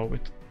gonna go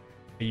with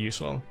the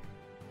usual.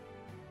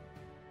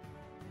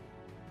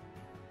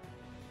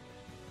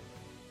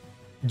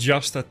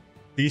 Just that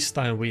this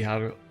time we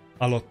have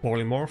a lot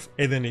polymorph,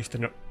 even if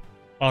the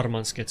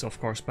Armans gets of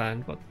course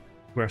banned, but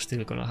we're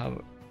still gonna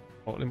have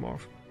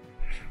polymorph.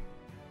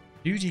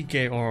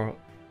 UDK or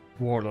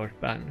Warlord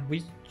ban,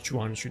 which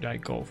one should I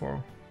go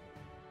for?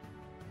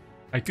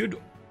 I could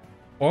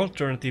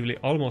alternatively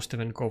almost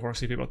even go for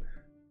Siphi, but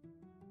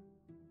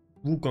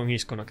Wukong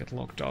is gonna get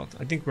locked out.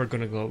 I think we're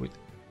gonna go with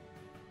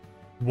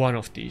one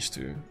of these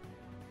two.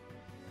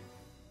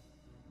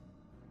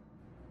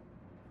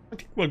 I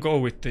think we'll go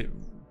with the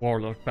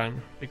Warlord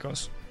ban,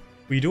 because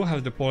we do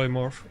have the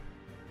polymorph.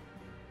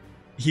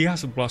 He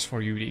has a plus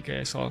for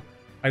UDK, so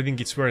I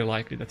think it's very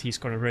likely that he's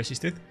gonna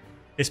resist it.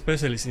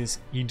 Especially since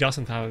he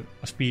doesn't have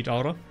a speed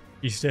aura.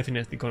 He's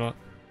definitely gonna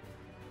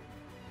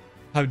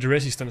have the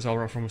resistance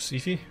aura from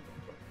Siphi.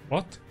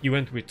 What? You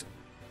went with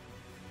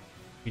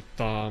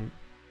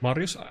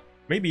Marius?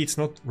 Maybe it's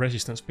not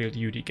resistance build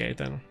UDK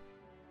then.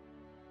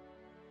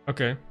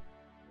 Okay.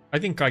 I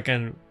think I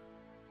can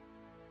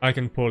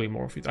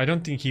polymorph it. I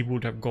don't think he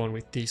would have gone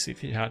with this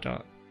if he had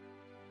a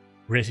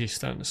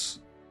resistance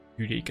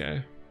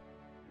UDK.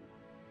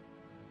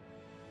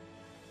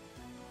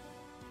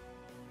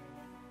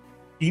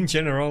 In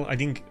general, I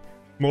think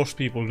most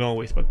people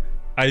know it, but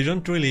I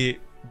don't really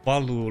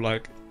value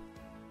like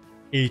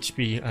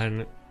HP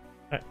and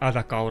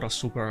attack aura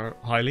super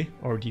highly,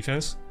 or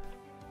defense.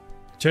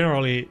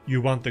 Generally,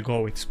 you want to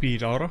go with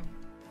speed aura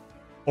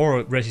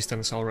or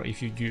resistance aura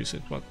if you use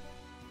it, but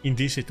in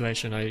this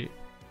situation I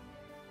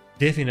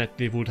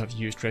definitely would have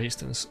used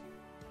resistance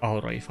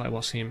aura if I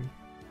was him.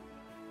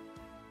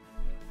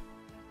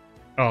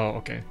 Oh,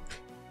 okay.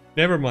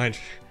 Never mind.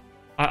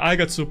 I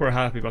got super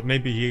happy, but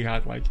maybe he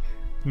had like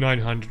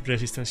 900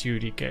 resistance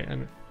UDK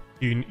and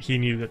he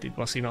knew that it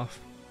was enough.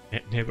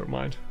 Never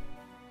mind.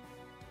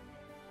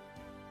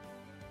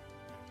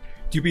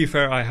 To be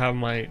fair, I have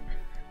my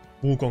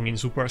Wukong in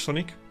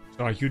Supersonic,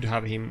 so I could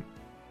have him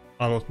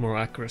a lot more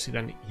accuracy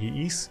than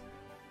he is.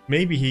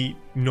 Maybe he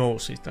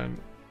knows it and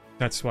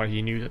that's why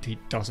he knew that he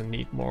doesn't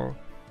need more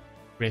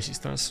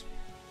resistance.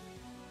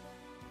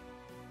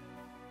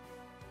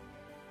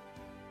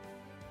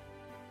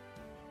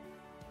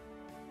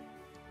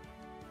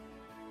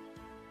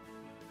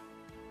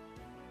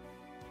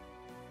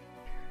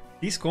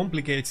 this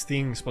complicates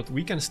things, but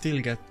we can still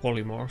get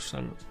polymorphs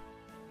and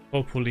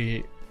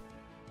hopefully...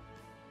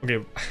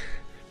 Okay,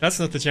 that's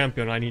not the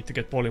champion I need to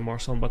get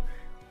polymorphs on, but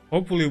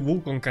hopefully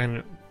Wukong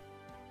can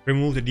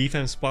remove the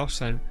defense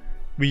buffs and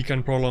we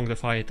can prolong the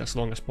fight as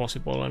long as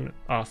possible and...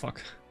 Ah,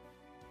 fuck.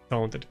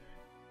 Taunted.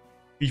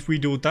 If we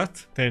do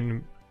that,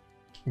 then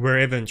we're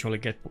eventually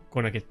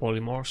gonna get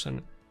polymorphs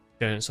and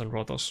turns on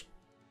Rotos.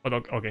 But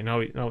okay, now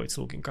it's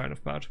looking kind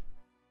of bad.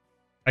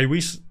 I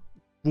wish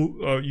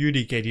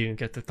UDK didn't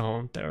get the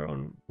taunt there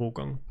on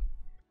Wukong.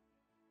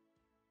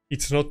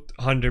 It's not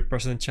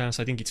 100% chance,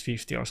 I think it's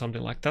 50 or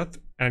something like that,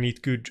 and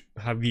it could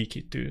have weak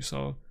hit too,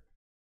 so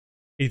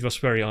it was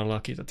very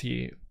unlucky that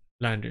he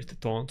landed the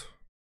taunt.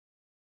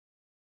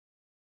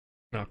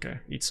 Okay,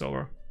 it's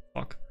over.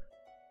 Fuck.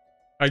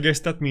 I guess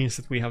that means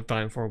that we have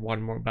time for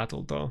one more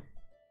battle though.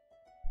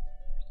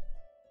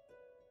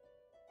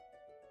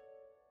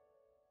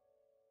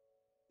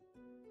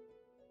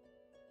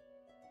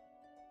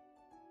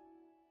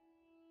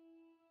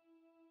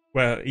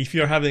 Well, if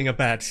you're having a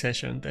bad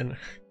session,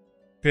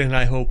 then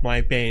I hope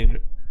my pain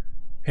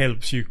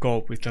helps you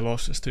cope with the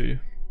losses too.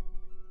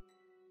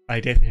 I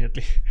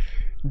definitely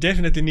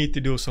need to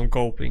do some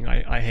coping.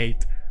 I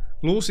hate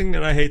losing,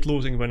 and I hate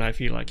losing when I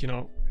feel like, you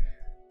know,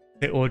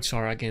 the odds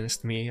are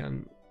against me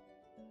and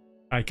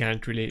I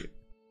can't really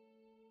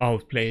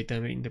outplay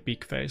them in the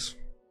big phase.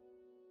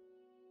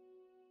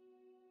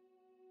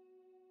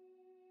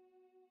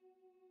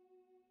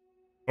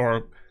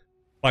 Or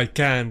I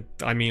can't,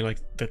 I mean like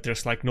that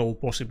there's like no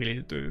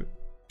possibility to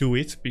do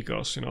it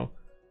because, you know,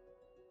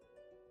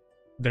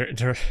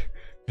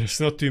 there's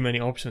not too many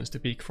options to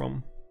pick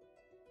from.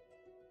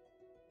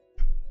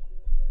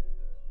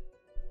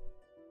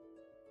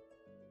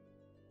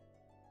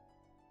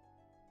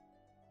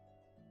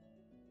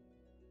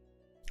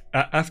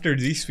 After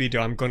this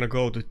video I'm gonna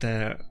go to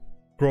the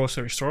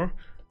grocery store,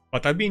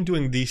 but I've been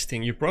doing this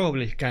thing, you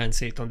probably can't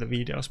see it on the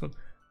videos, but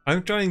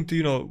I'm trying to,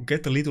 you know,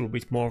 get a little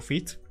bit more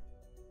fit.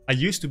 I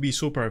used to be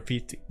super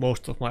fit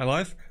most of my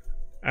life,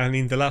 and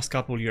in the last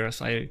couple of years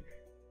I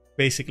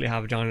basically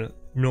have done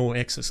no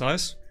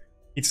exercise.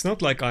 It's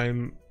not like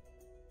I'm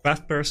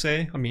fat per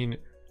se, I mean,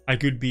 I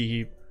could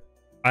be...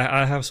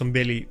 I have some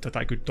belly that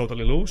I could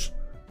totally lose,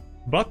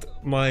 but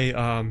my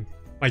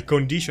my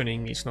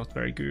conditioning is not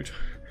very good.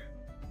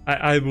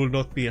 I will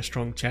not be a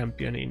strong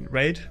champion in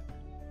raid.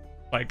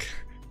 Like,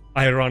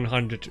 I run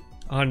 100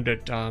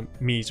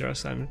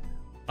 meters and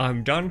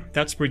I'm done.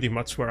 That's pretty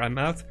much where I'm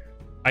at.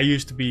 I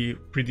used to be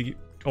pretty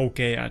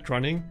okay at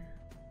running.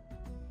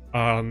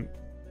 I'm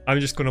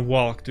just gonna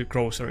walk to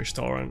grocery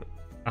store and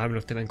I'm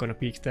not even gonna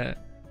pick the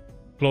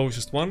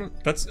closest one.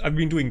 I've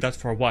been doing that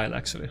for a while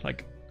actually,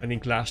 like I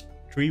think last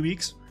 3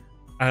 weeks,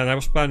 and I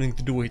was planning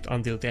to do it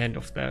until the end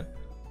of the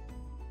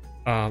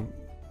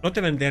not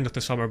even the end of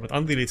the summer, but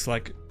until it's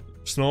like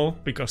snow,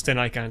 because then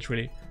I can't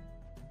really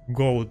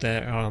go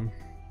the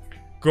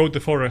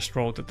forest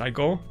road that I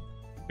go.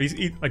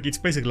 It's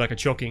basically like a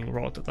jogging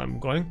road that I'm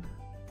going.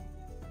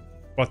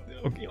 But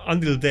okay,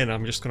 until then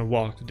I'm just gonna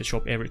walk to the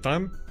shop every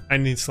time,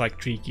 and it's like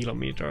 3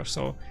 kilometers,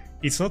 so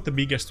it's not the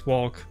biggest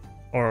walk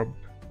or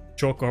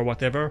jog or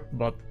whatever,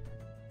 but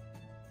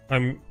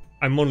I'm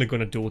only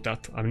gonna do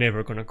that. I'm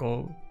never gonna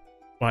go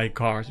by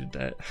car to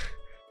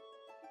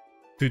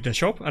the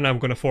shop, and I'm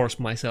gonna force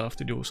myself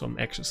to do some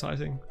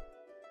exercising.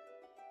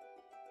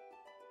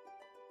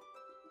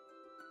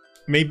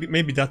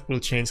 Maybe that will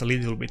change a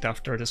little bit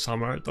after the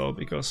summer though,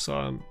 because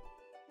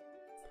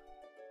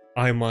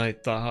I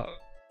might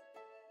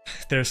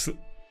there's...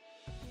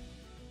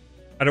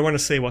 I don't want to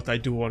say what I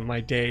do on my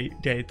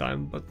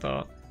daytime,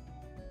 but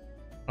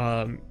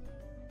I'm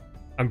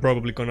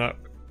probably gonna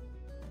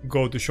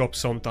go to shop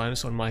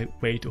sometimes on my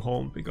way to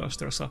home, because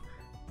there's a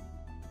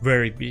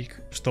very big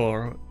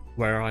store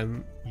where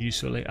I'm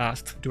usually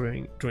at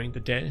during the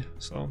day,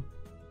 so...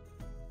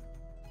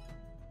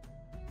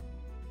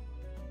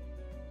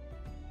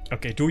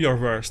 Okay, do your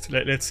worst.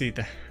 Let's see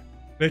the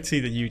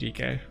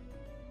UDK.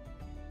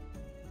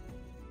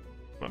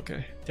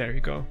 Okay, there you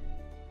go.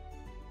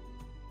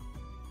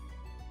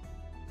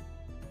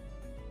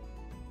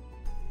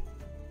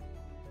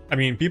 I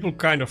mean, people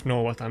kind of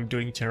know what I'm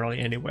doing generally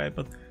anyway,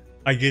 but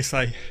I guess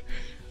I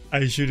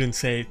shouldn't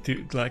say it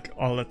to, like,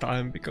 all the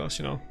time, because,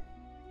 you know,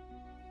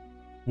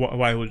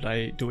 why would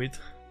I do it?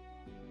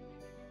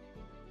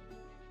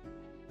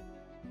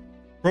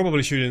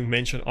 Probably shouldn't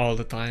mention all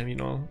the time, you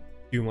know,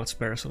 too much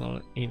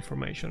personal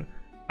information.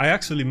 I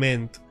actually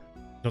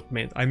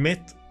I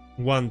met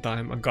one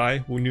time a guy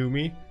who knew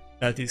me,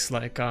 that is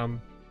like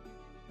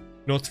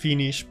not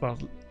Finnish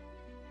but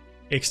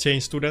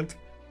exchange student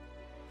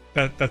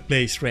that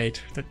plays raid,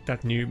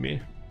 that knew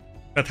me.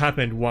 That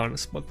happened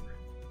once, but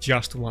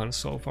just once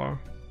so far.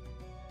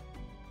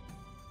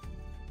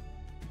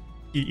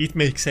 It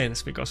makes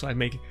sense because I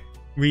make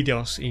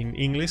videos in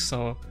English,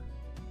 so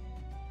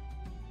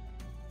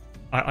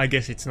I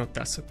guess it's not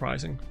that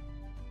surprising.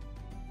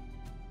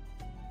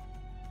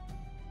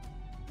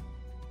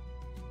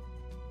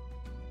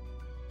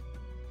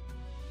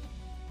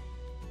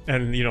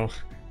 And, you know,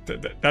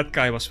 that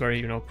guy was very,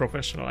 you know,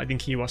 professional. I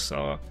think he was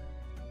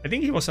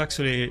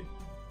actually,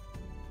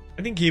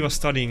 I think he was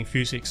studying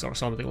physics or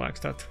something like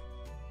that.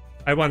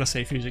 I wanna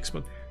say physics,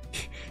 but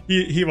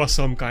he was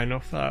some kind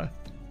of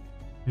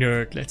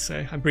nerd, let's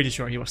say. I'm pretty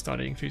sure he was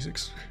studying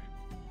physics.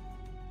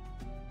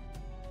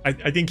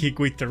 I think he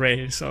quit the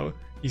race, so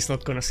he's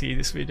not gonna see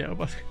this video,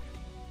 but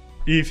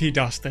if he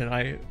does, then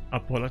I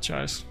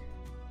apologize.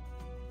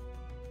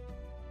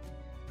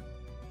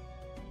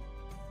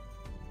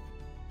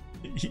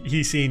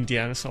 He's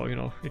Indian, so, you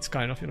know, it's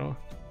kind of, you know,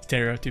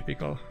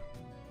 stereotypical.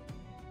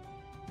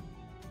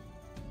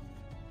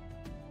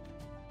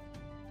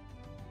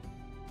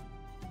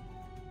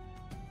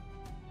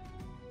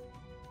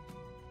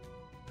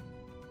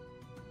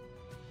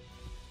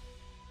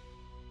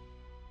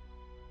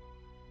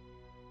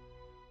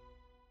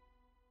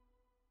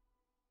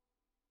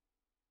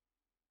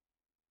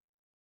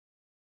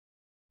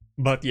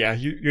 But yeah,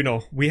 you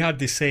know, we had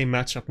the same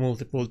matchup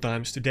multiple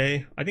times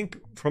today. I think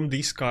from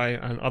this guy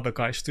and other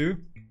guys too,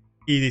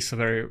 it is a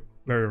very,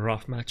 very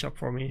rough matchup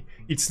for me.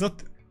 It's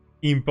not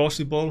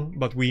impossible,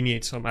 but we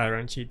need some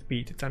RNG to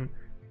beat it, and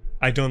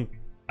I don't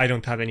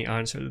have any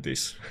answer to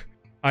this.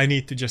 I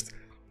need to just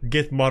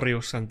get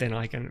Marius and then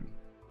I can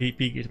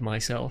pick it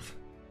myself.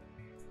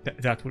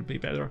 That would be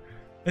better.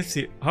 Let's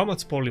see, how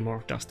much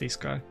polymorph does this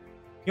guy?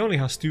 He only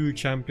has 2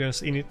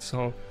 champions in it,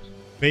 so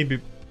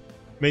maybe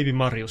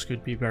Marius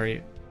could be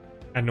very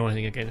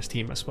annoying against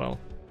him as well.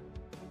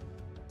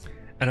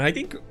 And I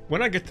think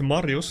when I get to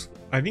Marius,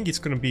 I think it's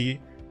gonna be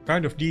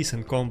kind of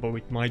decent combo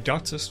with my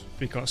Duchess,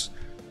 because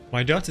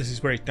my Duchess is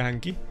very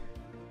tanky,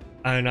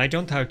 and I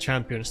don't have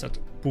champions that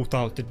put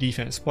out the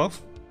defense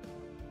buff.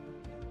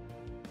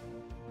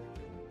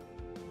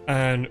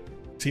 And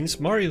since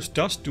Marius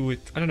does do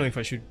it, I don't know if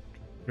I should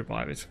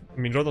revive it. I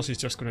mean, Rotos is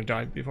just gonna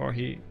die before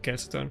he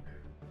gets done.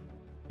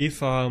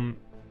 If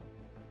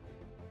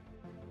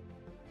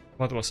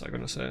what was I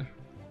gonna say?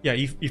 Yeah,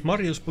 if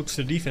Marius puts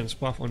the defense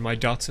buff on my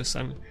Duchess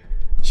and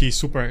she's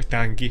super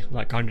tanky,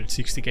 like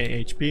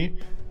 160k HP,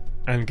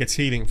 and gets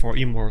healing for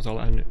Immortal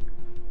and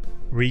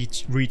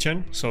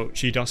regen, so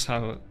she does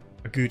have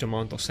a good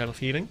amount of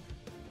self-healing,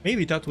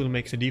 maybe that will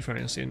make the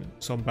difference in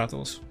some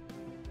battles.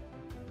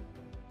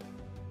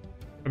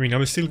 I mean,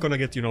 I'm still gonna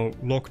get, you know,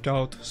 locked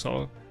out,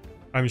 so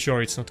I'm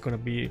sure it's not gonna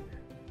be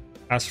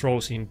as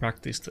rosy in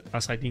practice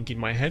as I think in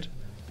my head,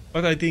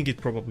 but I think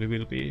it probably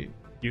will be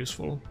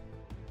useful.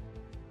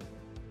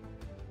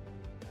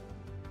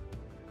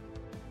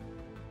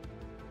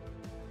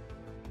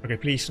 Okay,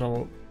 please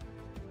no.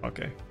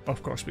 Okay,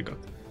 of course we got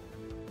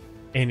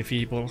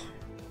Enfeeble.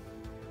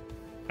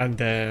 And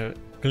the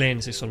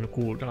cleanse is on the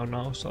cooldown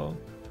now, so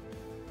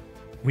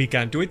we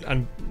can do it.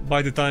 And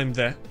by the time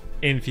the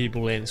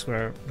Enfeeble ends,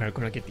 we're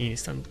gonna get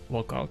instant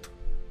lockout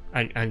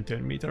and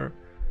turn meter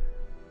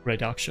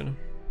reduction.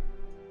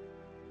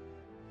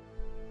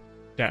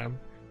 Damn.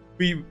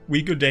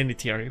 We could end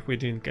it here if we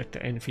didn't get the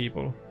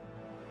Enfeeble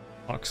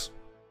box.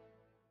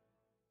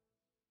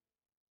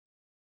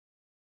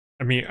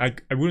 I mean, I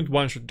wouldn't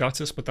one-shot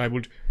Duchess, but I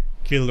would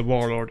kill the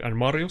Warlord and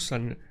Marius,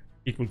 and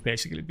it would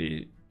basically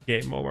be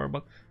game over.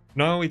 But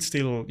now it's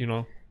still, you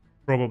know,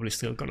 probably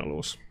still gonna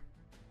lose.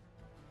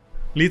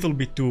 Little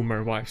bit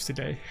doomer vibes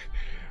today.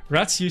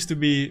 Rats used to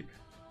be,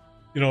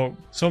 you know,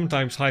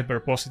 sometimes hyper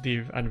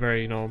positive and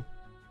very, you know,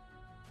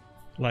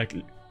 like,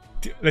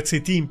 let's say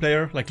team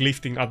player, like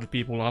lifting other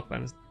people up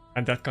and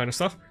that kind of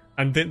stuff.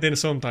 And then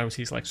sometimes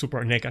he's like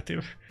super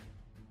negative.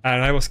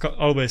 And I was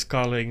always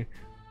calling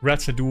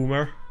Rats a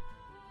doomer,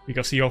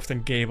 because he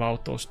often gave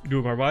out those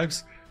doomer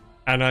vibes,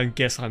 and I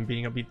guess I'm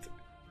being a bit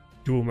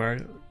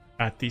doomer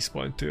at this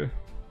point too.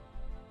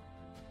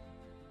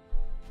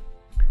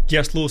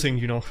 Just losing,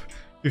 you know,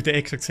 with the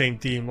exact same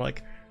team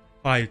like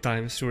 5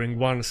 times during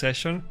one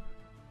session,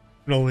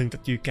 knowing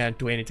that you can't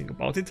do anything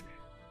about it,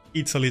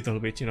 it's a little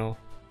bit, you know,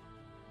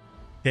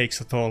 takes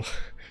a toll.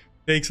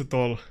 Takes a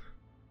toll.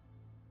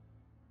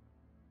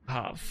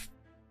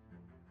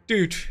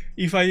 Dude,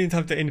 if I didn't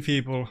have the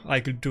Enfeeble, I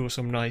could do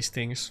some nice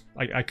things.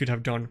 I could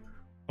have done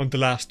on the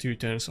last 2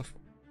 turns of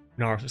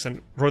Narcissus,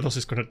 and Rotos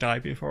is gonna die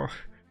before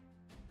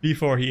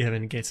he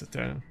even gets a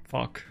turn.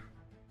 Fuck.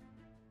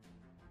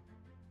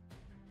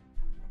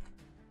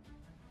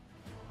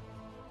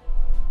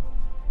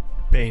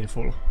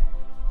 Painful.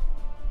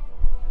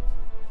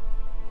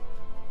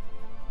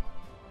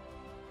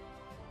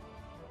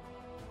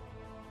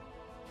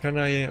 Can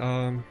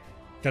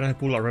I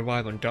pull a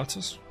revive on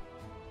Duchess?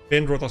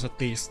 Then Rotos at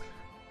least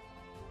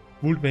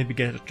would maybe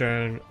get a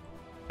turn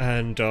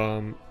and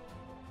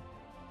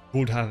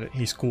would have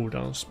his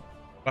cooldowns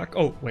back.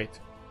 Oh, wait.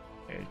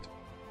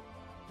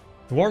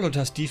 The Warlord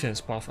has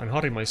defense buff and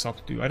Harima is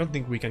up too. I don't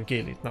think we can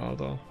kill it now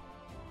though.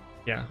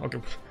 Yeah, okay.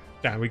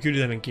 Damn, we could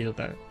even kill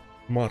the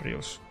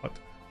Marius, but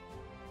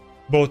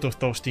both of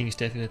those things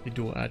definitely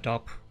do add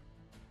up.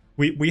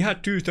 We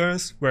had 2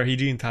 turns where he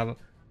didn't have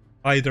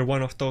either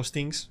one of those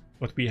things,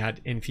 but we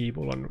had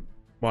Enfeeble on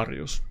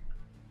Marius.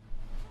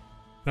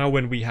 Now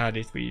when we had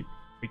it, we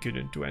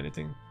couldn't do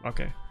anything.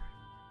 Okay.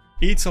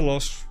 It's a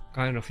loss,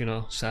 kind of, you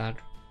know, sad.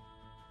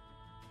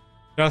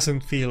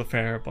 doesn't feel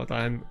fair, but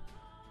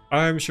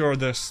I'm sure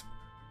there's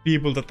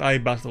people that I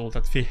battle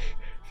that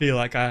feel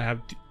like I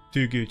have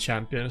two good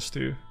champions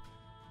too.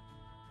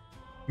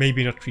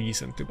 Maybe not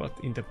recently, but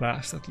in the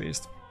past at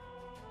least.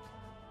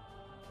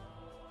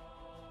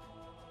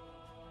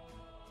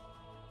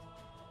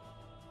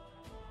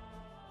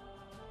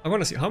 I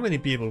want to see how many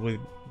people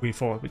we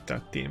fought with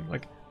that team.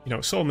 Like, you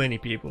know, so many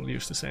people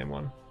use the same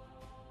one.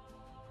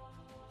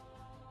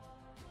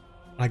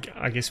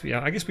 I guess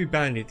we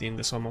banned it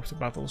in some of the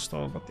battles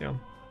though, but yeah.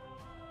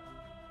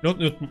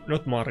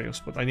 Not Marius,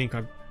 but I think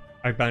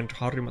I banned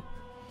Harima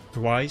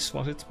twice,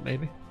 was it?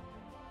 Maybe.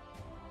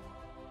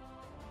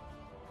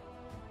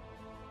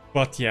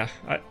 But yeah,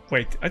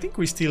 I think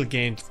we still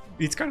gained.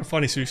 It's kind of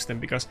funny system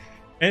because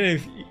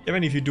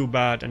even if you do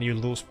bad and you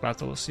lose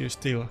battles, you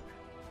still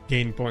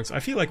gain points. I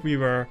feel like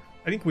I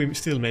think we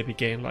still maybe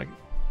gain like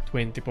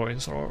 20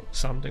 points or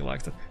something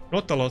like that.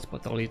 Not a lot,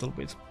 but a little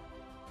bit.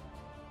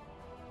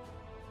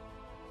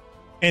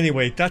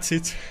 Anyway, that's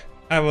it.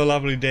 Have a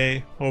lovely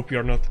day. Hope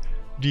you're not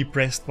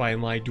depressed by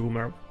my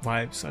doomer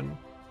vibes, and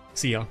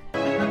see ya.